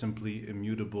differences are simply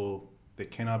immutable. They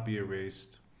cannot be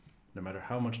erased, no matter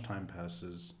how much time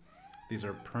passes. These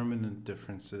are permanent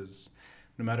differences,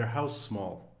 no matter how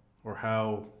small or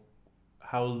how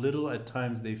little at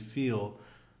times they feel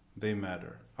they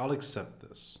matter. I'll accept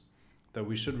this, that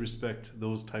we should respect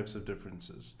those types of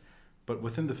differences. But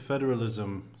within the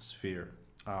federalism sphere,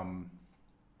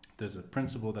 there's a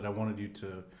principle that I wanted you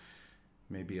to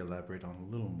maybe elaborate on a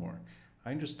little more.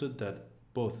 I understood that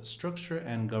both structure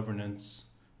and governance,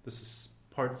 this is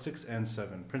part 6 and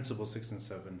 7, principle 6 and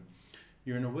 7,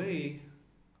 you're in a way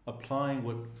applying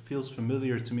what feels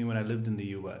familiar to me when I lived in the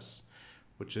US,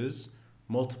 which is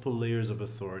multiple layers of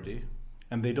authority,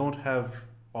 and they don't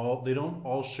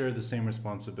all share the same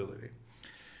responsibility.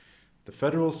 The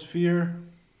federal sphere,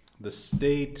 the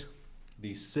state,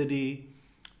 the city,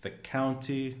 the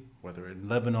county, whether in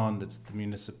Lebanon it's the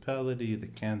municipality, the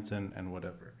canton, and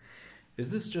whatever. Is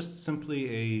this just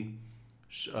simply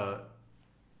a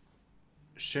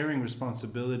sharing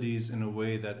responsibilities in a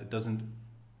way that it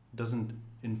doesn't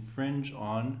infringe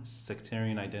on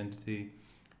sectarian identity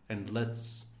and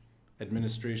lets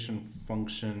administration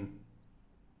function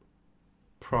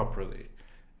properly?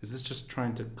 Is this just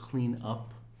trying to clean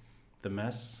up the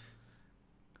mess?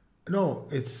 No,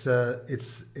 its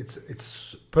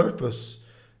purpose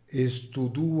is to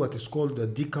do what is called a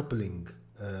decoupling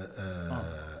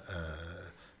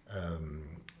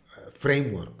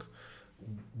framework,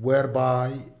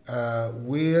 whereby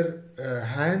we're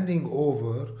handing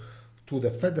over to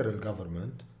the federal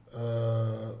government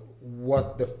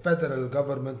what the federal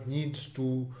government needs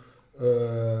to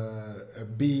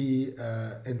be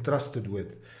entrusted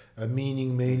with,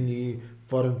 meaning mainly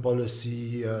foreign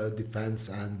policy, defense,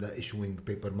 and issuing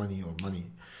paper money or money.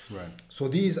 Right. So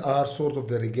these are sort of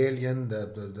the regalian,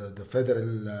 the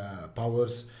federal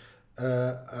powers.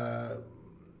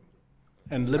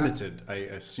 And limited, I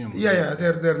assume. Yeah,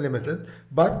 they're limited.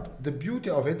 But the beauty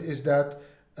of it is that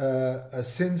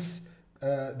since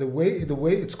the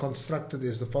way it's constructed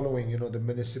is the following, the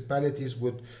municipalities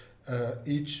would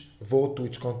each vote to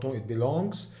which canton it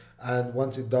belongs, and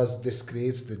once it does, this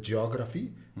creates the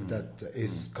geography that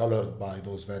is colored by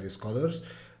those various colors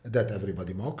that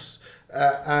everybody mocks.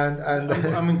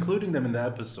 I'm including them in the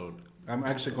episode. I'm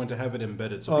actually going to have it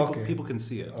embedded so people can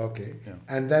see it. Okay. Yeah.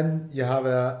 And then you have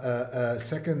a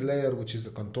second layer, which is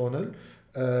the cantonal,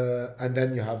 and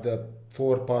then you have the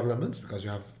 4 parliaments, because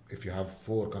if you have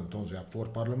 4 cantons, you have 4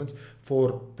 parliaments,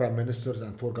 4 prime ministers,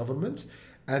 and 4 governments.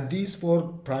 And these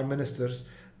 4 prime ministers,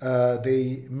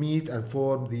 they meet and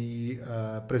form the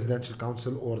presidential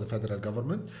council or the federal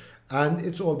government, and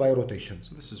it's all by rotation.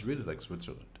 So this is really like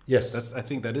Switzerland. Yes, I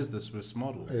think that is the Swiss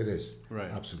model. it is.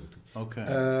 Right. Absolutely.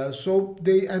 Okay. So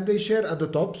they share at the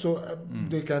top, so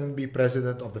they can be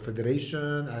president of the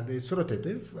federation, and it's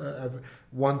rotative,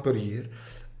 1 per year.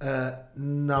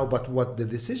 Now, but what the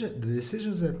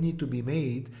decisions that need to be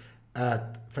made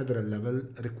at federal level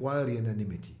require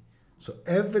unanimity. So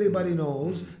everybody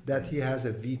knows that he has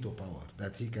a veto power,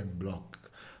 that he can block.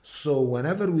 So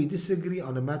whenever we disagree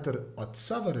on a matter at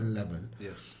sovereign level,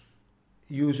 Yes.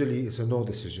 usually it's a no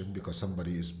decision because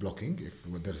somebody is blocking if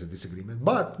there's a disagreement.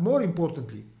 But more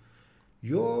importantly,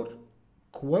 your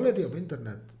quality of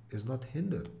internet is not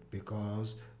hindered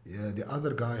because the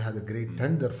other guy had a great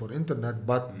tender for internet,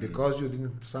 but because you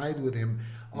didn't side with him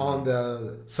on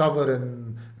the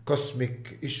sovereign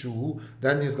cosmic issue,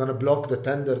 then he's going to block the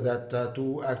tender that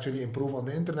to actually improve on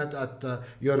the internet at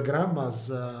your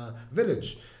grandma's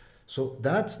village. So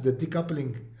that's the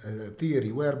decoupling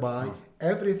theory, whereby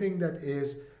everything that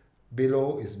is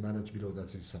below is managed below.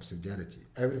 That's its subsidiarity.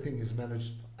 Everything is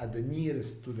managed at the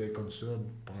nearest to the concerned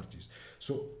parties.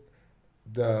 So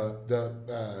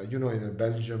in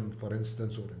Belgium, for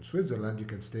instance, or in Switzerland, you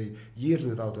can stay years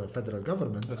without a federal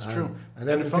government. That's true. And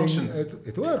And it functions.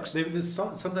 It works. There's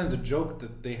sometimes a joke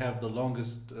that they have the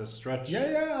longest stretch.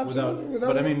 Yeah, absolutely.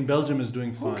 But I mean, Belgium is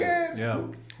doing fine. Who cares? Yeah.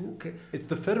 Who cares? It's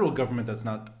the federal government that's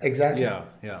not. Exactly.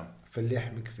 Yeah.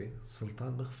 فلاح مكفي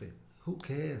سلطان مخفي. Who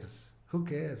cares? Who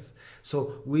cares? So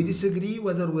we disagree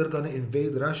whether we're going to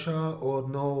invade Russia or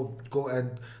no, go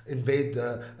and invade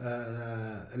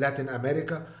Latin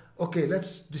America. Okay,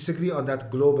 let's disagree on that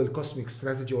global cosmic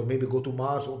strategy, or maybe go to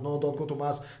Mars, or no, don't go to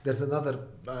Mars. There's another.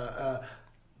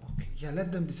 Okay, yeah,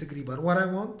 let them disagree. But what I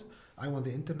want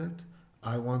the internet.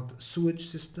 I want sewage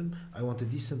system. I want a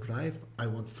decent life. I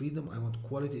want freedom. I want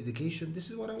quality education.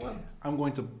 This is what I want. I'm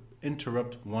going to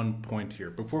interrupt one point here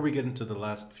before we get into the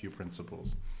last few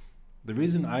principles. The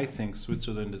reason I think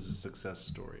Switzerland is a success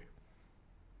story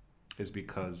is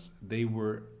because they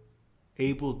were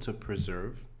able to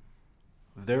preserve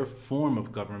their form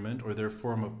of government or their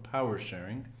form of power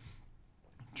sharing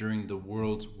during the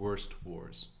world's worst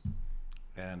wars.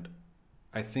 And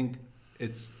I think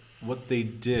it's what they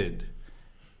did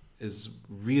is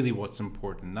really what's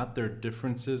important, not their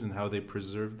differences and how they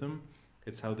preserved them.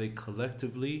 It's how they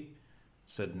collectively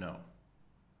said no.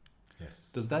 Yes.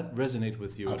 Does that resonate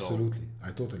with you at all? Absolutely. I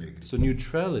totally agree. So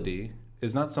neutrality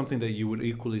is not something that you would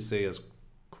equally say as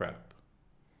crap.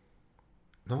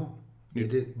 No,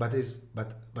 it is,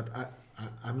 but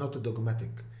I'm not a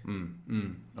dogmatic.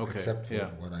 Okay. Except for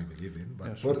what I believe in,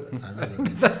 but sure.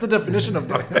 That's the definition of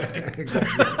dogmatic.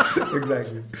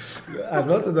 exactly. I'm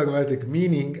not a dogmatic,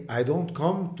 meaning I don't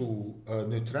come to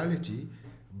neutrality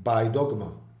by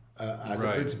dogma as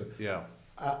a principle. Yeah.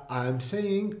 I'm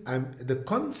saying the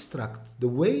construct, the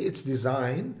way it's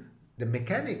designed, the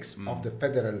mechanics of the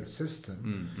federal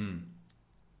system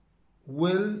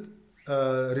will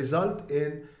result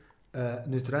in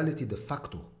neutrality de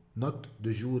facto, not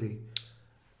de jure.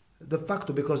 De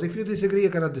facto, because if you disagree, you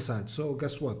cannot decide. So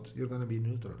guess what? You're going to be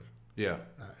neutral. Yeah.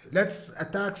 Let's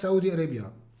attack Saudi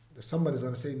Arabia. Somebody's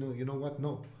going to say, no, you know what?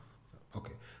 No.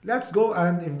 Okay. Let's go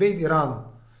and invade Iran.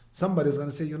 Somebody's going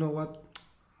to say, you know what?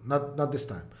 Not this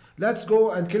time. Let's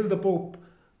go and kill the Pope.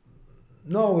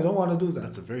 No, we don't want to do that.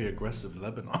 That's a very aggressive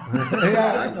Lebanon.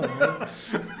 Yeah, I know.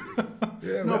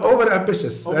 Yeah, no, over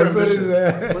ambitious. But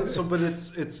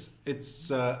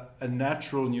it's a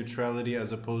natural neutrality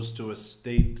as opposed to a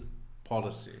state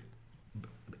policy.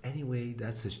 Anyway,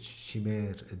 that's a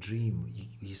chimera, a dream.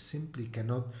 You simply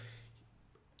cannot.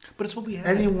 But it's what we had.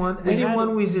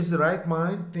 Anyone with his right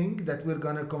mind think that we're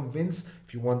gonna convince.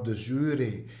 If you want the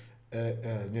jury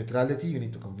neutrality, you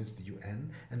need to convince the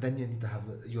UN, and then you need to have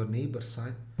your neighbors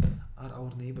sign. Are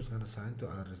our neighbors gonna sign to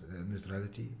our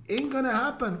neutrality? Ain't gonna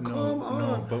happen. Come on.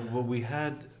 No, but what we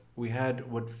had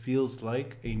what feels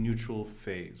like a neutral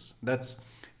phase.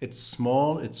 It's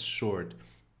small, it's short.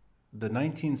 The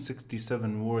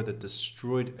 1967 war that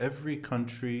destroyed every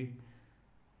country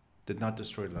did not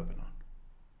destroy Lebanon.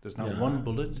 There's not one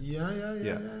bullet.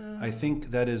 Yeah. I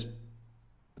think that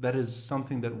is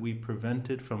something that we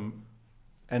prevented from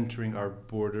entering our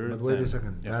border. But wait a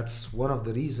second. Yeah. That's one of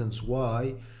the reasons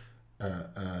why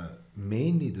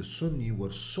mainly the Sunni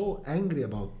were so angry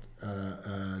about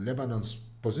Lebanon's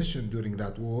position during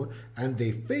that war, and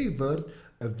they favored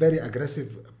a very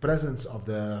aggressive presence of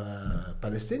the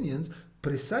Palestinians,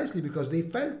 precisely because they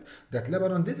felt that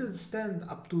Lebanon didn't stand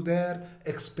up to their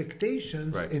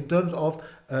expectations in terms of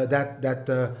that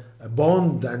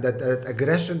bond and that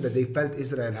aggression that they felt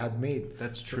Israel had made.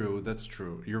 That's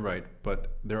true. You're right.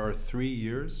 But there are 3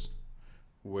 years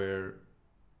where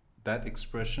that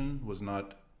expression was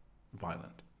not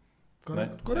violent.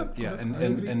 Correct. Yeah, and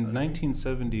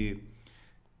 1970,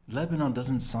 Lebanon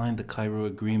doesn't sign the Cairo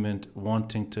Agreement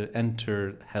wanting to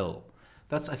enter hell.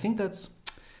 I think that's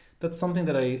something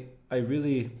that I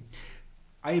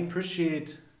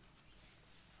appreciate.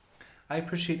 I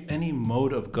appreciate any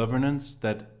mode of governance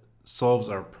that solves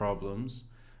our problems,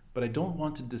 but I don't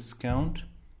want to discount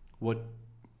what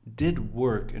did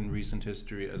work in recent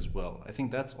history as well. I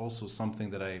think that's also something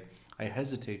that I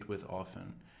hesitate with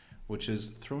often, which is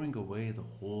throwing away the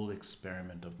whole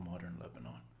experiment of modern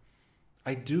Lebanon.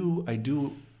 I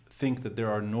do think that there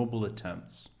are noble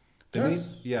attempts.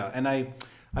 And I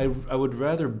would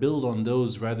rather build on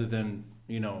those rather than,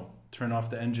 turn off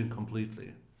the engine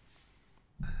completely.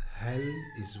 Hell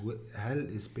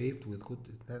is paved with good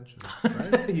intentions,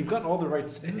 right? You've got all the right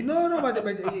sayings. No, but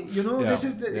this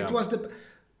is it was the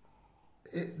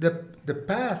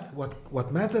path.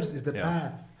 What matters is the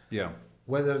path. Yeah.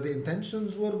 Whether the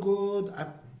intentions were good.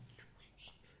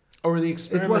 Or the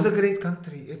experiment. It was a great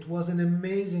country. It was an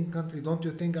amazing country. Don't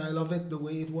you think I love it the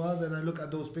way it was? And I look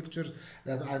at those pictures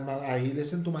that I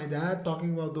listened to my dad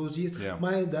talking about those years. Yeah.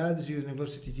 My dad is a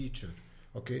university teacher.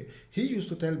 Okay, he used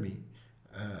to tell me,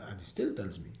 and he still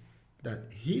tells me,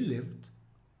 that he lived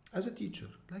as a teacher,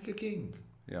 like a king.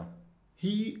 Yeah.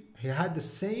 He had the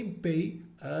same pay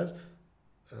as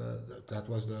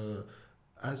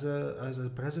as a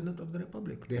president of the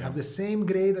republic. They have the same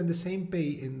grade and the same pay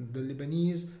in the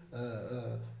Lebanese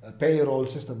payroll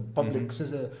system, public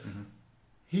system. Mm-hmm.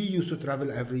 He used to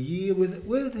travel every year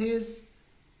with his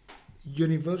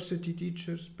university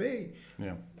teacher's pay.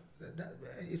 Yeah.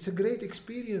 It's a great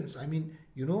experience. I mean,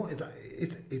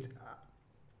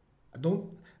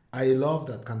 I love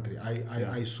that country.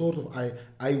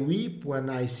 I weep when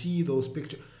I see those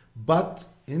pictures. But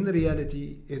in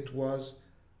reality, it was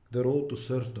the road to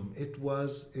serfdom. It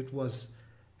was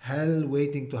hell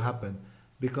waiting to happen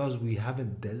because we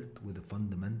haven't dealt with the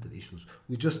fundamental issues.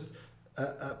 We just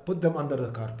put them under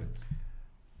the carpet.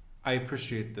 I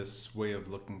appreciate this way of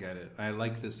looking at it. I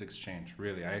like this exchange,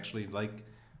 really. I actually like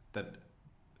that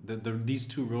these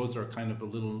two roads are kind of a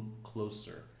little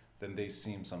closer than they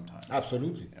seem sometimes.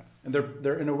 Absolutely. Yeah. And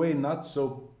they're in a way not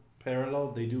so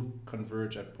parallel. They do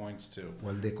converge at points too.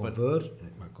 Well, they converge.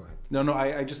 Go ahead. No.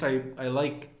 I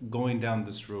like going down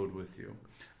this road with you.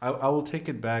 I will take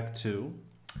it back to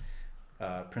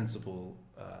principle.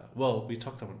 We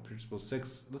talked about principle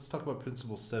 6. Let's talk about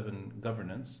principle 7,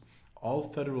 governance. All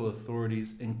federal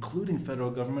authorities, including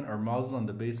federal government, are modeled on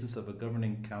the basis of a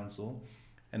governing council.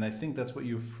 And I think that's what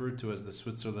you referred to as the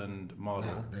Switzerland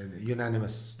model. The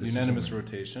unanimous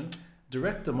rotation.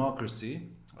 Direct democracy.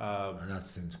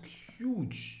 That's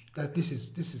huge. This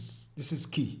is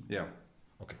key. Yeah.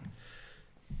 Okay.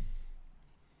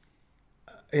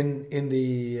 In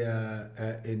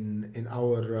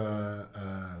our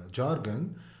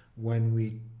jargon, when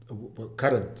we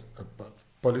current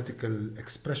political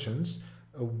expressions,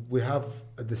 we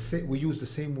use the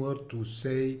same word to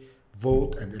say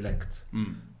vote and elect.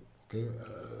 Okay,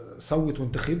 صوت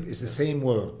وانتخب is the same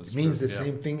word. It means the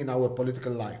same thing in our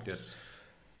political life. Yes.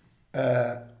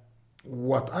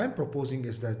 What I'm proposing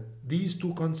is that these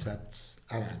two concepts,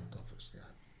 and obviously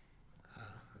I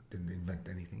didn't invent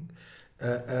anything,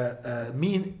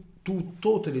 mean two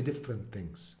totally different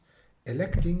things.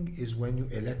 Electing is when you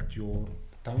elect your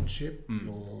township,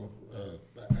 your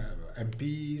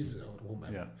MPs or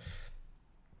whomever. Yeah.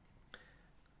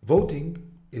 Voting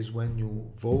is when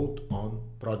you vote on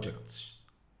projects,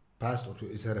 passed or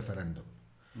is a referendum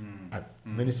at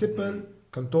municipal,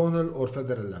 cantonal or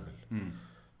federal level.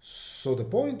 So the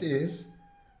point is,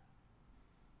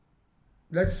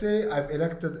 let's say I've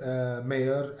elected a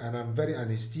mayor and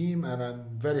his team, and I'm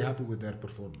very happy with their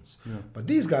performance. Yeah. But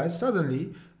these guys,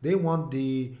 suddenly, they want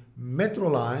the metro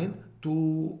line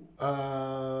to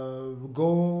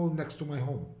go next to my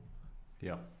home.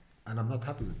 Yeah. And I'm not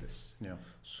happy with this. Yeah.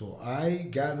 So I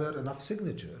gather enough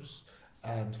signatures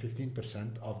and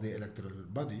 15% of the electoral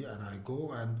body, and I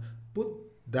go and put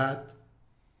that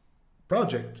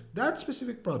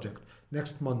specific project,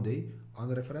 next Monday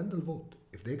on a referendum vote.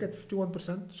 If they get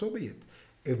 51%, so be it.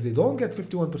 If they don't get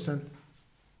 51%,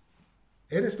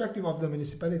 irrespective of the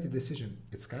municipality decision,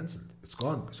 it's cancelled. It's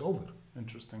gone. It's over.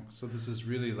 Interesting. So this is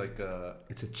really like a...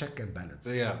 It's a check and balance.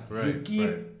 Yeah, right. You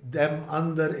keep them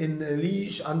in a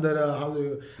leash, I don't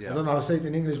know how to say it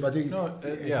in English, but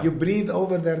you breathe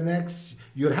over their necks.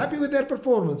 You're happy with their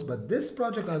performance, but this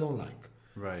project I don't like.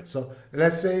 Right. So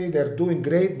let's say they're doing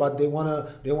great, but they wanna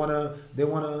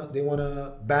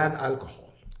ban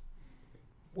alcohol.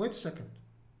 Wait a second.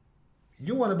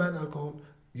 You wanna ban alcohol?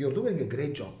 You're doing a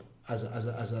great job as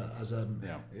a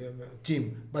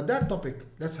team. But that topic,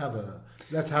 let's have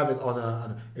it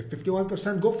on if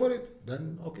 51% go for it,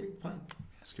 then okay, fine.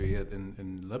 Ask you yet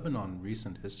in Lebanon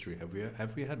recent history,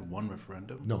 have we had one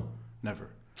referendum? No,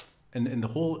 never. And in the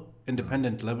whole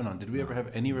independent Lebanon, did we ever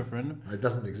have any referendum? It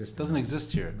doesn't exist. It doesn't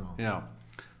exist here. No. Yeah.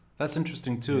 That's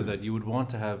interesting too, that you would want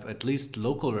to have at least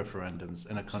local referendums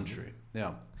in a country.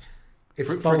 Yeah.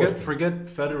 It's powerful. Forget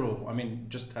federal. I mean,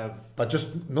 just have. But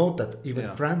just note that even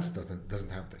Yeah. France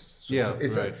doesn't have this. So Yeah,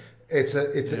 it's right.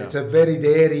 it's a very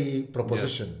dairy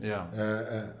proposition. Yes,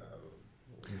 yeah.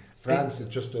 In France, it's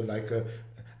just like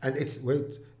and it's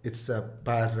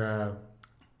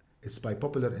by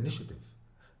popular initiative.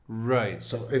 Right.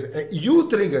 So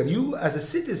you as a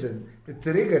citizen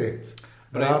trigger it.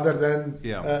 But rather than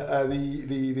yeah.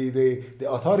 the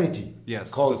authority Yes,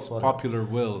 so calls it's for popular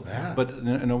will. Yeah. But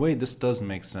in a way, this does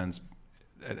make sense.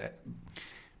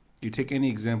 You take any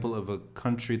example of a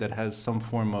country that has some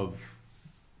form of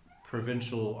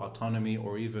provincial autonomy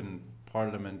or even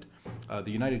parliament.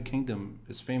 The United Kingdom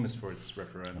is famous for its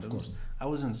referendums. Of course. I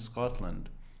was in Scotland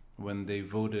when they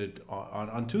voted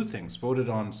on two things. Voted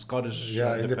on Scottish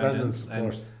independence of and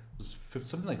course. it was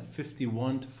something like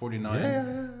 51 to 49.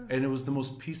 Yeah. And it was the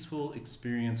most peaceful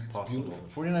experience possible.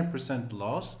 Beautiful. 49%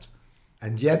 lost.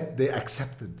 And yet they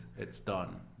accepted. It's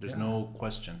done. There's no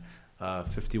question.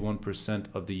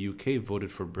 51% of the UK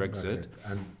voted for Brexit.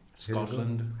 And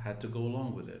Scotland had to go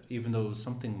along with it, even though it was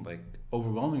something like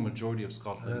overwhelming majority of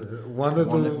Scotland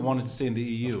wanted to stay in the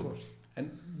EU. Of course.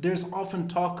 And there's often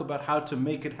talk about how to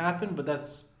make it happen, but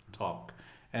that's talk.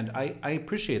 And I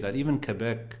appreciate that. Even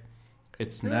Quebec,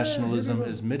 its nationalism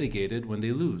is mitigated when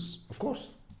they lose. Of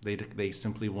course. They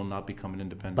simply will not become an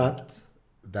independent. But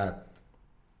that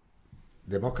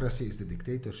democracy is the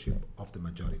dictatorship of the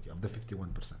majority, of the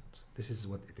 51%. This is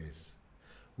what it is.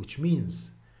 Which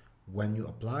means when you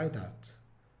apply that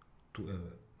to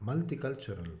a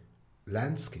multicultural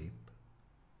landscape,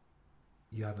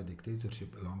 you have a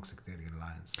dictatorship along sectarian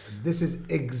lines. And this is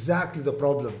exactly the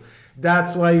problem.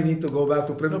 That's why you need to go back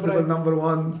to principle number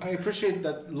one. I appreciate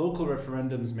that local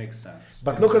referendums make sense.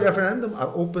 But local referendums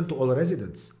are open to all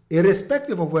residents,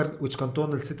 irrespective of which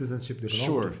cantonal citizenship they belong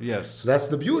Sure, to. yes. So that's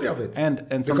the beauty of it. And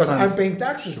because I'm paying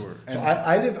taxes. Sure. So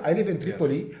I live in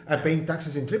Tripoli. Yes. I'm paying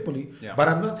taxes in Tripoli, but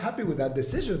I'm not happy with that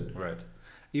decision. Right.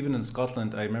 Even in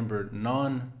Scotland, I remember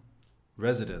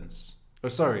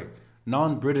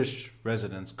non-British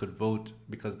residents could vote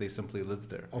because they simply lived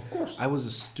there. Of course. I was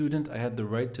a student. I had the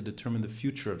right to determine the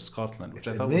future of Scotland, which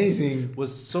I thought amazing.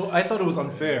 was so. I thought it was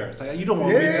unfair. It's like you don't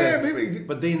want me to. Maybe.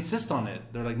 But they insist on it.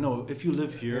 They're like, no. If you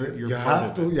live here, you're you part have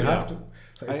of to. it. You have to.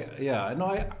 So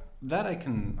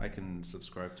I can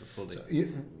subscribe to fully. So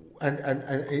and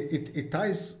it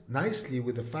ties nicely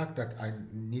with the fact that I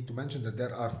need to mention that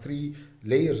there are 3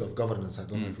 layers of governance. I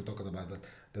don't know if we're talking about that.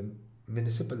 The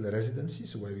municipal residency,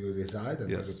 so where you reside and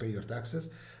where you pay your taxes,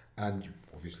 and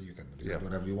obviously you can reside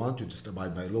wherever you want. You just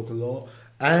abide by local law,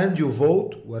 and you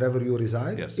vote wherever you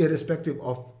reside, irrespective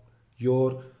of your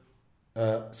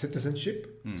citizenship.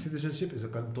 Citizenship is a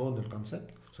cantonal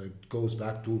concept, so it goes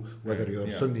back to whether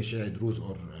you're Sunni, Shia, Druze,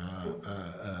 or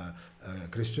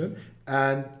Christian,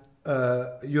 and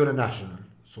you're a national,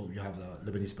 so you have the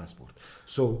Lebanese passport.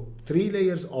 So 3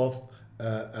 layers of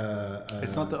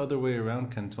it's not the other way around,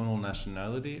 cantonal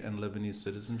nationality and Lebanese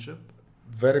citizenship?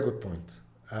 Very good point.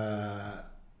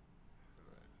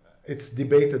 It's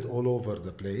debated all over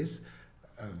the place,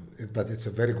 but it's a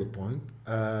very good point.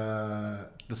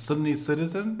 The Sunni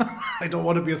citizen? I don't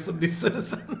want to be a Sunni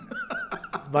citizen.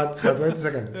 but wait a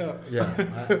second.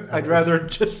 I'd rather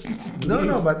just...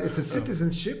 No, but it's a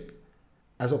citizenship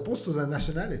as opposed to the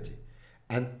nationality.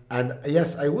 And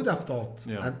yes, I would have thought,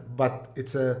 but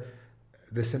it's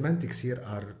the semantics here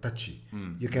are touchy.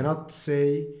 You cannot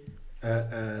say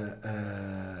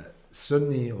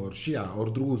Sunni or Shia or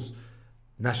Druze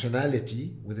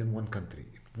nationality within one country.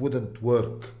 It wouldn't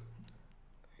work.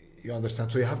 You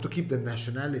understand? So you have to keep the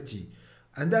nationality.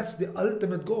 And that's the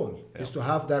ultimate goal, is to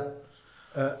have that,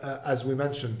 as we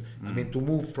mentioned, I mean, to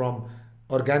move from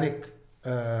organic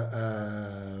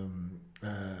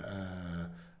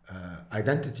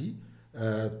identity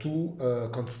to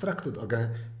constructed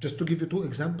organic. Just to give you 2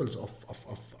 examples of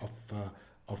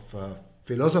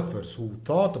philosophers who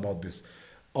thought about this.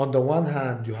 On the one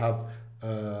hand, you have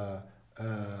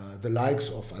the likes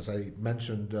of, as I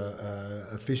mentioned,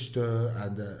 Fichte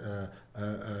and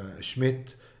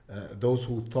Schmidt, those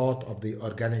who thought of the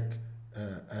organic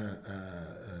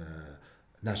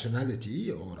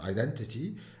nationality or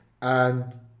identity, and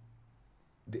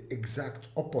the exact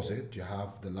opposite. You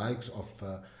have the likes of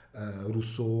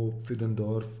Rousseau,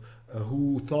 Pfuddendorf,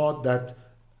 who thought that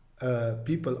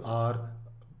people are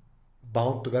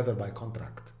bound together by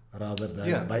contract rather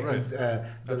than by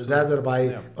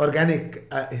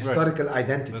organic historical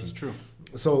identity. That's true.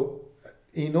 So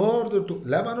in order to...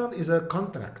 Lebanon is a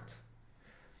contract.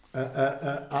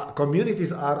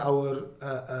 Communities are our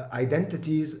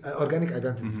identities, organic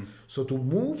identities. So to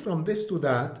move from this to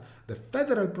that, the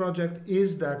federal project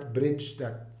is that bridge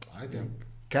that I think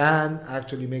can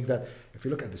actually make that. If you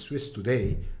look at the Swiss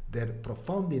today, they're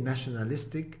profoundly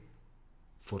nationalistic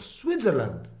for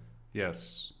Switzerland.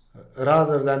 Yes.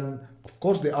 Rather than, of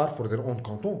course, they are for their own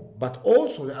canton, but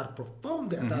also they are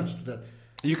profoundly attached to that.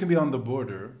 You can be on the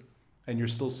border and you're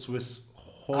still Swiss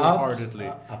wholeheartedly.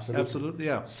 Absolutely. Absolutely,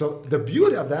 yeah. So the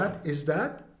beauty of that is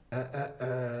that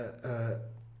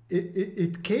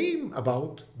it came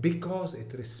about because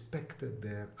it respected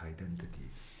their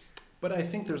identities. But I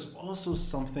think there's also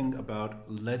something about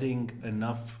letting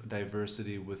enough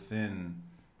diversity within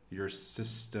your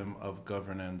system of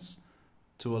governance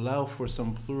to allow for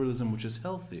some pluralism which is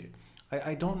healthy.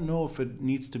 I don't know if it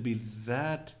needs to be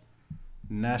that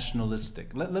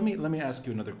nationalistic. Let me ask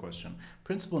you another question.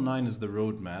 Principle 9 is the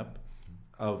roadmap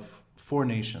of 4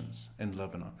 nations in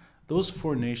Lebanon. Those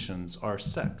 4 nations are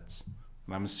sects.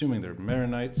 And I'm assuming they're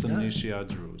Maronite, Sunni, Shia,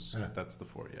 Druze. Yeah. That's the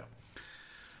 4, yeah.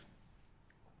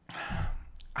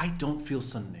 I don't feel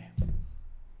Sunni.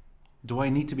 Do I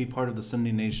need to be part of the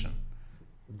Sunni nation?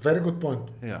 Very good point.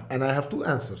 Yeah. And I have 2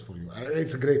 answers for you.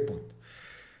 It's a great point.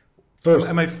 First,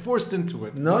 am I forced into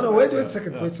it? No, wait a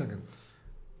second.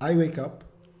 I wake up.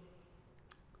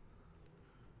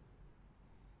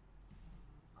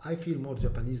 I feel more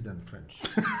Japanese than French.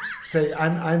 Say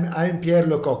I'm Pierre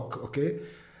Lecoq, okay?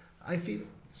 I feel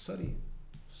sorry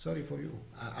for you.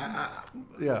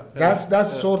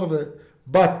 That's sort of the.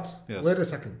 But yes. Wait a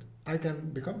second. I can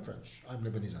become French. I'm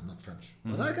Lebanese. I'm not French,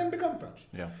 but I can become French.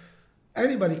 Yeah.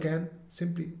 Anybody can.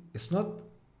 Simply, it's not.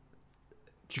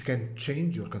 You can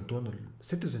change your cantonal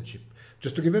citizenship.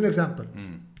 Just to give you an example,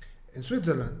 in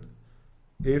Switzerland,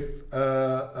 if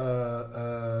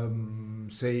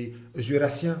say a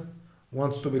Jurassien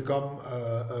wants to become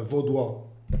a Vaudois,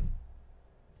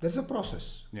 there's a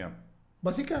process. Yeah.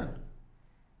 But he can.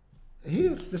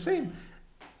 Here, the same.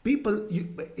 People,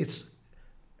 it's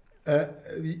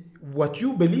what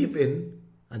you believe in,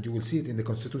 and you will see it in the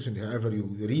Constitution, however you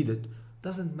read it,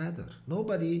 doesn't matter.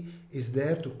 Nobody is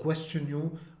there to question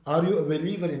you. Are you a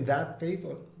believer in that faith?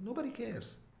 Or nobody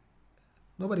cares.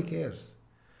 Nobody cares.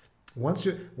 Once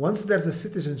there's a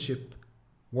citizenship,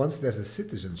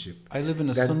 I live in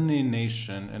a Sunni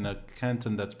nation, in a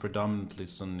canton that's predominantly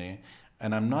Sunni,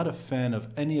 and I'm not a fan of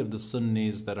any of the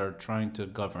Sunnis that are trying to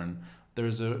govern.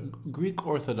 There's a Greek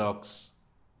Orthodox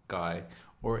guy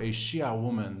or a Shia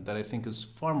woman that I think is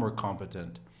far more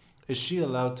competent. Is she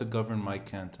allowed to govern my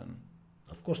canton?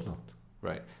 Of course not.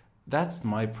 Right. That's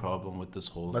my problem with this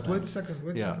whole thing. But wait a second.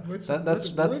 Wait a second.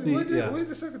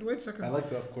 Wait a second. I like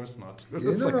that, of course not. But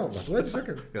wait a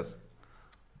second. Yes.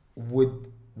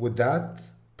 Would that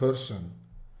person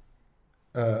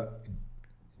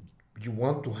you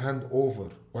want to hand over?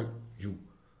 Well,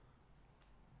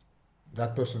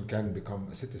 that person can become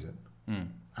a citizen,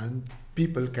 and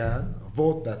people can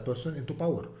vote that person into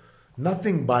power.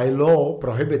 Nothing by law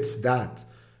prohibits that.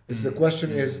 The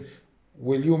question is,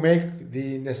 will you make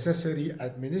the necessary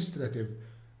administrative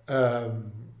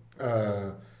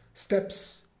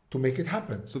steps to make it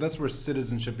happen? So that's where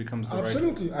citizenship becomes the right.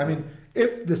 Absolutely. I mean,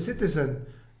 if the citizen,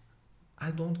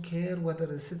 I don't care whether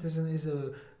the citizen is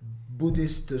a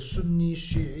Buddhist, a Sunni,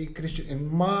 Shi'i, Christian.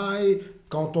 In my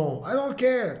canton, I don't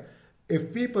care.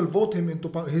 If people vote him into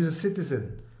power, he's a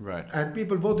citizen. Right. And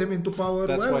people vote him into power.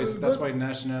 That's why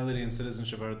nationality and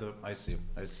citizenship are the. I see.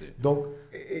 Donc,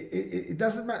 it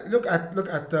doesn't matter. Look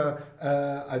at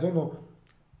I don't know.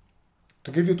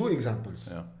 To give you 2 examples.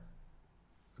 Yeah.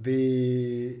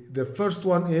 The first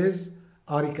one is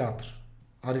Henri IV.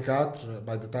 Henri IV,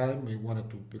 by the time he wanted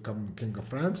to become king of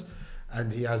France,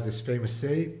 and he has this famous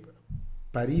say,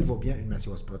 Paris vaut bien une messe. He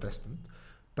was Protestant.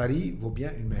 Paris vaut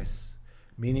bien une messe,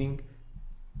 meaning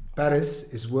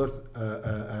Paris is worth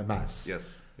a mass.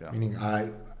 Yes. Yeah. Meaning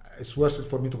it's worth it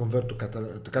for me to convert to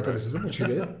Catholicism, which he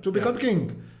did, to become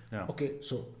king. Yeah. Okay,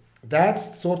 so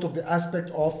that's sort of the aspect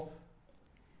of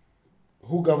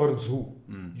who governs who.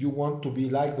 You want to be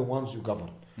like the ones you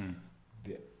govern.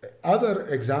 The other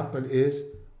example is,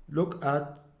 look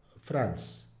at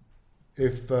France.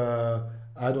 If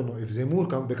I don't know, if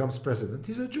Zemmour becomes president,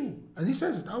 he's a Jew, and he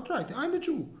says it outright. I'm a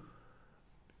Jew.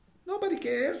 Nobody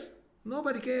cares.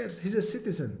 He's a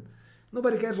citizen.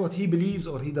 Nobody cares what he believes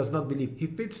or he does not believe. He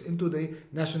fits into the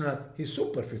national. He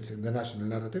super fits in the national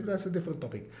narrative. That's a different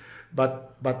topic.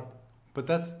 But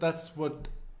that's what.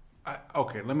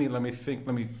 Okay, let me think.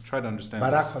 Let me try to understand.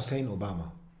 Barack Hussein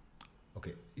Obama.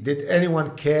 Okay, did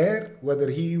anyone care whether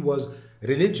he was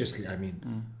religiously? I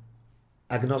mean,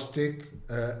 agnostic,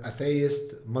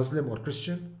 atheist, Muslim, or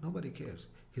Christian? Nobody cares.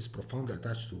 He's profoundly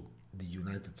attached to the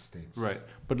United States. Right,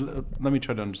 but let me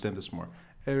try to understand this more.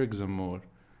 Eric Zemmour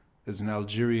is an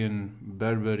Algerian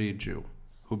Berberi Jew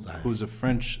who's a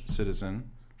French citizen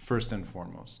first and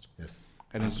foremost. Yes,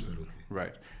 And absolutely.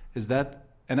 Right. Is that,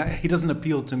 and he doesn't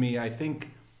appeal to me. I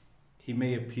think he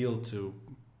may appeal to.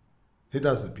 He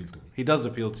does appeal to me. He does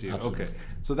appeal to you. Absolutely. Okay.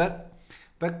 So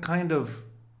that kind of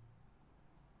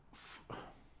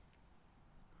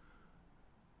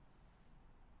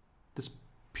this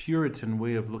Puritan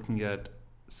way of looking at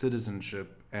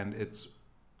citizenship, and it's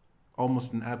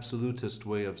almost an absolutist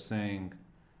way of saying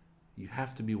you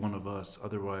have to be one of us,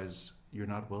 otherwise you're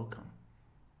not welcome.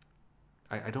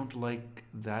 I don't like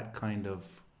that kind of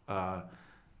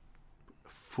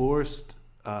forced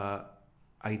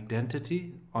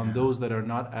identity on those that are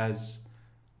not as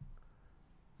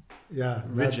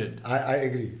rigid. I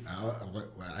agree.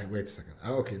 Wait a second.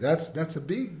 Okay, that's a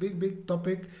big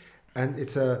topic, and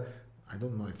it's a, I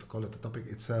don't know if I call it a topic.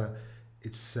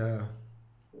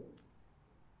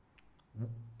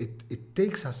 It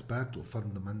takes us back to a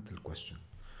fundamental question.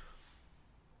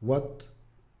 What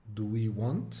do we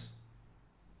want?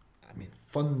 I mean,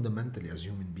 fundamentally as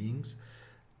human beings,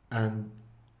 and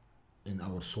in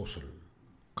our social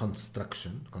construct,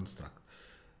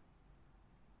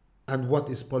 and what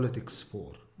is politics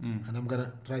for? And I'm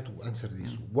gonna try to answer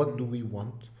this. What do we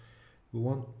want? We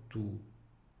want to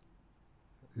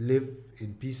live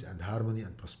in peace and harmony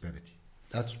and prosperity.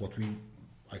 That's what we,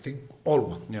 I think, all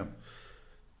want. Yeah.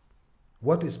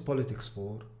 What is politics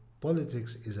for?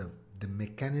 Politics is the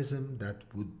mechanism that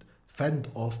would fend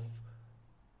off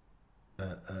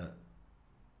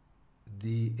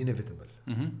the inevitable.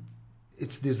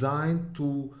 It's designed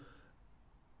to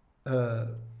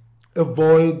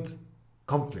avoid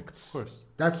conflicts. Of course.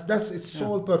 That's its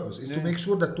sole purpose, is to make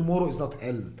sure that tomorrow is not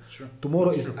hell. Sure.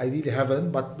 Tomorrow is ideally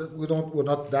heaven, but we're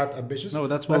not that ambitious. No,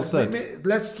 that's well said.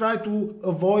 Let's try to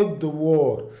avoid the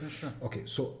war. Sure. Okay,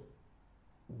 so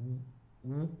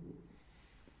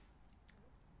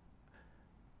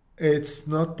it's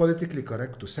not politically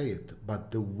correct to say it,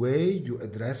 but the way you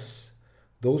address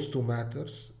those two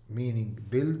matters, meaning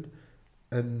build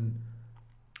a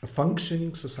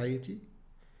functioning society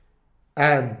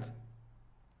and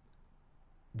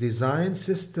design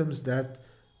systems that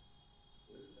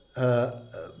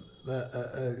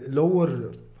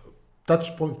lower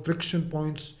touch point, friction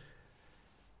points,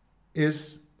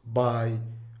 is by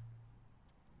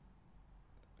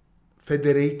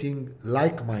federating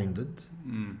like-minded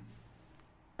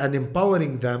and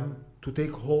empowering them to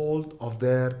take hold of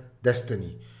their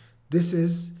destiny. This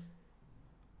is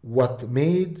what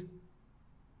made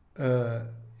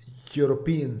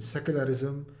European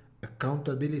secularism,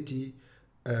 accountability,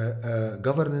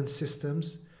 governance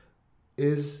systems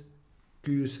is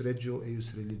cuius regio,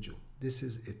 eius religio. This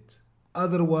is it.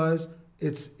 Otherwise,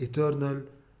 it's eternal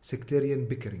sectarian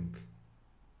bickering.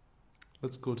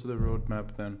 Let's go to the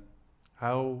roadmap then.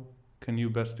 How can you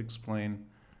best explain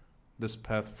this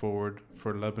path forward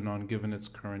for Lebanon given its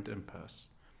current impasse,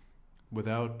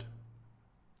 without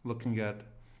looking at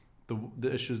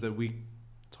the issues that we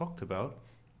talked about?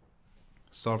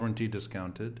 Sovereignty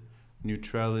discounted,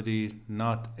 neutrality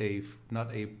not a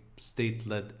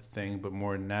state-led thing, but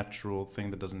more a natural thing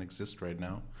that doesn't exist right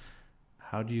now.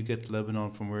 How do you get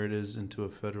Lebanon from where it is into a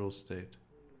federal state?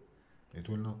 It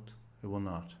will not. It will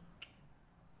not.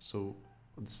 So,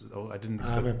 I didn't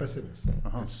expect. I'm a pessimist.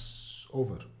 It's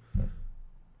over.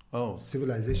 Oh.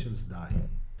 Civilizations die.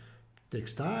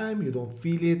 Takes time. You don't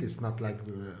feel it. It's not like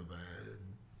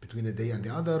between a day and the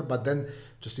other. But then,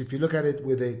 just if you look at it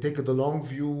take the long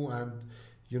view, and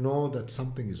you know that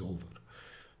something is over.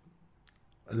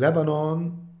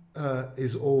 Lebanon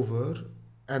is over,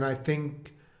 and I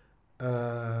think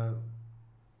the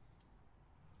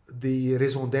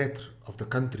raison d'être of the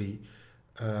country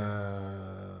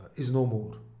is no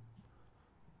more.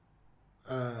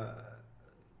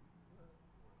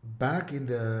 Back in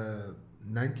the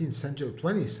 19th century,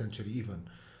 20th century even,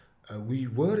 we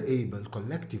were able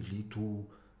collectively to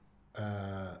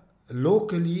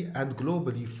locally and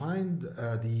globally find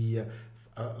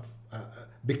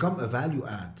become a value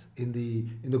add in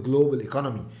the global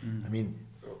economy. I mean,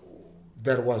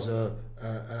 there was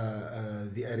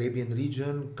the Arabian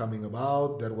region coming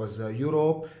about, there was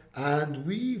Europe, and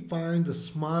we find a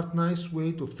smart, nice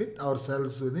way to fit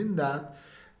ourselves within that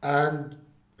and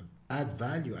add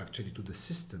value actually to the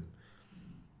system.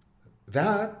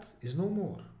 That is no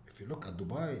more. If you look at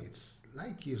Dubai, it's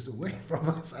light years away from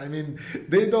us. I mean,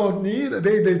 they don't need,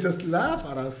 they just laugh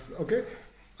at us, okay?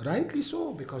 Rightly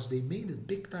so, because they made it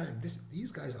big time.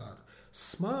 These guys are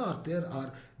smart.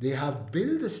 They have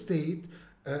built a state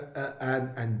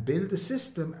and built a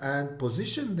system and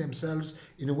positioned themselves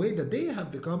in a way that they have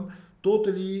become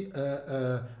totally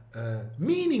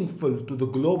meaningful to the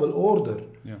global order.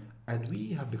 Yeah. and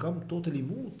we have become totally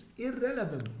moot,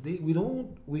 irrelevant. We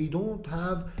don't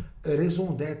have a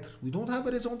raison d'être. We don't have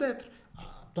a raison d'être.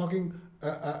 Talking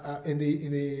in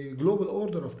the global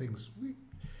order of things,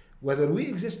 whether we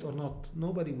exist or not,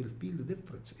 nobody will feel the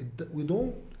difference. We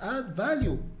don't add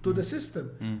value to the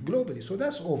system globally, so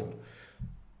that's over.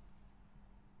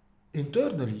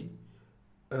 Internally,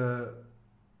 the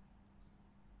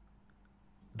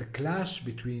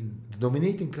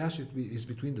dominating clash is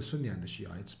between the Sunni and the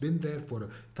Shia. It's been there for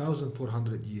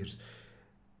 1,400 years.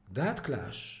 That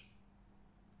clash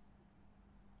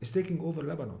is taking over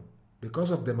Lebanon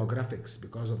because of demographics,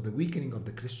 because of the weakening of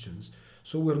the Christians.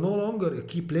 So we're no longer a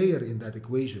key player in that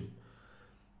equation,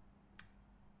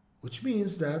 which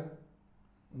means that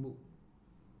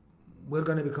we're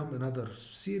going to become another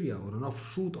Syria or an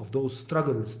offshoot of those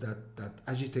struggles that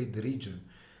agitate the region.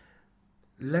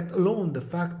 Let alone the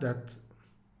fact that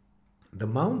the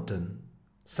mountain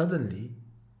suddenly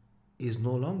is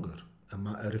no longer a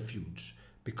refuge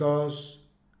because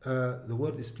the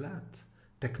world is flat.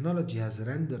 Technology has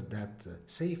rendered that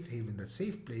safe haven, that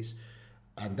safe place,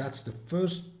 and that's the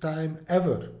first time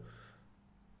ever.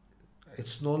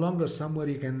 It's no longer somewhere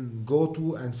you can go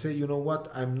to and say, you know what,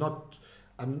 I'm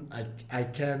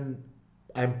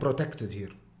protected here.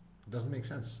 It doesn't make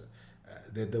sense.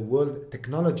 The world,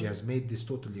 technology has made this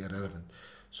totally irrelevant.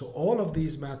 So all of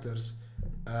these matters,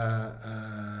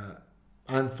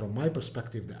 and from my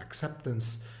perspective, the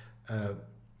acceptance,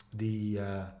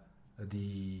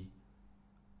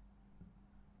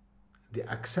 the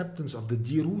acceptance of the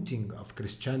derooting of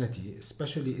Christianity,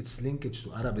 especially its linkage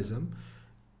to Arabism,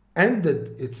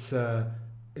 ended its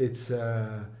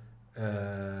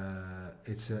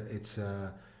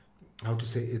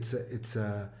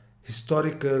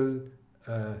historical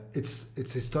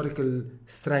its historical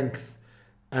strength,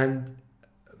 and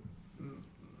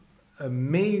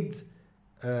made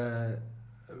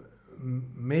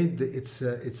its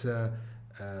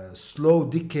slow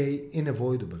decay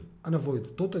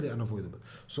totally unavoidable.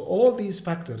 So all these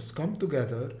factors come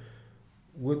together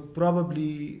would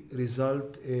probably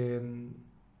result in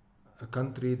a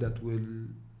country that will,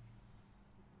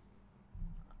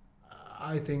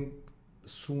 I think,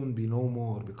 soon be no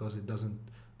more, because it doesn't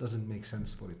make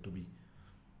sense for it to be.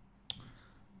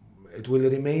 It will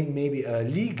remain maybe a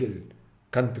legal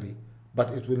country,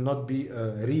 but it will not be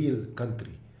a real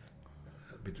country,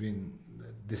 between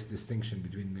this distinction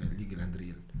between legal and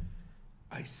real.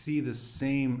 I see the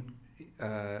same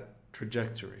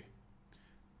trajectory.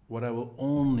 What I will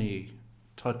only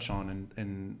touch on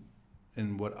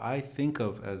and what I think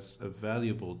of as a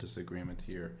valuable disagreement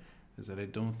here is that I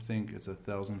don't think it's a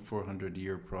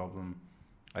 1,400-year problem.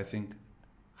 I think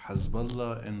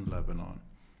Hezbollah in Lebanon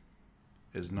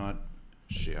is not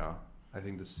Shia. I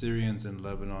think the Syrians in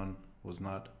Lebanon was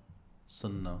not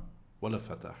Sunnah wala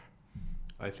Fatah.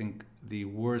 I think the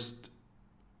worst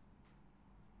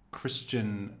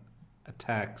Christian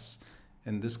attacks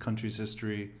in this country's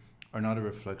history are not a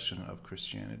reflection of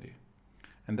Christianity.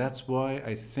 And that's why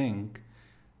I think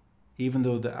even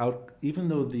though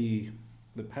the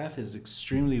path is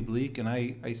extremely bleak, and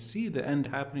I see the end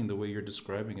happening the way you're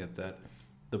describing it, that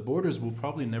the borders will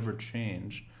probably never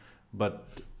change,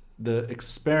 but the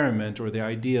experiment or the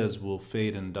ideas will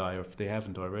fade and die, or if they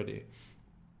haven't already.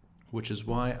 Which is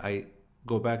why I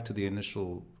go back to the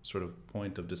initial sort of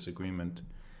point of disagreement,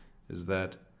 is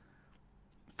that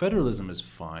federalism is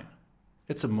fine.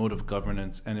 It's a mode of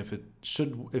governance, and if it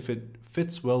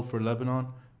fits well for Lebanon,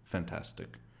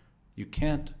 fantastic. You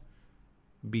can't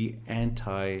be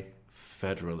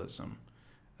anti-federalism.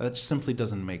 That simply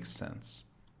doesn't make sense.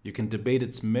 You can debate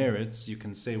its merits, you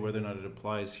can say whether or not it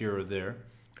applies here or there.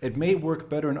 It may work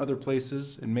better in other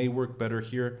places, it may work better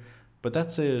here, but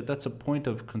that's a point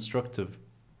of constructive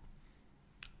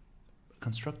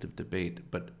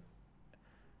debate. But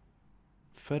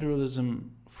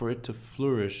federalism, for it to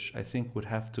flourish, I think would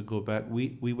have to go back.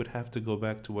 We would have to go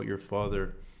back to what your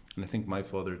father, and I think my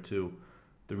father too,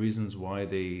 the reasons why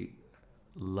they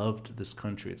loved this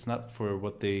country. It's not for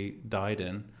what they died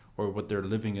in or what they're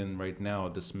living in right now,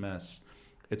 this mess.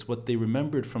 It's what they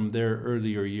remembered from their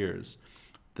earlier years.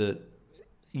 The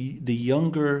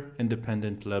younger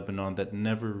independent Lebanon that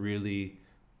never really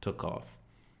took off.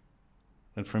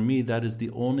 And for me, that is the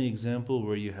only example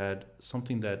where you had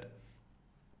something that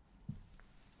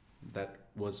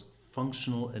was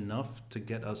functional enough to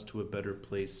get us to a better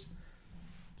place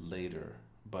later.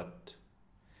 But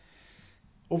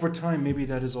over time, maybe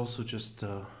that is also just,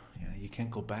 you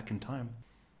can't go back in time.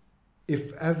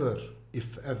 If ever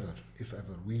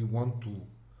we want to,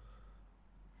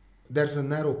 there's a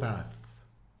narrow path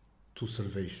to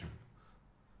salvation.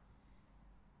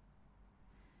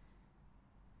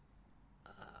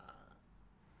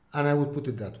 And I would put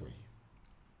it that way.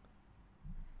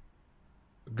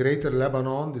 Greater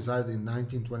Lebanon, decided in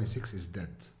 1926, is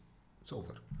dead. It's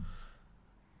over.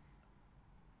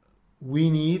 We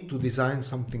need to design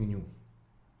something new.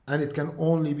 And it can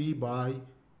only be by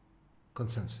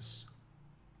consensus.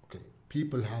 Okay,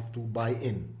 people have to buy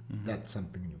in. That's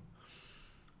something new.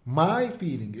 My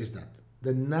feeling is that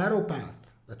the narrow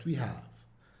path that we have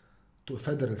to a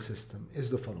federal system is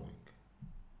the following.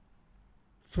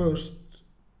 First,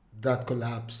 that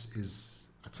collapse is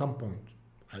at some point,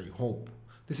 I hope,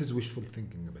 this is wishful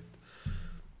thinking a bit,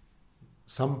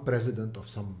 some president of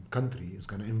some country is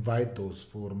going to invite those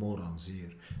four morons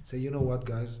here. Say, you know what,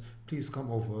 guys, please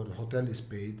come over. The hotel is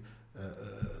paid.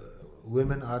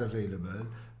 Women are available.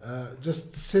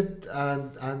 Just sit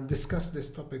and discuss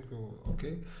this topic,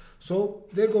 okay? So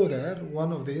they go there,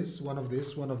 one of this, one of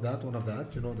this, one of that,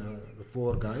 the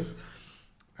four guys.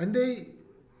 And they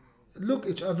look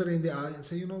each other in the eye and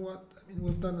say, you know what? I mean,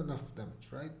 we've done enough damage,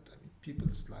 right? I mean,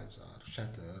 people's lives are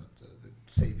shattered. The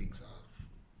savings are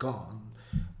gone.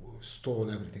 We stole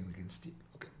everything we can steal.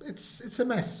 Okay, it's a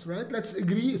mess, right? Let's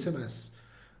agree it's a mess.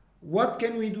 What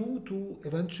can we do to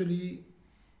eventually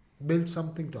build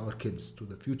something to our kids, to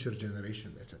the future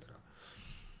generations, etc.?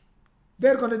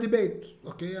 They're gonna debate,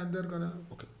 okay, and they're gonna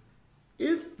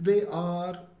if they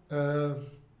are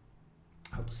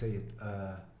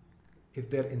if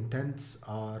their intents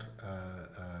are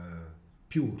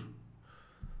pure,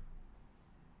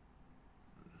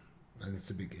 and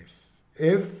it's a big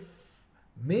if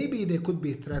maybe they could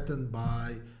be threatened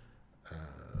by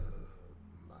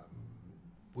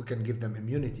we can give them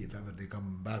immunity if ever they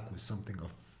come back with something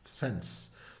of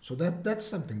sense. So that's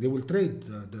something. They will trade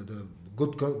the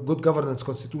good governance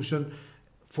constitution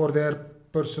for their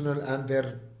personal and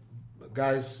their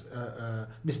guys'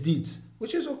 misdeeds,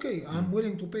 which is okay. I'm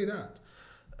willing to pay that.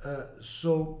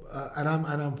 And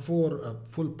I'm for a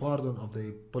full pardon of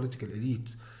the political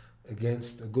elite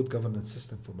against a good governance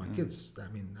system for my kids. I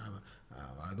mean,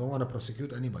 I don't want to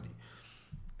prosecute anybody.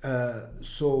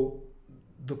 So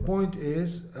the point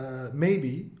is,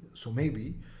 maybe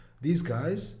these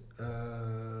guys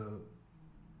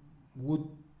would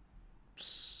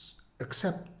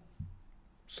accept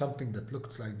something that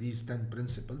looks like these 10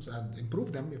 principles and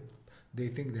improve them if they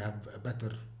think they have a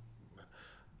better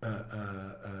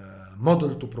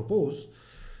model to propose,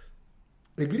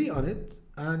 agree on it,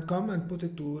 and come and put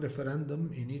it to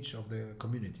referendum in each of the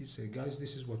communities. Say, guys,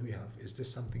 this is what we have. Is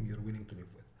this something you're willing to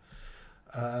live with?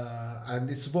 And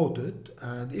it's voted.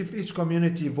 And if each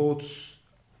community votes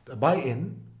a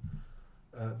buy-in,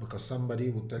 because somebody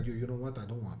will tell you, you know what, I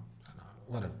don't want,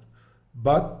 whatever.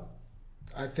 But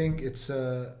I think it's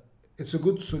a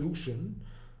good solution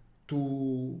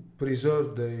to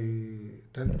preserve the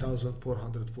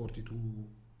 10,442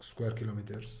 square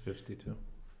kilometers. 52,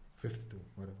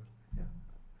 whatever. Yeah.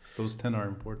 Those 10 are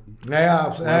important.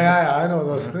 Yeah, I know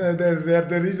those. They're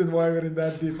the reason why we're in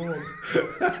that deep hole.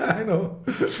 I know.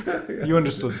 You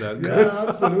understood that. Yeah,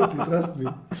 absolutely. Trust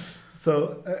me.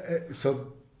 So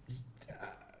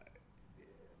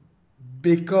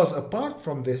because apart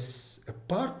from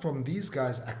these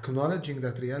guys acknowledging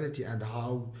that reality and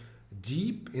how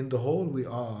deep in the hole we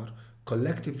are,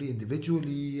 collectively,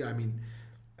 individually, I mean,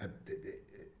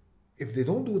 if they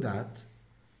don't do that,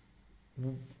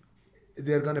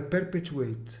 they're going to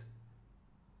perpetuate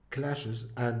clashes.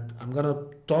 And I'm going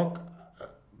to talk,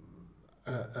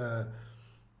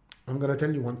 I'm going to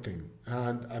tell you one thing,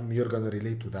 and you're going to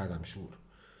relate to that, I'm sure.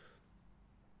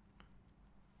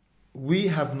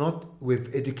 We've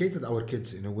educated our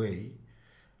kids in a way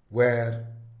where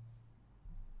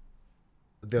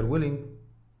they're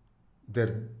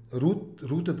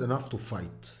rooted enough to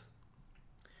fight.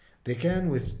 They can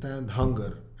withstand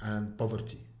hunger and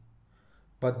poverty.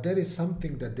 But there is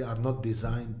something that they are not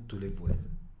designed to live with,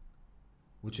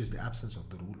 which is the absence of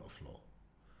the rule of law.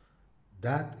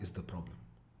 That is the problem.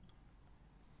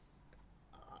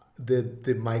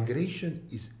 The migration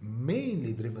is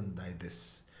mainly driven by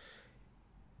this.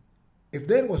 If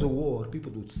there was a war,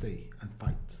 people would stay and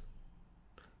fight.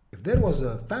 If there was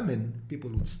a famine, people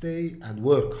would stay and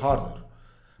work harder.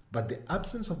 But the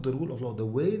absence of the rule of law, the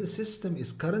way the system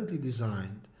is currently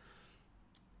designed,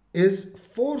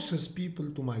 forces people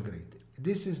to migrate.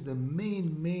 This is the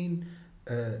main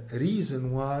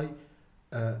reason why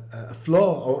a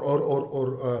flaw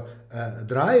or a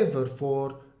driver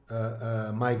for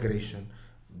migration.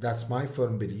 That's my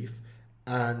firm belief.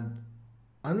 And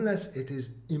unless it is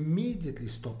immediately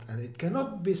stopped, and it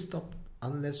cannot be stopped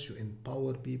unless you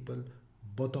empower people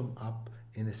bottom up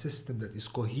in a system that is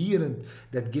coherent,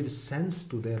 that gives sense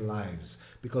to their lives.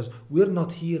 Because we're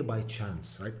not here by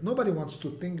chance, right? Nobody wants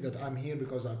to think that I'm here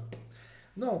because I'm...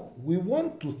 No, we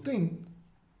want to think,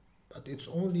 but it's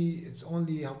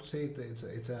only how to say it,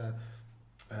 it's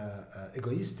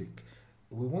egoistic.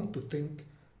 We want to think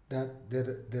that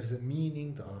there's a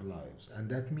meaning to our lives, and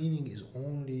that meaning is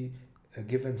only a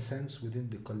given sense within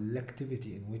the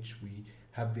collectivity in which we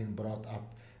have been brought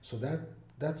up. So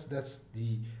that's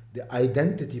the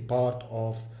identity part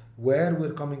of where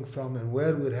we're coming from and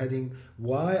where we're heading,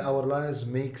 why our lives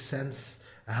make sense,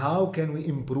 how can we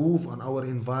improve on our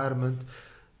environment.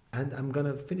 And I'm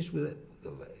gonna finish with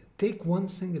take one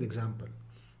single example.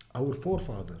 Our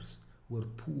forefathers were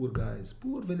poor guys,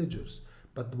 poor villagers,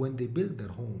 but when they built their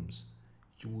homes,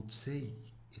 you would say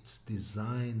it's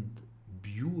designed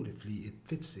beautifully. It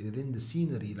fits within the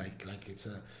scenery like it's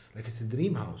a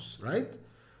dream house, right?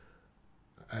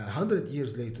 100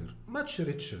 years later, much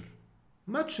richer.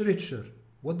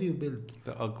 What do you build?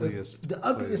 The ugliest. The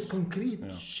ugliest place. concrete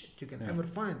Yeah. shit you can ever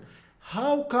find.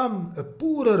 How come a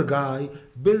poorer guy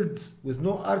builds with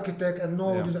no architect and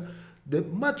no design?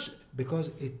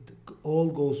 Because it all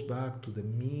goes back to the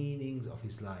meanings of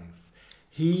his life.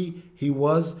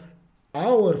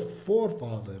 Our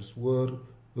forefathers were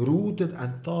rooted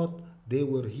and thought they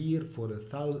were here for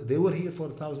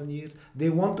 1,000 years. They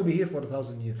want to be here for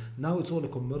 1,000 years. Now it's all a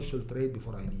commercial trade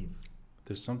before I leave.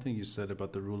 There's something you said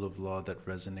about the rule of law that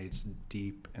resonates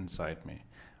deep inside me.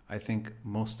 I think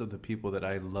most of the people that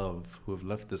I love who have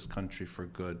left this country for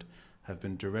good have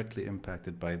been directly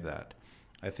impacted by that.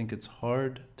 I think it's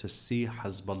hard to see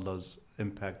Hezbollah's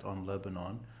impact on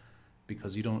Lebanon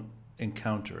because you don't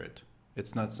encounter it.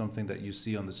 It's not something that you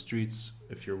see on the streets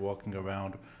if you're walking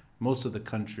around. Most of the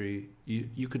country,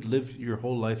 you could live your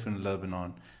whole life in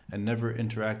Lebanon and never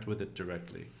interact with it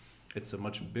directly. It's a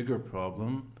much bigger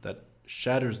problem that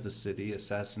shatters the city,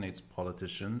 assassinates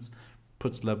politicians,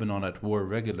 puts Lebanon at war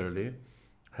regularly,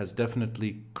 has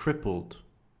definitely crippled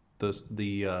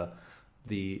the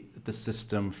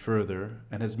system further,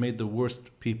 and has made the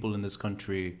worst people in this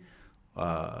country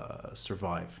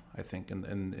survive, I think,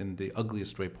 in the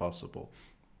ugliest way possible.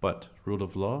 But rule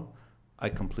of law, I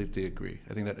completely agree.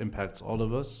 I think that impacts all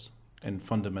of us in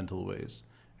fundamental ways.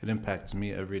 It impacts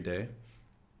me every day.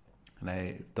 And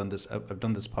I've done this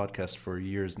podcast for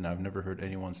years now. I've never heard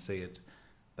anyone say it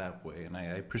that way, and I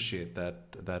appreciate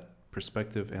that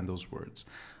perspective and those words.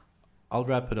 I'll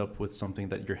wrap it up with something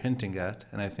that you're hinting at,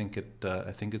 and I think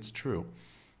it's true.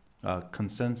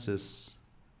 Consensus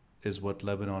is what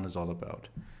Lebanon is all about.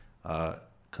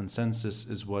 Consensus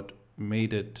is what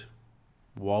made it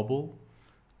wobble.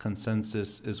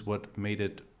 Consensus is what made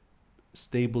it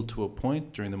stable to a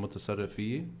point during the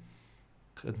Mutasarrifiyya.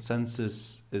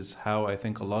 Consensus is how I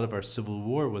think a lot of our civil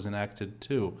war was enacted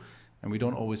too. And we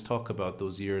don't always talk about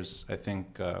those years. I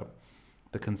think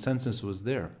the consensus was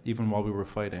there, even while we were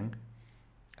fighting.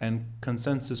 And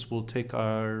consensus will take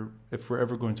if we're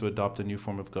ever going to adopt a new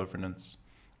form of governance,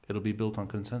 it'll be built on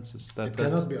consensus. It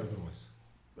cannot be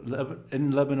otherwise.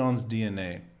 In Lebanon's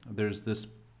DNA, there's this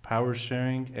power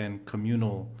sharing and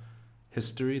communal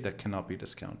history that cannot be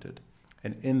discounted.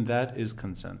 And in that is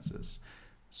consensus.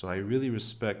 So I really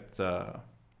respect the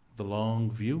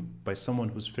long view by someone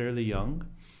who's fairly young.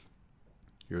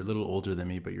 You're a little older than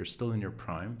me, but you're still in your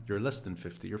prime. You're less than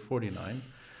 50. You're 49.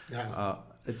 Yeah.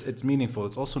 It's meaningful.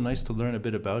 It's also nice to learn a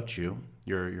bit about you,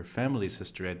 your family's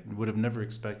history. I would have never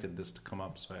expected this to come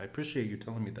up, so I appreciate you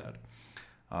telling me that.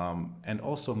 And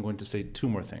also, I'm going to say two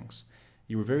more things.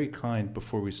 You were very kind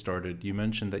before we started. You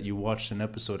mentioned that you watched an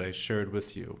episode I shared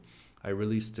with you. I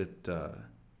released it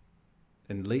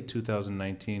in late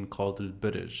 2019 called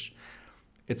Al-Birj.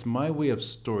 It's my way of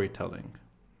storytelling,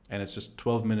 and it's just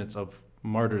 12 minutes of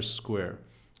Martyrs Square.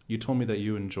 You told me that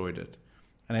you enjoyed it,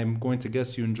 and I'm going to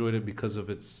guess you enjoyed it because of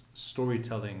its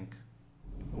storytelling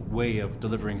way of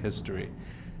delivering history.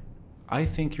 I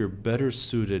think you're better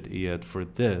suited, Iyad, for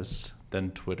this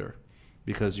than Twitter,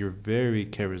 because you're very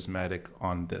charismatic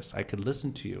on this. I could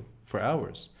listen to you for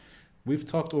hours. We've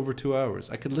talked over 2 hours.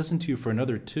 I could listen to you for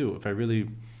another 2 if I really...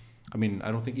 I mean,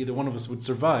 I don't think either one of us would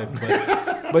survive,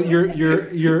 but you're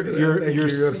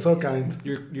so kind.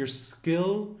 Your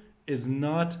skill is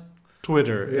not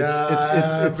Twitter.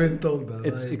 Yeah, I've been told that.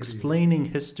 It's explaining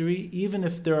history, even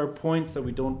if there are points that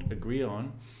we don't agree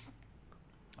on.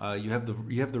 You have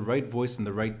the right voice and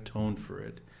the right tone for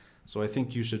it. So I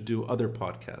think you should do other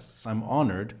podcasts. I'm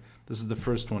honored. This is the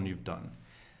first one you've done.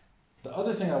 The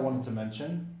other thing I wanted to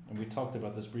mention, and we talked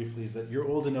about this briefly, is that you're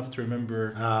old enough to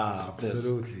remember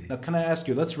Absolutely. this. Now, can I ask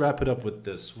you, let's wrap it up with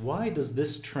this. Why does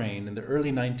this train in the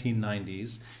early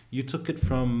 1990s, you took it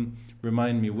from,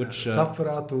 remind me, which...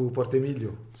 Safra to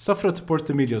Portemillo. Safra to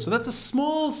Portemillo. So that's a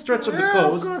small stretch of the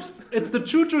coast. Of course. It's the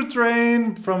choo-choo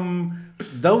train from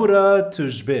Daura to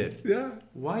Jbeir. Yeah.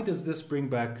 Why does this bring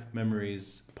back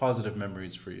memories, positive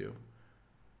memories for you?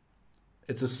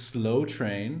 It's a slow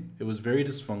train. It was very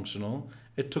dysfunctional.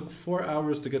 It took 4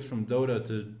 hours to get from Daura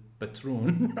to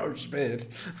Batroun or Jbeir.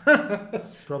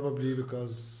 It's probably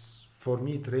because for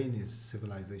me train is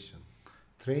civilization.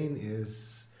 Train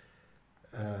is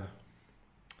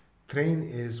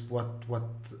what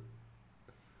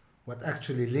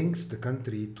actually links the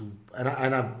country to,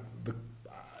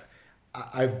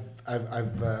 I've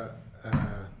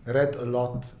read a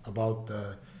lot about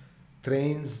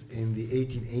trains in the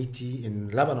 1880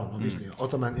 in Lebanon, obviously,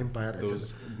 Ottoman Empire.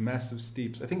 Those massive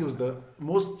steeps. I think it was the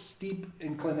most steep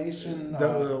inclination.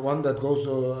 The one that goes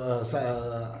to...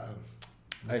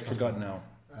 I forgot now.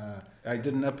 I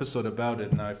did an episode about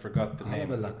it, and I forgot the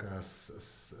name.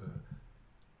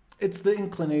 It's the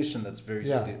inclination that's very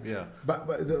steep, yeah. But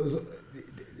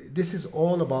this is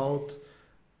all about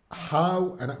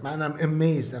how, and I'm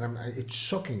amazed, and it's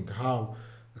shocking how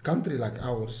a country like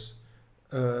ours,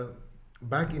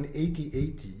 back in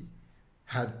 1880,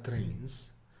 had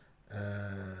trains,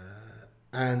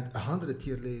 and 100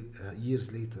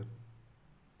 years later,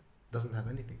 doesn't have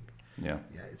anything. Yeah.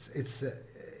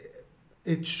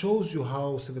 It shows you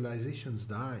how civilizations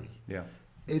die. Yeah.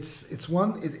 It's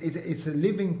a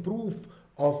living proof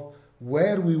of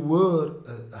where we were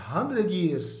 100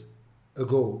 years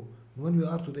ago when we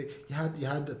are today. You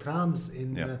had trams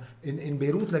in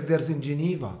Beirut like there's in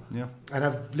Geneva. Yeah. And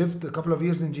I've lived a couple of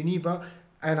years in Geneva,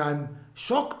 and I'm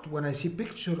shocked when I see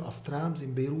picture of trams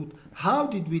in Beirut. How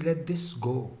did we let this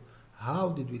go? How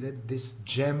did we let this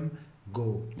gem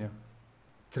go? Yeah.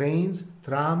 Trains,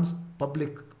 trams,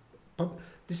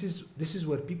 this is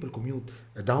where people commute.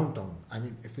 A downtown. I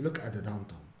mean, if you look at the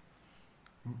downtown,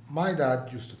 my dad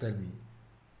used to tell me,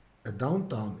 a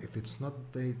downtown, if it's not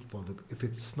made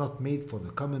for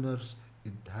the commoners,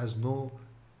 it has no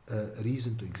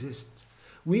reason to exist.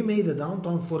 We made a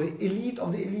downtown for the elite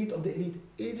of the elite of the elite.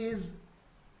 It is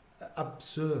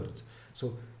absurd.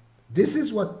 So this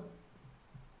is what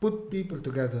put people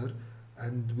together,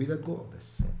 and we let go of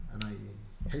this. And I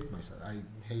hate myself. I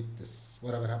hate this.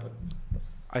 Whatever happened.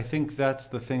 I think that's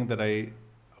the thing that I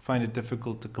find it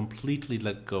difficult to completely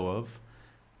let go of.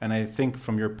 And I think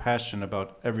from your passion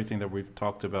about everything that we've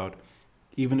talked about,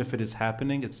 even if it is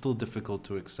happening, it's still difficult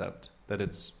to accept that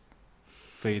it's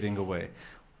fading away.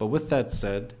 But with that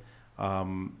said,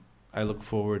 I look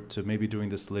forward to maybe doing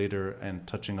this later and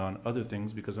touching on other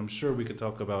things, because I'm sure we could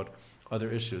talk about other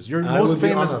issues. You're most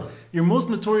famous, you're most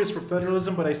notorious for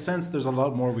federalism, but I sense there's a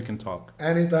lot more we can talk.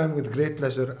 Anytime, with great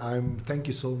pleasure. Thank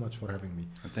you so much for having me.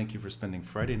 And thank you for spending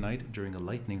Friday night during a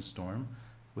lightning storm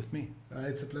with me.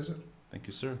 It's a pleasure. Thank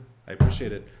you, sir. I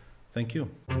appreciate it. Thank you.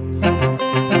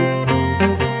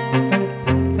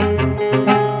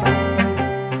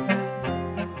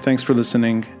 Thanks for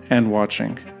listening and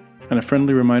watching. And a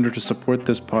friendly reminder to support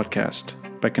this podcast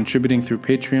by contributing through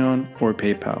Patreon or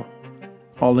PayPal.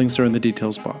 All links are in the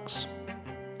details box.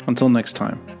 Until next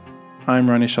time, I'm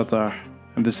Rani Shatah,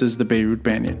 and this is the Beirut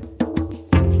Banyan.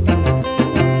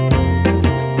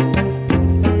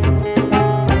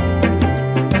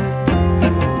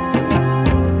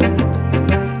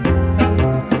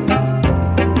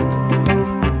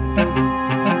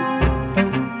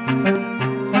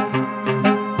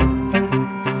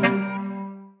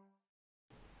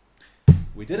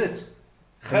 We did it.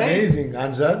 Amazing,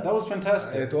 Amjad. That was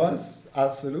fantastic. It was,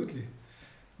 absolutely.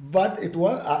 But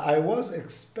I was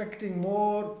expecting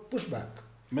more pushback.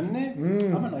 Minni?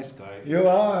 I'm a nice guy. You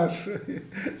are.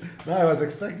 No, I was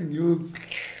expecting you.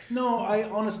 No, I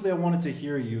wanted to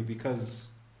hear you,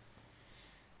 because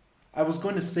I was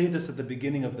going to say this at the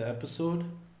beginning of the episode,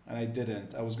 and I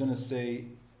didn't. I was going to say,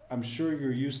 I'm sure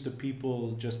you're used to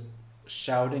people just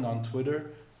shouting on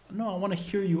Twitter. No, I want to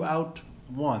hear you out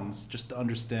once just to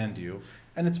understand you,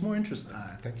 and it's more interesting.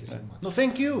 Thank you so much. No,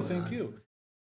 thank you.